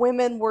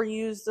 women were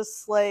used as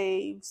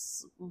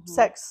slaves,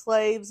 sex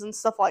slaves and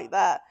stuff like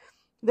that.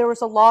 There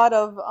was a lot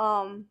of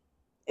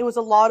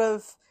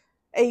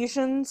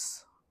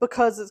Asians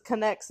because it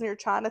connects near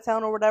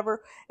Chinatown or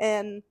whatever.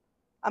 And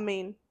I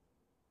mean,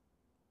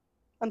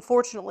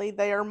 unfortunately,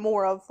 they are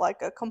more of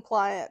like a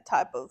compliant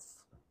type of,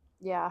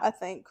 I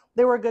think.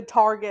 They were a good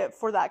target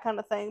for that kind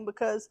of thing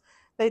because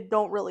they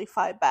don't really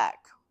fight back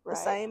the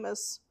same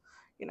as,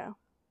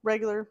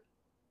 regular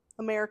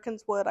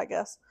Americans would, I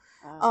guess.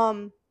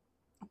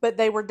 But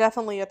they were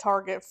definitely a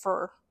target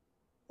for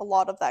a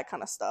lot of that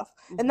kind of stuff.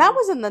 And that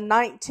was in the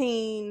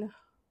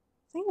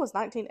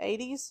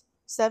 1980s,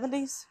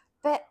 70s.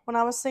 But when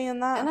I was seeing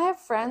that. And I have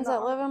friends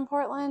that live in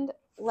Portland,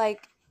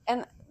 like,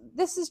 and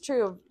this is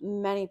true of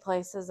many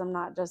places. I'm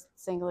not just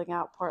singling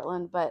out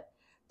Portland, but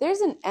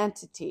there's an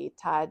entity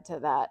tied to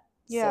that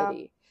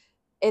city.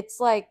 It's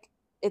like,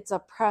 it's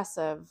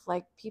oppressive.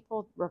 Like,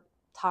 people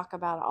talk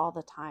about it all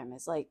the time.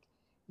 It's like,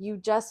 you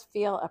just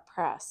feel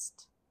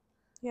oppressed.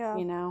 Yeah.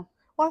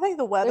 Well, I think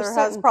the weather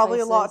has probably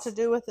a lot to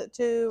do with it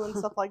too and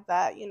stuff like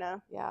that,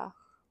 Yeah.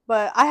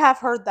 But I have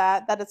heard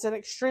that it's an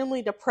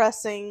extremely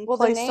depressing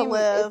place to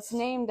live. It's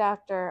named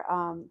after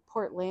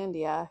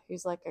Portlandia,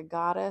 who's like a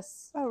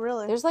goddess. Oh,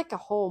 really? There's like a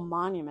whole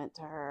monument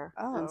to her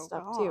and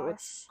stuff too.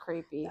 It's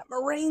creepy. That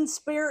marine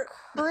spirit.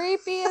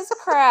 Creepy as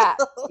crap.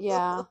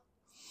 Yeah.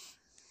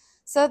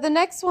 So the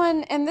next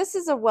one, and this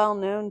is a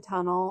well-known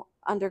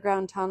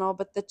underground tunnel,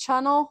 but the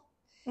Channel,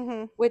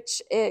 which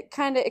it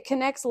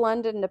connects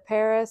London to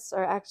Paris,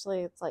 or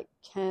actually it's like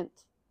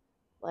Kent,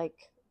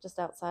 like just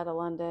outside of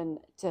London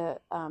to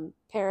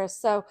Paris.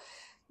 So,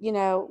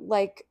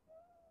 like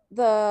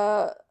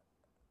the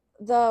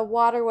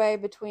waterway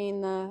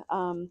between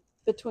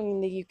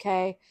the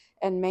UK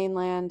and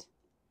mainland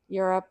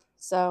Europe.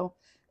 So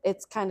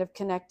it's kind of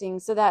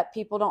connecting so that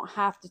people don't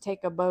have to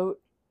take a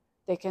boat.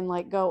 They can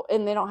like go,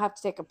 and they don't have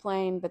to take a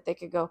plane, but they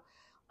could go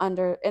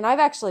under. And I've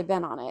actually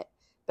been on it,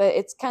 but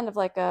it's kind of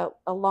like a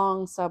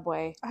long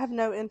subway. I have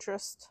no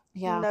interest.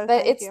 Yeah, no,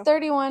 but it's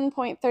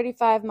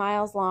 31.35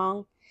 miles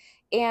long.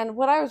 And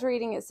what I was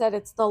reading, it said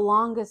it's the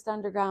longest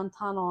underground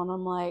tunnel, and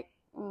I'm like,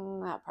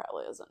 that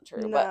probably isn't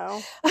true.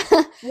 No,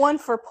 but one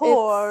for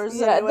poors.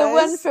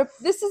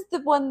 This is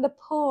the one the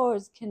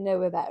poors can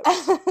know about.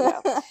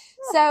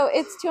 So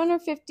it's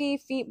 250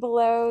 feet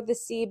below the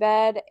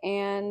seabed,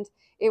 and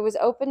it was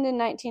opened in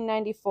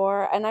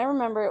 1994. And I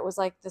remember it was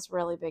like this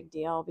really big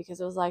deal because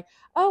it was like,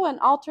 oh, an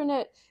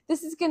alternate.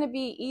 This is going to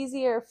be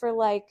easier for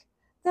like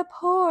the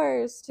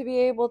poors to be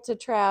able to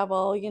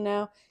travel. You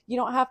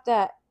don't have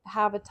to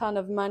have a ton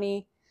of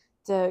money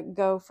to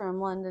go from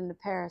London to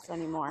Paris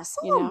anymore. I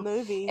saw a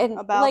movie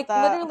about like,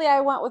 that. Literally,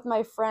 I went with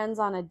my friends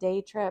on a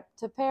day trip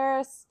to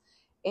Paris,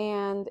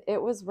 and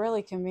it was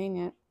really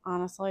convenient,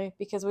 honestly,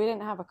 because we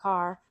didn't have a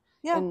car,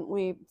 and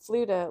we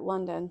flew to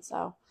London.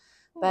 So,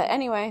 but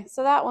anyway,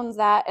 so that one's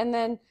that, and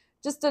then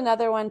just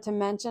another one to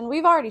mention.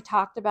 We've already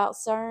talked about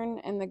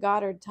CERN and the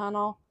Goddard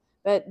Tunnel,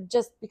 but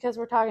just because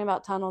we're talking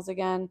about tunnels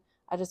again,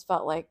 I just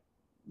felt like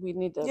we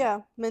need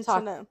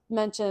to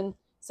mention.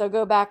 So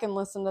go back and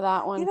listen to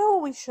that one. You know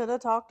what we should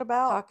have talked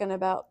about? Talking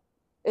about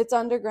it's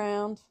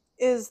underground.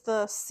 Is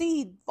the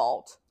seed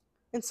vault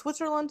in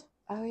Switzerland.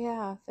 Oh,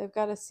 yeah. They've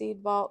got a seed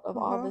vault of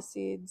all the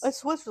seeds. It's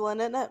Switzerland,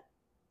 isn't it?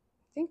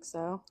 I think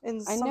so.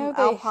 I know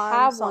they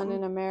have one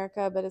in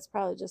America, but it's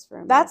probably just for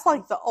America. That's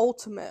like the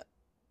ultimate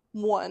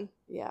one.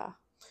 Yeah.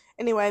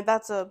 Anyway,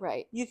 that's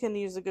right. You can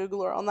use a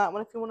Googler on that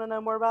one if you want to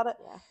know more about it.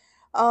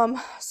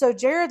 Yeah. So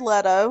Jared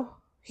Leto,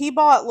 he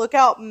bought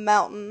Lookout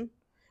Mountain,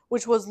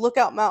 which was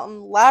Lookout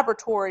Mountain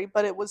Laboratory,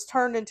 but it was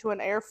turned into an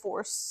Air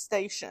Force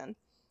station.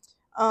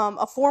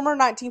 A former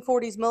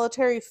 1940s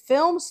military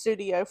film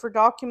studio for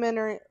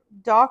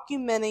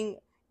documenting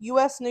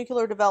U.S.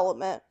 nuclear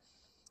development.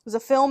 It was a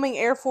filming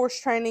Air Force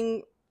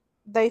training.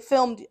 They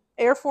filmed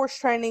Air Force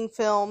training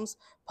films,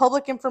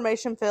 public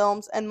information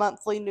films, and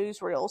monthly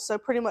newsreels. So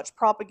pretty much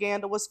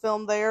propaganda was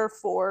filmed there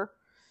for,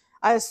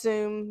 I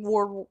assume,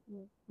 World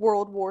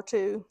War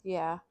II.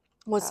 Yeah.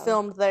 Was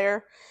filmed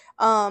there.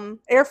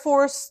 Air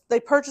Force, they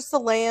purchased the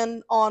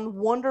land on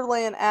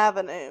Wonderland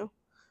Avenue,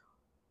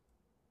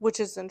 which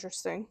is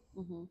interesting.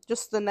 Mm-hmm.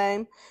 Just the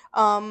name.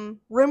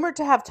 Rumored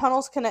to have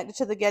tunnels connected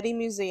to the Getty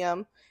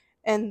Museum.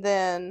 And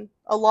then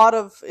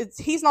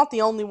he's not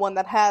the only one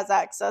that has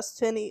access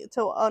to an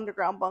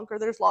underground bunker.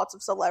 There's lots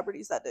of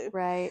celebrities that do.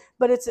 Right.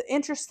 But it's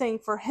interesting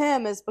for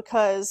him is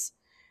because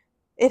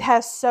it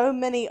has so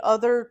many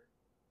other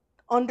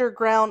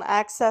underground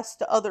access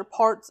to other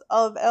parts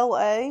of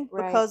LA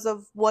because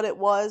of what it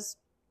was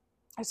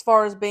as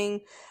far as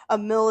being a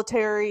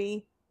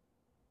military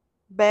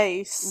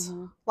base.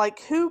 Mm-hmm.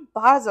 Like, who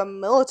buys a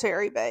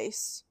military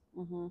base?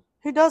 Mm-hmm.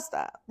 Who does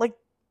that? Like,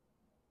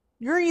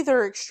 you're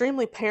either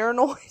extremely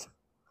paranoid,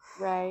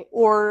 right,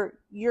 or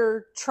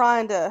you're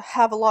trying to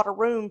have a lot of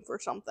room for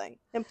something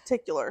in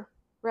particular.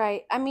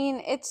 Right. I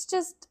mean, it's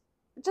just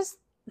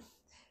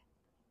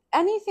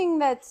anything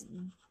that's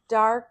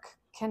dark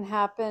can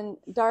happen.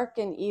 Dark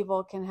and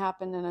evil can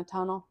happen in a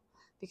tunnel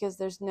because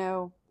there's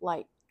no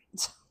light.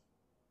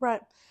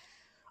 Right.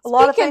 A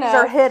lot of things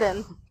are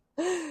hidden.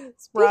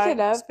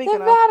 Speaking of the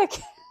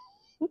Vatican.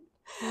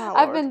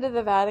 I've been to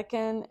the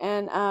Vatican,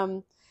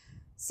 and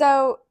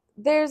so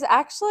there's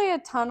actually a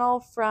tunnel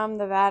from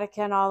the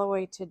Vatican all the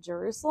way to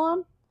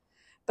Jerusalem.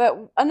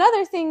 But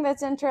another thing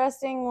that's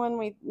interesting when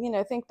we,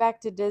 think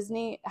back to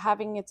Disney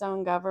having its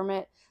own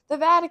government, the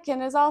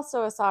Vatican is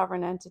also a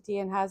sovereign entity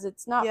and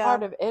it's not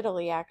part of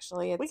Italy,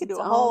 actually. We could do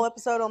a whole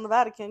episode on the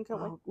Vatican,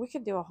 couldn't we? We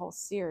could do a whole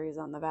series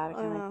on the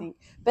Vatican, I think.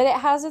 But it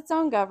has its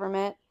own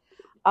government.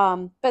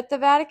 But the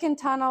Vatican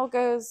tunnel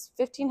goes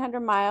 1,500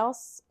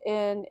 miles,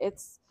 and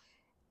it's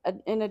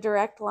in a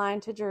direct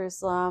line to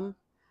Jerusalem.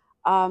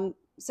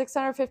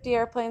 650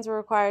 airplanes were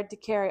required to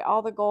carry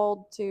all the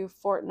gold to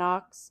Fort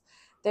Knox.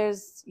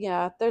 There's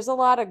a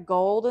lot of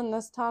gold in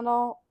this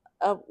tunnel.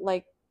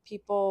 Like,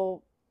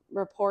 people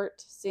report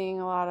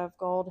seeing a lot of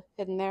gold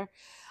hidden there.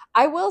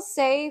 I will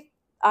say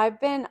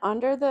I've been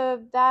under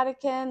the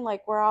Vatican,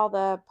 like where all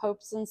the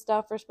popes and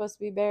stuff are supposed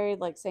to be buried,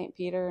 like St.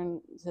 Peter, and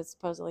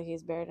supposedly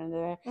he's buried under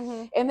there.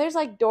 Mm-hmm. And there's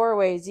like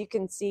doorways you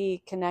can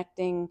see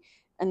connecting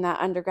in that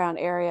underground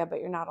area,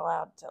 but you're not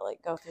allowed to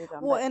like go through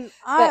them. Well,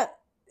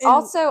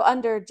 also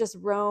under just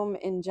Rome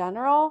in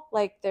general,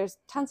 like there's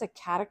tons of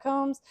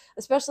catacombs,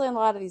 especially in a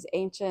lot of these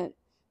ancient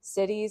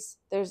cities.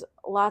 There's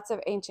lots of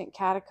ancient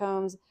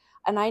catacombs.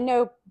 And I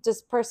know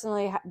just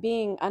personally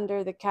being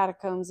under the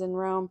catacombs in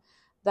Rome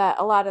that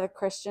a lot of the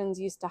Christians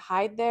used to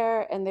hide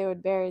there and they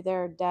would bury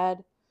their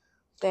dead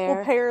there.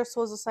 Well, Paris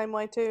was the same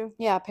way too.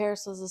 Yeah,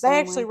 Paris was the same way.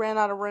 They actually ran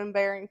out of room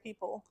burying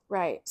people.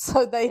 Right.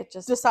 So they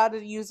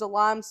decided to use a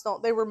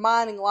limestone. They were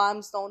mining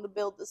limestone to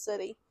build the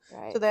city.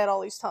 Right. So they had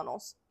all these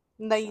tunnels.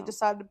 And they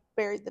decided to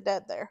bury the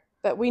dead there.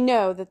 But we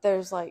know that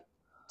there's like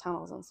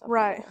tunnels and stuff.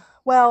 Right.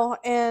 Well,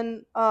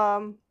 and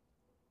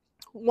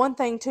one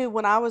thing too,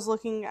 when I was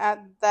looking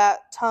at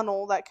that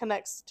tunnel that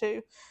connects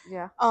to,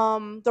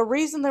 the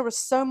reason there was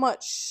so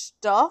much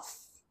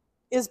stuff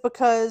is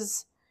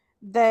because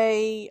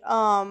they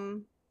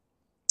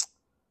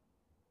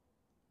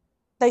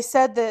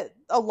said that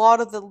a lot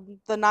of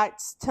the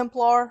Knights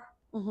Templar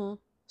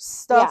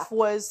stuff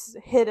was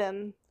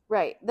hidden.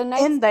 Right. The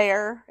Knights in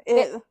there.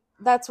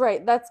 That's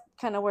right. That's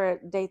kind of where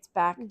it dates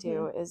back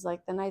to, is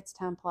like the Knights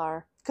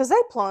Templar. Because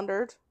they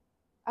plundered.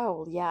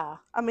 Oh, yeah.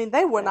 I mean,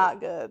 they were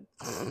not good.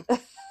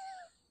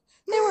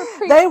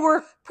 They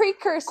were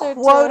precursor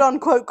quote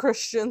unquote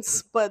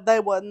Christians, but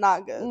they were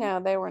not good. No,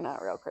 they were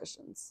not real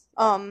Christians.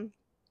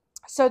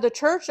 So the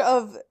Church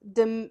of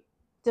Dormition?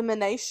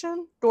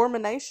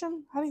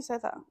 How do you say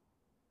that?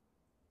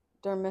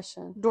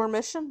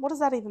 Dormition? What does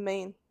that even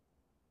mean?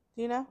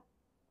 Do you know?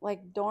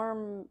 Like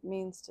dorm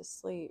means to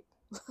sleep.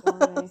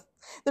 The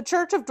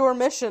Church of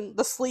Dormition,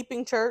 the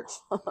sleeping church.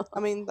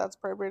 I mean, that's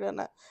appropriate, isn't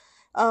it?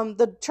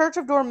 The Church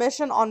of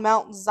Dormition on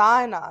Mount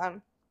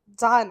Zion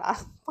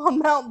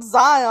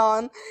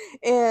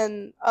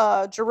in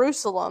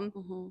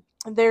Jerusalem.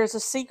 there's a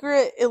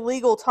secret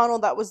illegal tunnel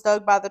that was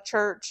dug by the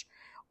church.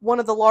 One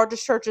of the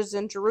largest churches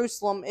in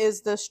Jerusalem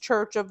is this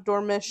Church of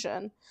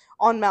Dormition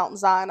on Mount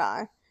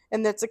Sinai,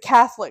 and it's a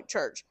Catholic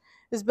church.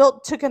 It's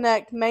built to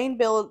connect the main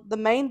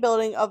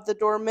building of the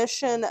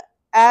Dormition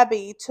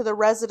Abbey to the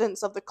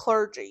residence of the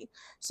clergy,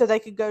 so they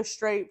could go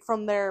straight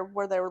from there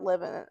where they were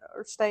living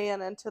or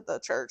staying into the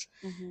church.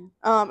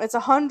 Mm-hmm. It's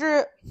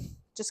 100.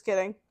 Just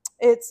kidding.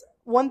 It's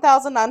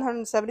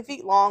 1,970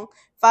 feet long,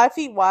 5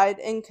 feet wide,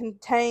 and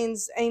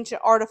contains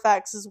ancient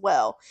artifacts as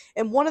well.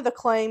 And one of the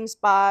claims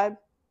by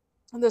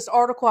this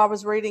article I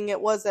was reading,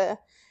 it was a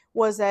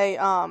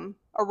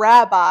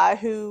rabbi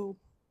who,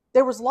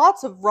 there was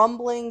lots of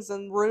rumblings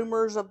and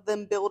rumors of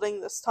them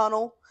building this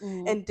tunnel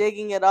and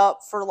digging it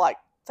up for like,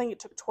 I think it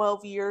took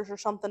 12 years or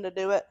something to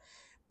do it.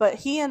 But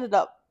he ended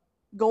up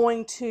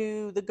going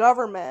to the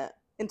government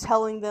and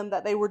telling them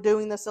that they were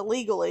doing this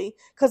illegally,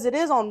 because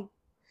it's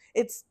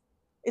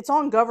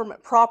on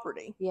government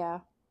property. Yeah.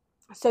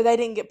 So they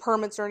didn't get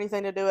permits or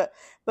anything to do it.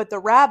 But the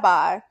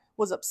rabbi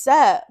was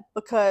upset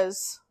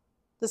because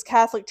this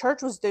Catholic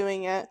church was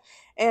doing it.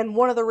 And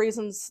one of the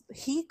reasons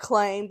he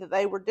claimed that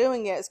they were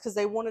doing it is because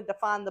they wanted to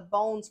find the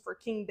bones for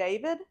King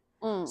David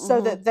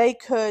so that they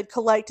could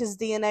collect his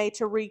DNA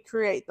to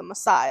recreate the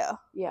Messiah.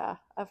 Yeah,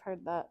 I've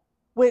heard that.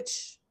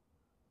 Which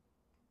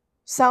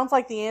sounds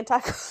like the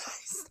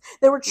Antichrist.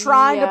 They were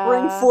trying to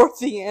bring forth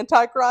the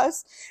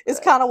Antichrist. It's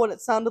kind of what it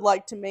sounded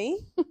like to me.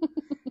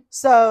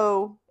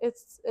 So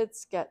it's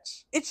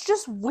sketch. It's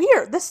just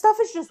weird. This stuff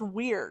is just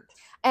weird.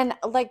 And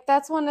like,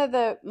 that's one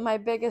of my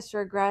biggest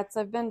regrets.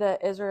 I've been to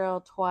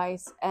Israel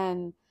twice,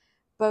 and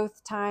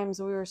both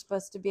times we were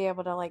supposed to be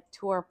able to like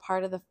tour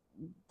part of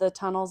the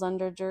tunnels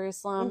under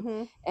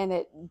Jerusalem, and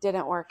it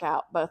didn't work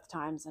out both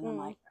times. And I'm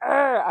like,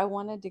 I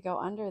wanted to go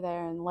under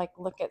there and like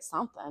look at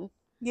something.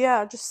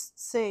 Yeah,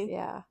 just see.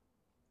 Yeah.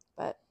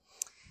 But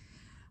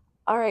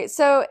all right.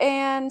 So,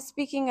 and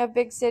speaking of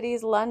big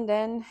cities,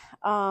 London,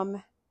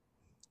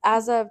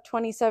 as of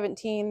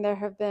 2017, there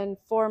have been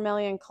 4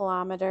 million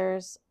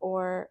kilometers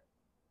or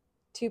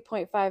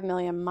 2.5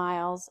 million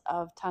miles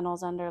of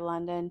tunnels under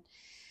London.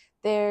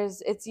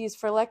 It's used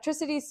for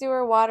electricity,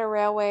 sewer, water,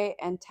 railway,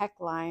 and tech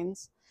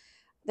lines.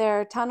 There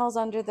are tunnels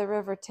under the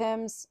River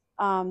Thames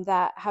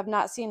that have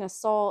not seen a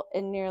soul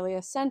in nearly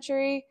a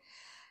century.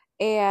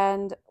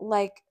 And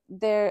like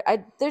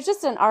there's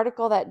just an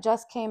article that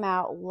just came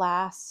out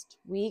last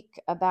week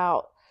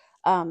about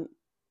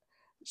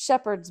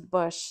Shepherd's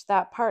Bush,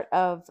 that part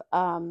of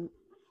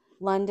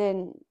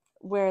London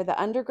where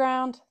the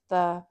underground,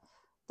 the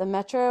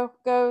metro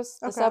goes,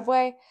 the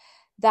subway,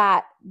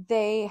 that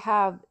they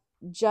have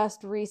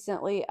just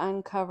recently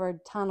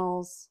uncovered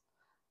tunnels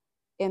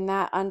in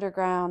that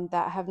underground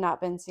that have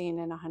not been seen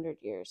in 100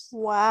 years.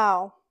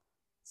 Wow.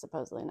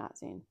 Supposedly not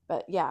seen.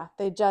 But yeah,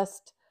 they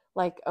just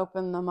like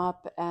opened them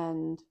up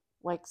and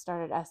like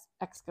started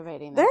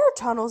excavating them. There are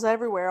tunnels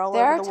everywhere all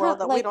over the world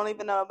that we don't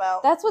even know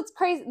about. That's what's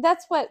crazy.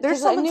 That's what,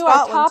 there's some I knew in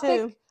Scotland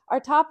too. Our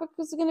topic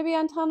was going to be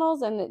on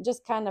tunnels, and it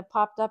just kind of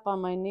popped up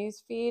on my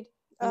news feed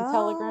on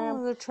Telegram.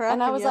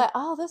 And I was like,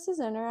 oh, this is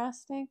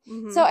interesting.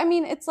 So, I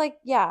mean, it's like,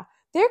 yeah,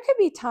 there could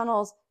be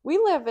tunnels. We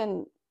live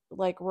in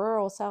like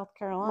rural South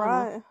Carolina.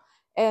 Right.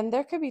 And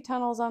there could be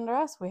tunnels under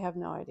us. We have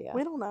no idea.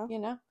 We don't know. You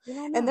know?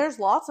 And there's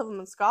lots of them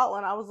in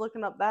Scotland. I was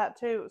looking up that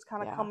too. It was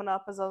kind of coming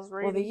up as I was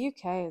reading. Well, the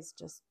UK is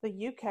just the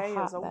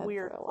UK is a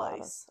weird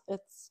place.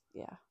 That's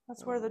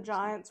where the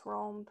giants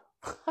roamed.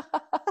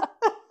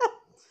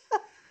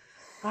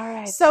 All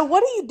right. So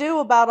what do you do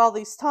about all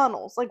these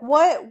tunnels? Like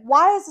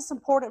why is this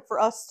important for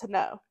us to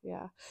know?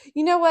 Yeah.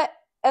 You know what?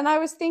 And I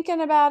was thinking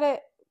about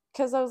it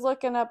because I was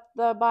looking up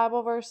the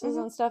Bible verses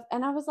and stuff.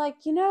 And I was like,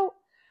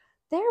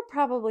 there are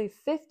probably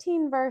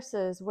 15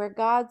 verses where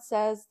God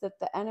says that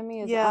the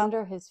enemy is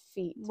under his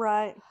feet.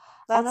 Right.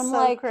 That's so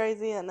like,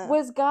 crazy, isn't it?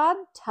 Was God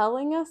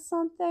telling us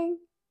something?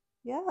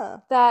 Yeah.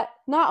 That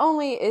not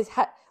only is,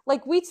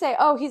 like we'd say,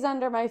 oh, he's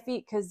under my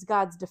feet because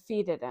God's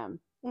defeated him.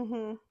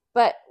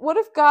 But what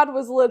if God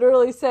was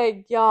literally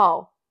saying,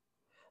 y'all,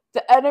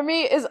 the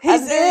enemy is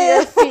under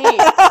your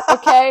feet,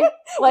 okay?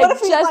 Like, what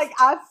if he's like,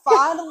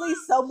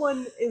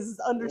 someone is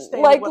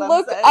understanding like, what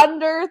look I'm saying.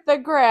 under the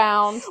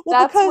ground.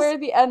 Well, that's where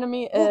the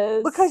enemy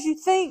is. Because you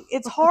think,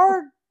 it's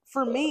hard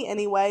for me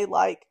anyway,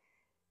 like,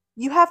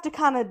 you have to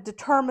kind of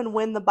determine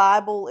when the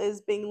Bible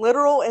is being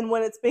literal and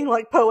when it's being,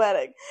 like,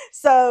 poetic.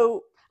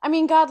 So, I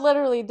mean, God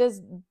literally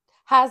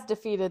has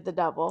defeated the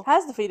devil.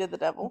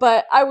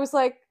 But I was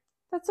like,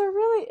 that's a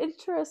really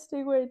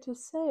interesting way to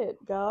say it,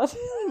 God.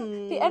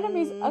 The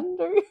enemy's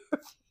under your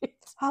feet.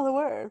 Hollow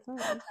Earth.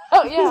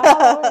 Oh, yeah,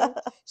 Hollow Earth.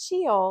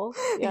 Sheol.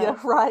 Yeah,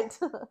 right.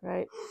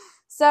 Right.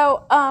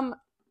 So,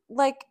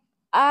 like,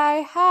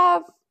 I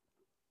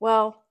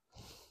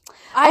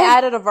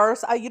added a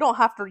verse. You don't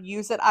have to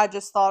use it. I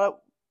just thought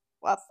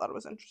it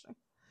was interesting.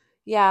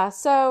 Yeah,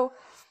 so,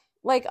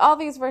 like, all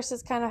these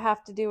verses kind of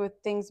have to do with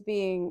things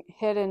being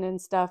hidden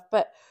and stuff.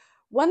 But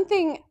one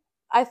thing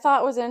I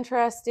thought was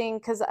interesting,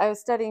 because I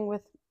was studying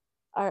with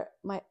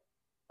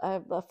I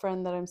have a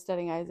friend that I'm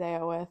studying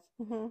Isaiah with,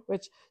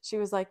 which she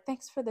was like,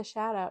 "Thanks for the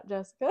shout out,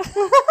 Jessica."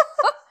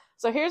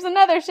 So here's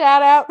another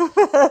shout out.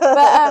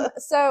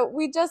 But so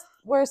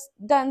we're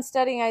done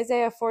studying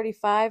Isaiah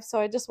 45. So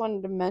I just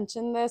wanted to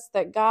mention this,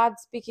 that God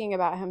speaking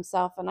about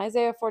himself in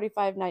Isaiah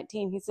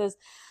 45:19, he says,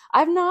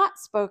 I've not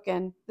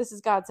spoken. This is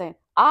God saying,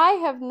 I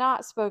have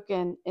not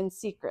spoken in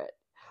secret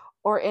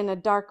or in a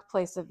dark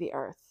place of the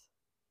earth.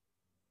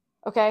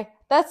 Okay,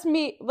 that's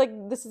me. Like,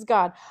 this is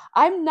God.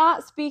 I'm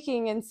not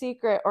speaking in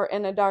secret or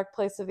in a dark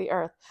place of the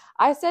earth.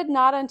 I said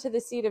not unto the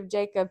seed of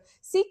Jacob,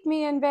 seek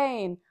me in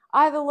vain.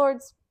 I, the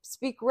Lord,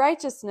 speak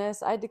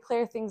righteousness. I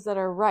declare things that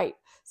are right.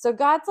 So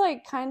God's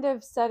like kind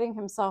of setting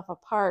himself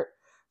apart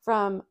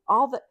from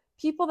all the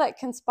people that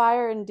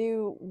conspire and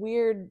do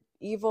weird,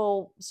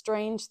 evil,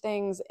 strange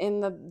things in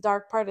the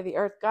dark part of the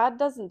earth. God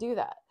doesn't do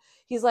that.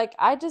 He's like,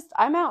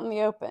 I'm out in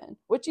the open.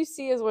 What you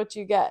see is what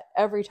you get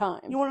every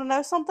time. You want to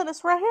know something?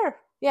 It's right here.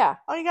 Yeah.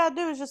 All you got to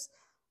do is just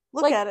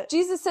look at it.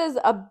 Jesus says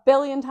a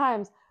billion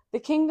times, the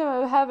kingdom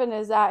of heaven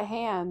is at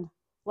hand.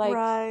 Like,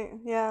 right,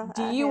 yeah.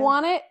 Do you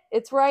want it?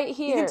 It's right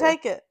here. You can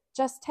take it.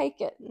 Just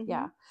take it. Mm-hmm.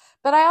 Yeah.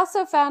 But I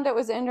also found it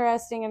was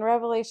interesting in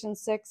Revelation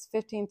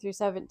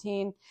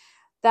 6:15-17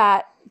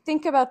 that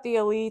think about the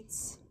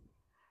elites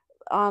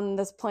on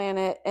this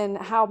planet and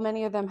how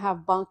many of them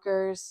have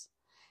bunkers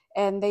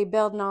and they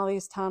building all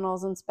these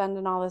tunnels and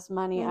spending all this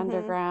money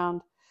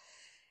underground.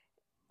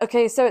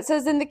 Okay, so it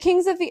says, in the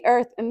kings of the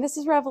earth, and this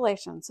is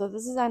Revelation, so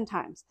this is end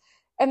times,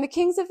 and the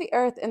kings of the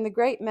earth, and the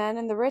great men,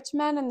 and the rich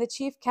men, and the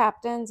chief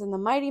captains, and the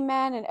mighty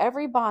men, and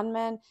every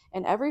bondman,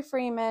 and every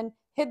freeman,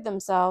 hid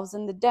themselves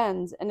in the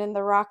dens and in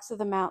the rocks of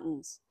the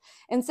mountains,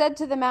 and said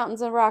to the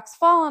mountains and rocks,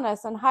 fall on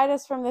us, and hide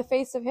us from the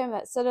face of him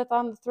that sitteth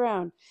on the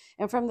throne,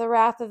 and from the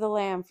wrath of the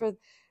Lamb. For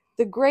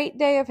the great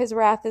day of his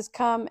wrath is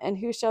come, and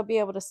who shall be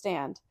able to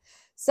stand?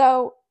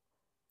 So,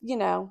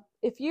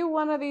 if you're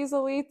one of these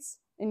elites,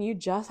 and you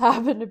just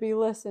happen to be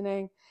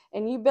listening,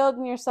 and you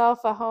building yourself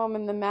a home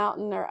in the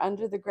mountain or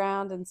under the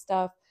ground and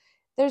stuff,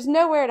 there's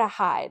nowhere to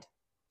hide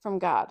from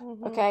God,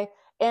 okay?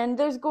 And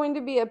there's going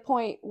to be a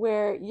point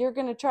where you're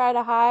going to try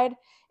to hide,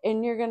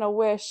 and you're going to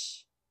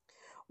wish,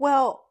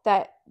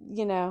 that, and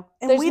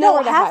there's we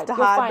nowhere don't have to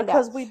hide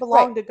because we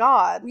belong to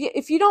God.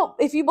 If you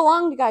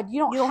belong to God, you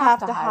don't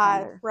have to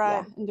hide under,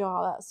 right? And do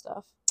all that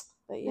stuff.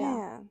 But yeah,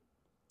 man,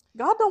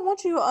 God don't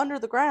want you under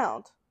the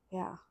ground.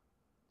 Yeah.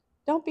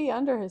 Don't be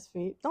under his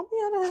feet. Don't be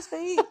under his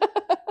feet.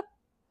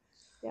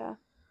 Yeah.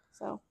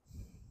 So,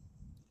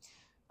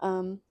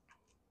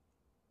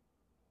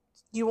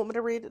 you want me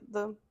to read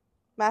the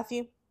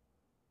Matthew?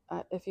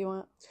 If you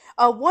want.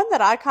 One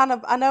that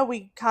I know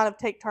we kind of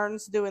take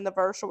turns doing the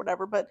verse or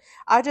whatever, but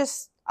I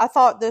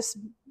thought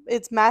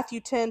it's Matthew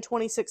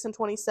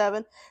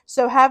 10:26-27.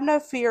 So have no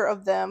fear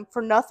of them,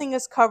 for nothing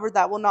is covered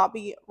that will not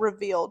be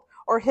revealed,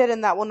 or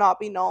hidden that will not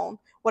be known.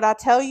 What I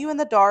tell you in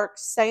the dark,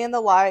 say in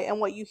the light, and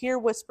what you hear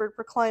whispered,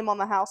 proclaim on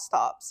the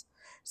housetops.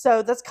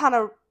 So that's kind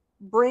of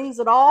brings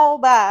it all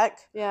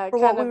back. Yeah, for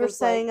what we were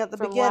saying at the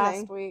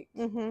beginning. Last week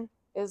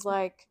is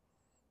like,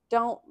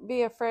 don't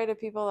be afraid of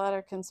people that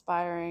are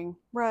conspiring.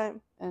 Right.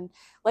 And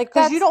like,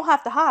 because you don't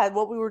have to hide,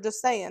 what we were just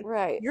saying.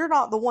 Right. You're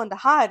not the one to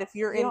hide if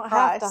you're in Christ. You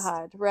don't have to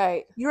hide.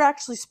 Right. You're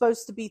actually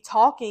supposed to be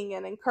talking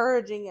and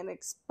encouraging and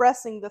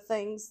expressing the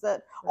things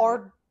that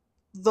are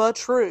the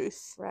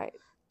truth. Right.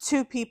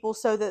 To people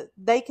so that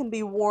they can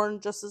be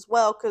warned just as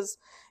well, because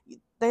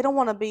they don't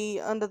want to be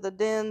under the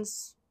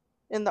dens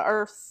in the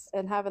earth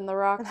and having the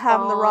rocks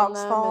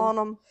fall on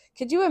them.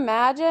 Could you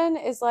imagine?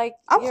 Is like,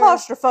 I'm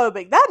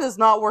claustrophobic. That does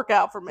not work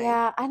out for me.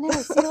 Yeah, I know.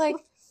 See, like,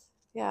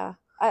 yeah.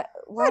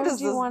 Why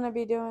would you want to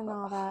be doing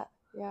all that?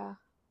 Yeah.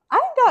 I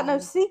ain't got no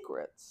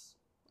secrets.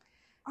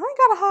 I ain't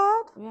got to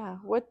hide. Yeah.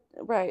 What?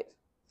 Right.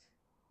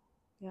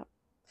 Yep.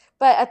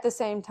 But at the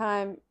same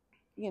time,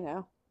 you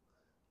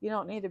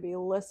don't need to be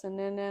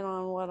listening in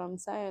on what I'm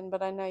saying,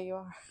 but I know you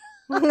are.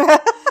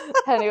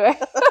 Anyway.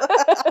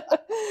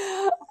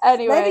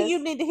 Maybe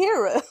you need to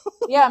hear it.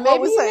 Yeah,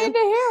 maybe you need to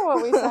hear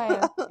what we're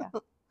saying. Yeah.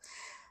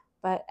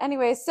 But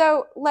anyway,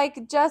 so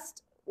like,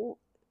 just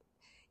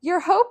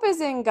your hope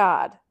is in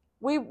God.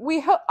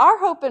 Our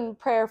hope and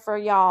prayer for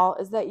y'all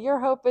is that your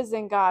hope is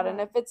in God. And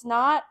if it's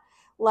not,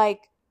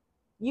 like,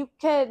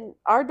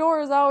 our door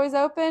is always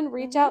open.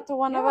 Reach out to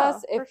one of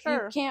us. If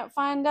you can't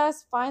find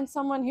us, find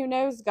someone who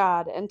knows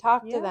God and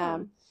talk to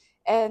them,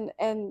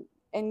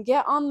 and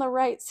get on the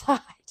right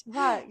side.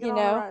 Right, get on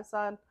the right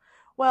side.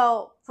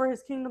 Well, for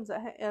his kingdom's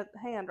at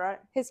hand, right?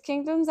 His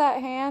kingdom's at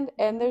hand,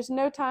 and there's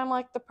no time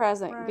like the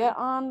present. Right. Get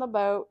on the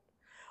boat.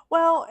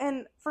 Well,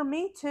 and for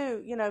me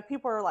too,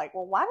 people are like,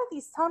 well, why do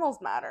these tunnels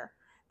matter?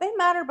 They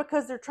matter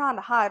because they're trying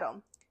to hide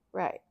them.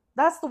 Right.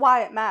 That's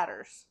why it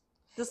matters.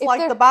 Just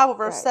like the Bible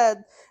verse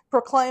said,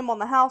 proclaim on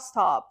the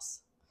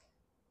housetops.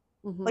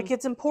 Like,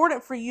 it's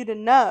important for you to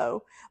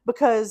know,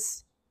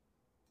 because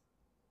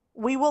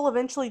we will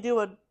eventually do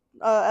a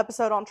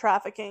episode on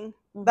trafficking.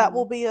 That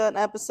will be an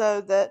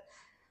episode that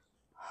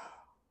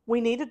we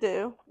need to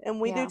do,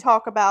 and we do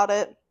talk about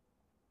it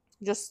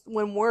just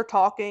when we're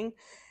talking.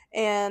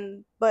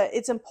 But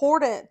it's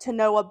important to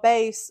know a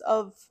base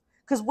of,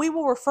 because we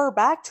will refer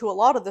back to a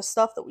lot of the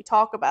stuff that we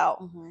talk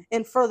about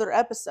in further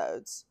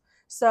episodes.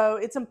 So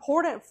it's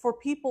important for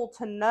people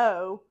to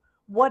know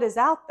what is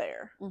out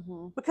there.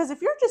 Because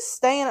if you're just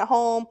staying at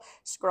home,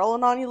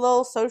 scrolling on your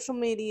little social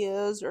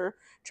medias, or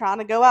trying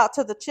to go out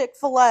to the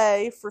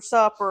Chick-fil-A for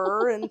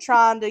supper and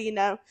trying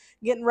to,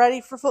 getting ready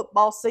for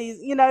football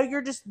season,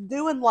 you're just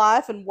doing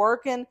life and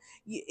working,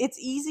 it's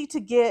easy to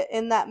get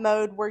in that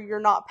mode where you're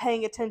not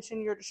paying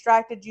attention, you're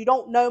distracted, you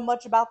don't know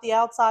much about the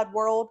outside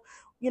world.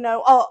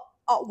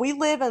 We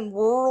live in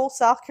rural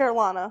South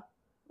Carolina.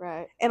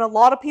 Right. And a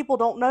lot of people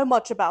don't know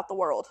much about the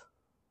world.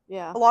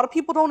 Yeah. A lot of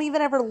people don't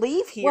even ever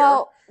leave here.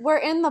 Well, we're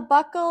in the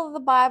buckle of the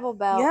Bible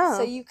Belt. Yeah.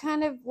 So you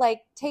kind of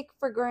take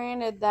for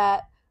granted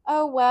that,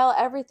 oh, well,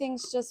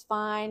 everything's just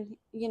fine,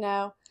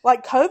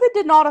 Like COVID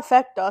did not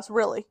affect us,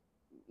 really.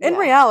 In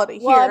reality,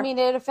 here. Well, I mean,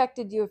 it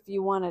affected you if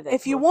you wanted it.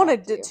 If you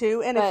wanted it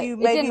to, and if you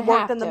maybe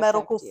worked in the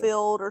medical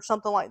field or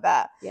something like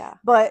that. Yeah.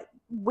 But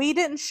we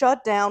didn't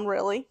shut down,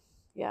 really.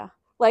 Yeah.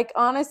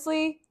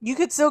 Honestly, you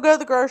could still go to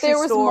the grocery store.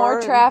 There was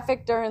more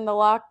traffic during the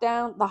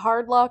lockdown, the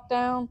hard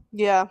lockdown.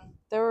 Yeah.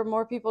 There were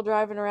more people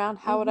driving around.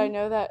 How would I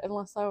know that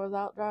unless I was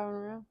out driving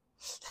around?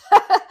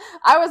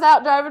 I was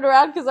out driving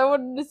around because I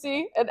wanted to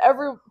see, and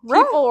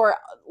people were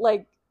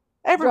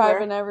everywhere.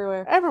 Driving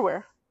everywhere.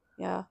 Everywhere.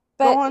 Yeah.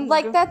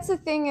 But that's the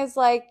thing is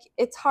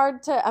it's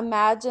hard to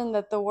imagine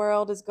that the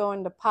world is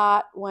going to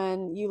pot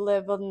when you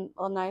live in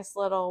a nice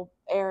little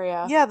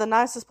area. Yeah, the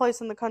nicest place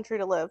in the country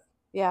to live.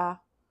 Yeah.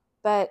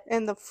 But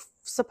and the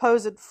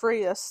supposed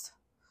freest.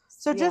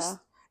 So just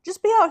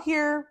be out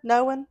here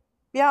knowing,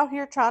 be out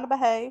here trying to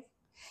behave.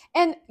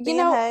 And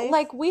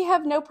we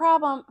have no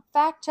problem.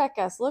 Fact check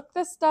us. Look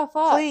this stuff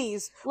up.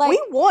 Please.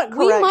 We want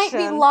correction. We might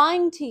be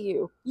lying to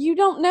you. You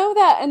don't know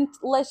that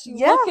unless you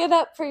look it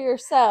up for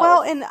yourself.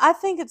 Well, and I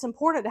think it's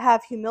important to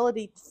have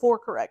humility for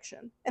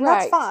correction. And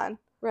that's fine.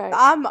 Right.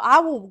 I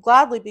will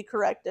gladly be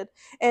corrected.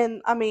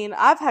 And I mean,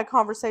 I've had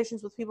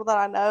conversations with people that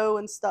I know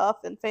and stuff,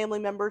 and family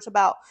members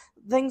about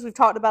things we've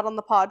talked about on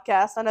the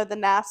podcast. I know the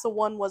NASA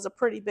one was a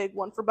pretty big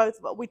one for both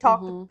of us. We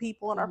talked to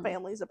people in our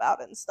families about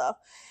it and stuff.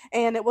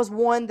 And it was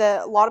one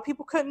that a lot of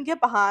people couldn't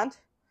get behind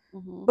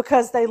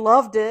because they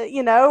loved it,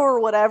 or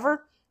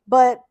whatever.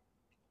 But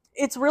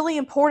it's really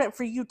important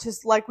for you to,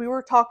 like we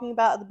were talking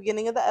about at the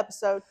beginning of the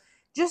episode,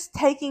 just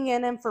taking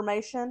in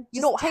information.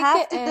 You don't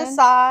have to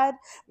decide,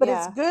 but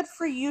it's good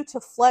for you to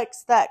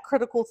flex that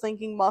critical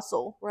thinking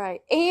muscle.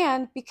 Right.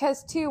 And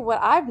because too, what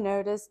I've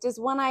noticed is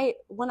when I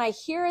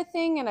hear a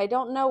thing and I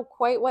don't know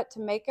quite what to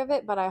make of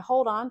it, but I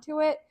hold on to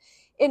it,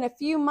 in a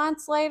few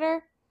months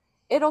later,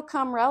 it'll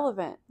come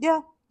relevant.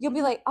 Yeah. You'll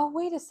be like, oh,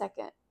 wait a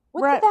second.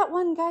 What did that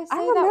one guy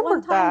say that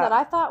one time that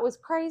I thought was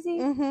crazy?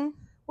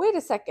 Wait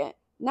a second.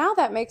 Now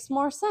that makes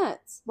more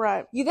sense.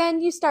 Right.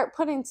 You start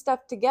putting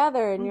stuff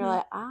together and you're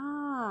like,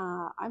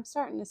 I'm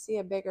starting to see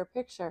a bigger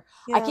picture.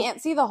 Yeah. I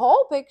can't see the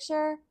whole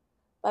picture,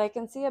 but I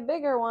can see a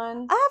bigger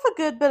one. I have a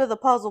good bit of the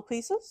puzzle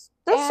pieces.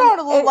 They're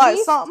starting to look like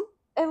something.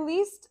 At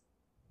least,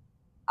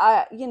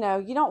 you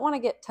don't want to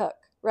get took,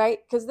 right?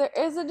 Because there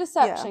is a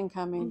deception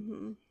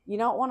coming. You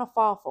don't want to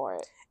fall for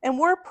it. And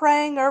we're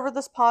praying over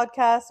this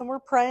podcast, and we're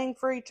praying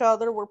for each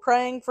other. We're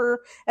praying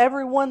for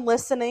everyone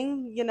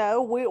listening.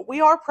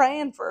 We are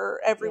praying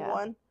for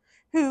everyone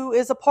who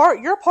is a part.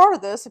 You're a part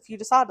of this if you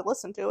decide to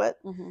listen to it.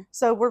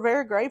 So we're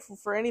very grateful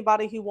for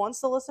anybody who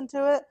wants to listen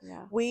to it.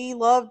 Yeah. We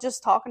love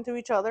just talking to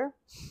each other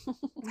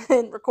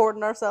and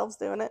recording ourselves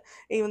doing it,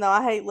 even though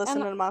I hate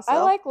listening to myself.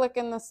 I like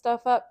looking this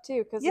stuff up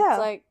too, because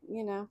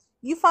it's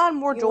you find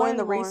more joy in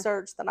the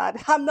research than I do.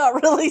 I'm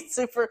not really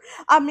super.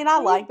 I mean, I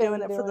like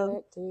doing it for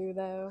the too,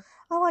 though.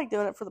 I like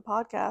doing it for the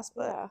podcast,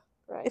 but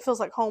it feels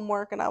like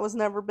homework, and I was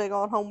never big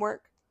on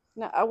homework.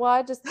 No,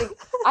 well,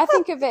 I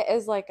think of it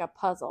as like a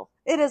puzzle.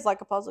 It is like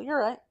a puzzle. You're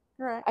right.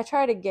 I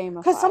try to gamify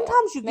because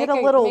sometimes you make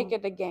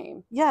it a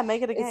game. Yeah,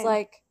 make it a game. It's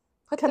like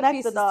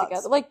connect the pieces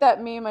together. Like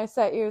that meme I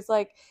sent you was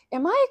like,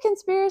 am I a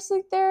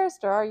conspiracy theorist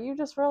or are you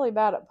just really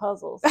bad at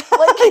puzzles? Like,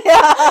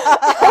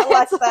 I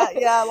like that.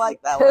 Yeah, I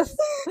like that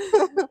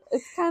one.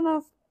 It's kind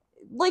of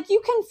like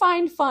you can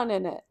find fun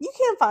in it. You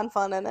can find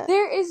fun in it.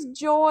 There is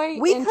joy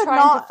in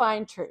trying to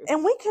find truth.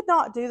 And we could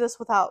not do this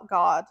without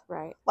God.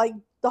 Right. Like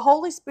the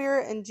Holy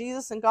Spirit and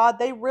Jesus and God,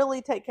 they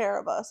really take care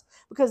of us.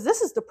 Because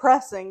this is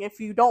depressing if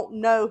you don't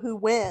know who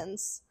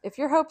wins. If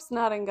your hope's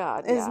not in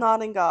God. It's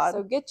not in God.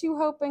 So get you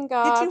hope in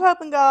God. Get you hope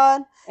in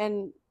God.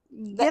 And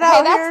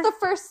that's the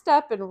first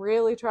step in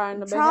really trying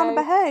to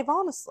behave,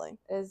 honestly.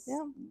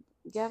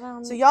 Get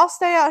on. So y'all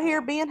stay out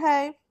here, be in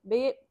have.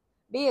 Be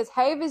as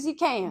have as you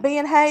can. Be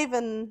in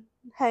haven.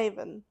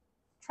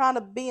 Trying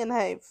to be in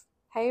have.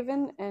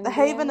 Haven and the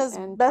haven as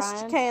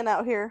best you can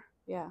out here.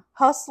 Yeah.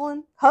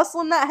 Hustling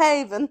that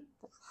haven.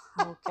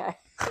 Okay.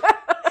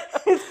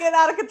 It's getting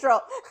out of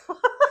control.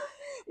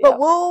 But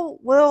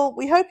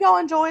we hope y'all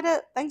enjoyed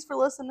it. Thanks for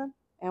listening.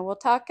 And we'll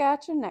talk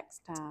at you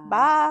next time.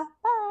 Bye.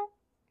 Bye.